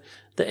on the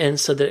end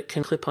so that it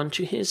can clip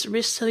onto his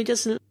wrist, so he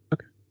doesn't.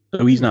 Okay.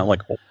 So he's not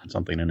like holding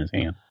something in his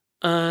hand.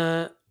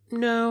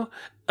 No.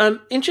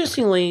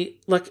 Interestingly,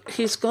 like,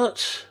 he's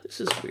got...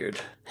 This is weird.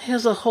 He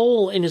has a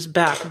hole in his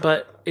back,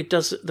 but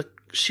the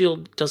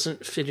shield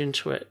doesn't fit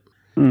into it.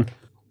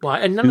 Why?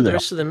 And none of the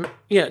rest of them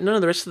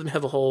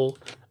have a hole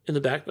in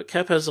the back, but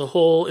Cap has a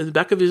hole in the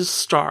back of his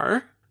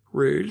star.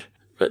 Rude.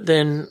 But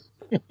then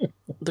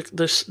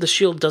the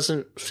shield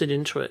doesn't fit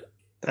into it.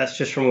 That's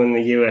just from when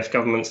the US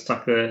government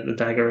stuck the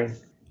dagger in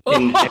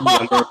every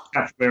number of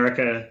Captain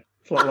America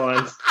plot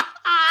lines.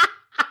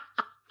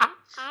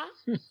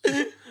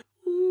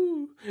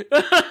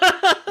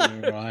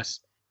 All right.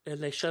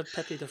 And they shoved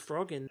Pepe the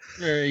Frog in.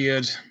 Very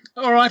good.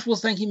 All right. Well,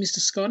 thank you, Mr.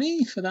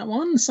 Scotty, for that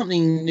one.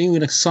 Something new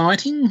and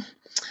exciting.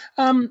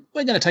 We're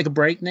going to take a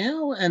break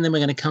now, and then we're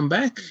going to come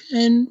back,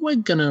 and we're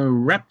going to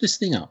wrap this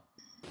thing up.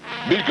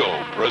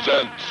 Mego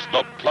presents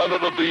the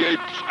Planet of the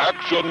Apes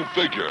action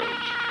figures.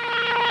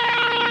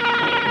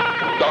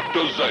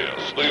 Dr.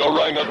 Zaius, the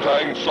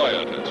orangutan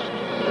scientist.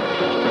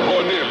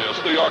 Cornelius,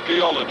 the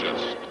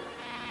archaeologist.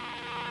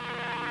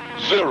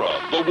 Zira,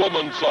 the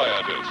woman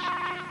scientist.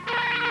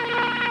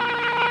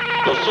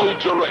 The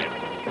soldier ape.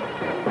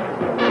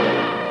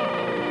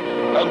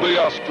 And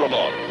the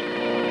astronaut.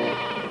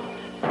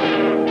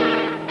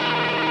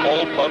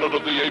 All Planet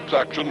of the Apes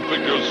action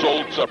figures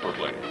sold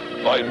separately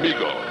by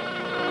Mego.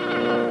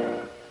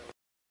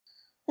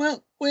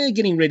 Well, we're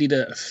getting ready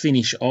to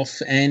finish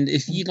off, and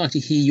if you'd like to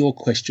hear your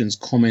questions,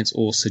 comments,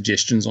 or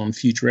suggestions on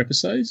future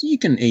episodes, you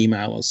can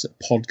email us at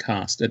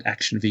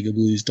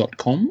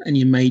podcast@actionfigureblues.com, and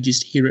you may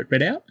just hear it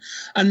read out.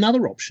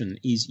 Another option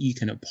is you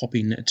can pop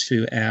in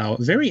to our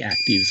very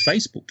active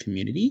Facebook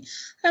community,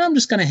 and I'm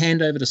just going to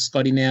hand over to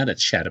Scotty now to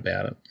chat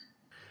about it.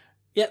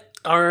 Yep,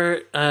 our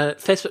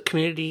Facebook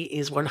community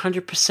is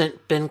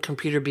 100% Ben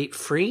Computer Beat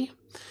free.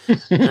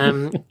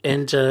 And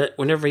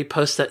whenever we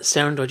post that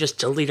sound, I'll just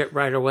delete it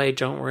right away.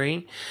 Don't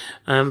worry.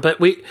 But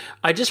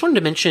I just wanted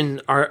to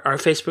mention our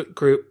Facebook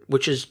group,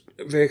 which is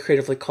very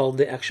creatively called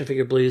the Action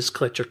Figure Blues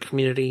Collector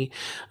Community,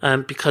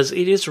 because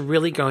it is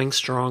really going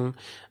strong.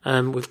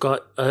 We've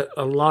got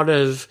a lot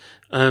of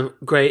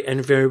great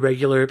and very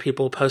regular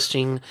people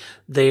posting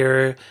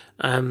their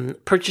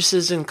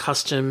purchases and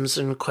customs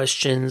and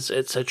questions,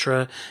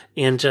 etc.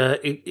 And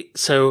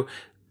so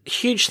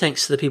huge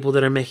thanks to the people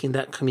that are making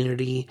that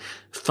community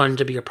fun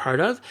to be a part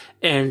of.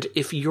 And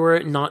if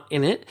you're not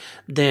in it,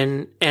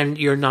 and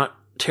you're not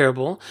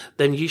terrible,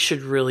 then you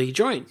should really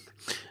join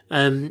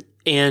and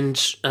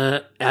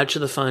add to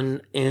the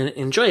fun and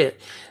enjoy it,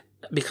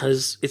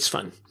 because it's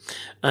fun.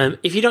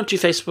 If you don't do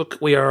Facebook,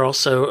 we are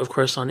also, of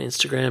course, on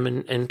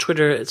Instagram and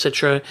Twitter,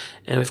 etc.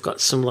 And we've got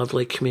some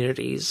lovely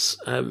communities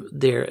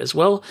there as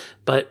well.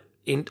 But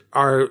the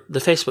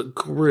Facebook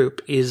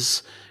group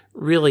is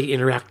really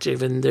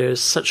interactive, and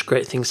there's such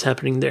great things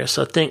happening there.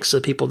 So thanks to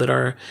the people that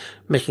are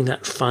making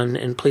that fun,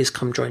 and please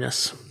come join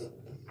us.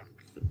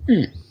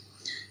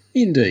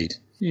 Indeed.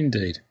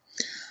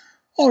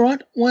 All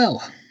right,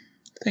 well,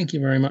 thank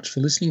you very much for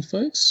listening,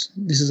 folks.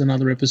 This is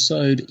another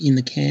episode in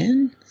the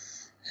can,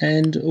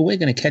 and we're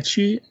going to catch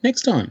you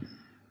next time.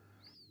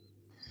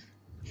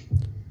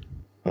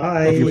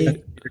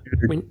 Bye.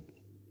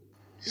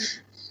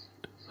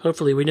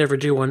 Hopefully we never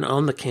do one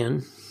on the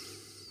can.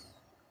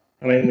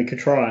 I mean, we could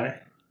try.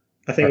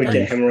 I think we'd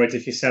get hemorrhoids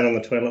if you sat on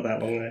the toilet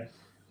that long, though.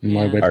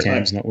 My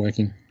webcam's not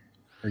working.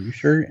 Are you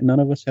sure none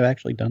of us have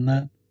actually done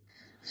that?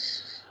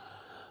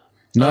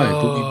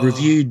 No, but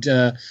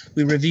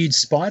we reviewed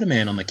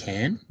Spider-Man on the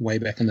can way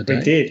back in the day.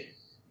 We did.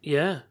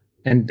 Yeah.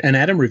 And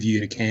Adam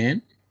reviewed a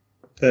can.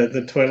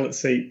 The toilet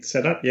seat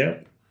setup, yeah.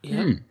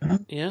 Yeah.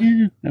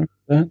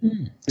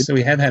 So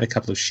we have had a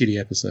couple of shitty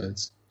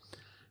episodes.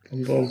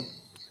 Boom.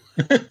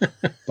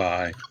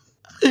 Bye.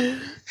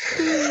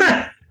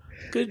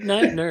 Good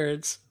night,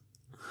 nerds.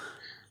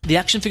 The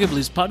Action Figure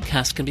Blues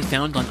podcast can be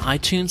found on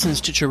iTunes and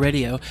Stitcher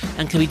Radio,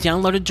 and can be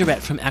downloaded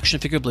direct from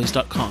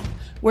actionfigureblues.com.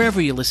 Wherever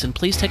you listen,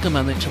 please take a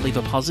moment to leave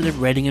a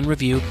positive rating and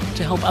review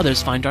to help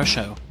others find our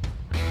show.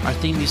 Our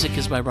theme music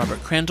is by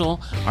Robert Crandall.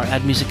 Our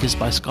ad music is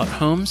by Scott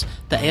Holmes.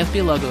 The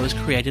AFB logo is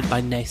created by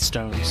Nath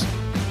Stones.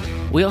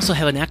 We also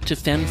have an active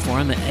fan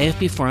forum at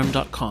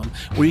afbforum.com,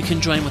 where you can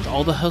join with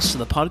all the hosts of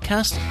the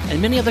podcast and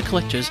many other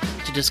collectors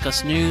to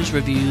discuss news,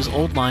 reviews,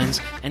 old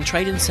lines, and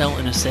trade and sell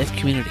in a safe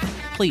community.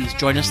 Please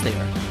join us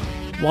there.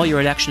 While you're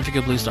at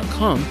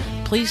actionfigureblues.com,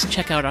 please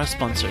check out our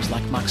sponsors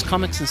like Max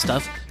Comics and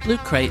Stuff, Loot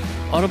Crate,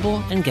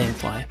 Audible, and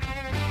Gamefly.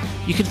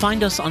 You can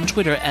find us on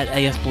Twitter at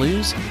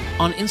AFBlues,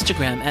 on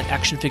Instagram at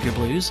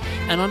actionfigureblues,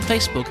 and on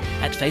Facebook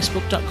at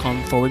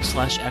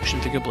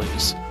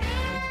facebook.com/actionfigureblues.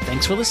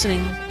 Thanks for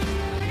listening.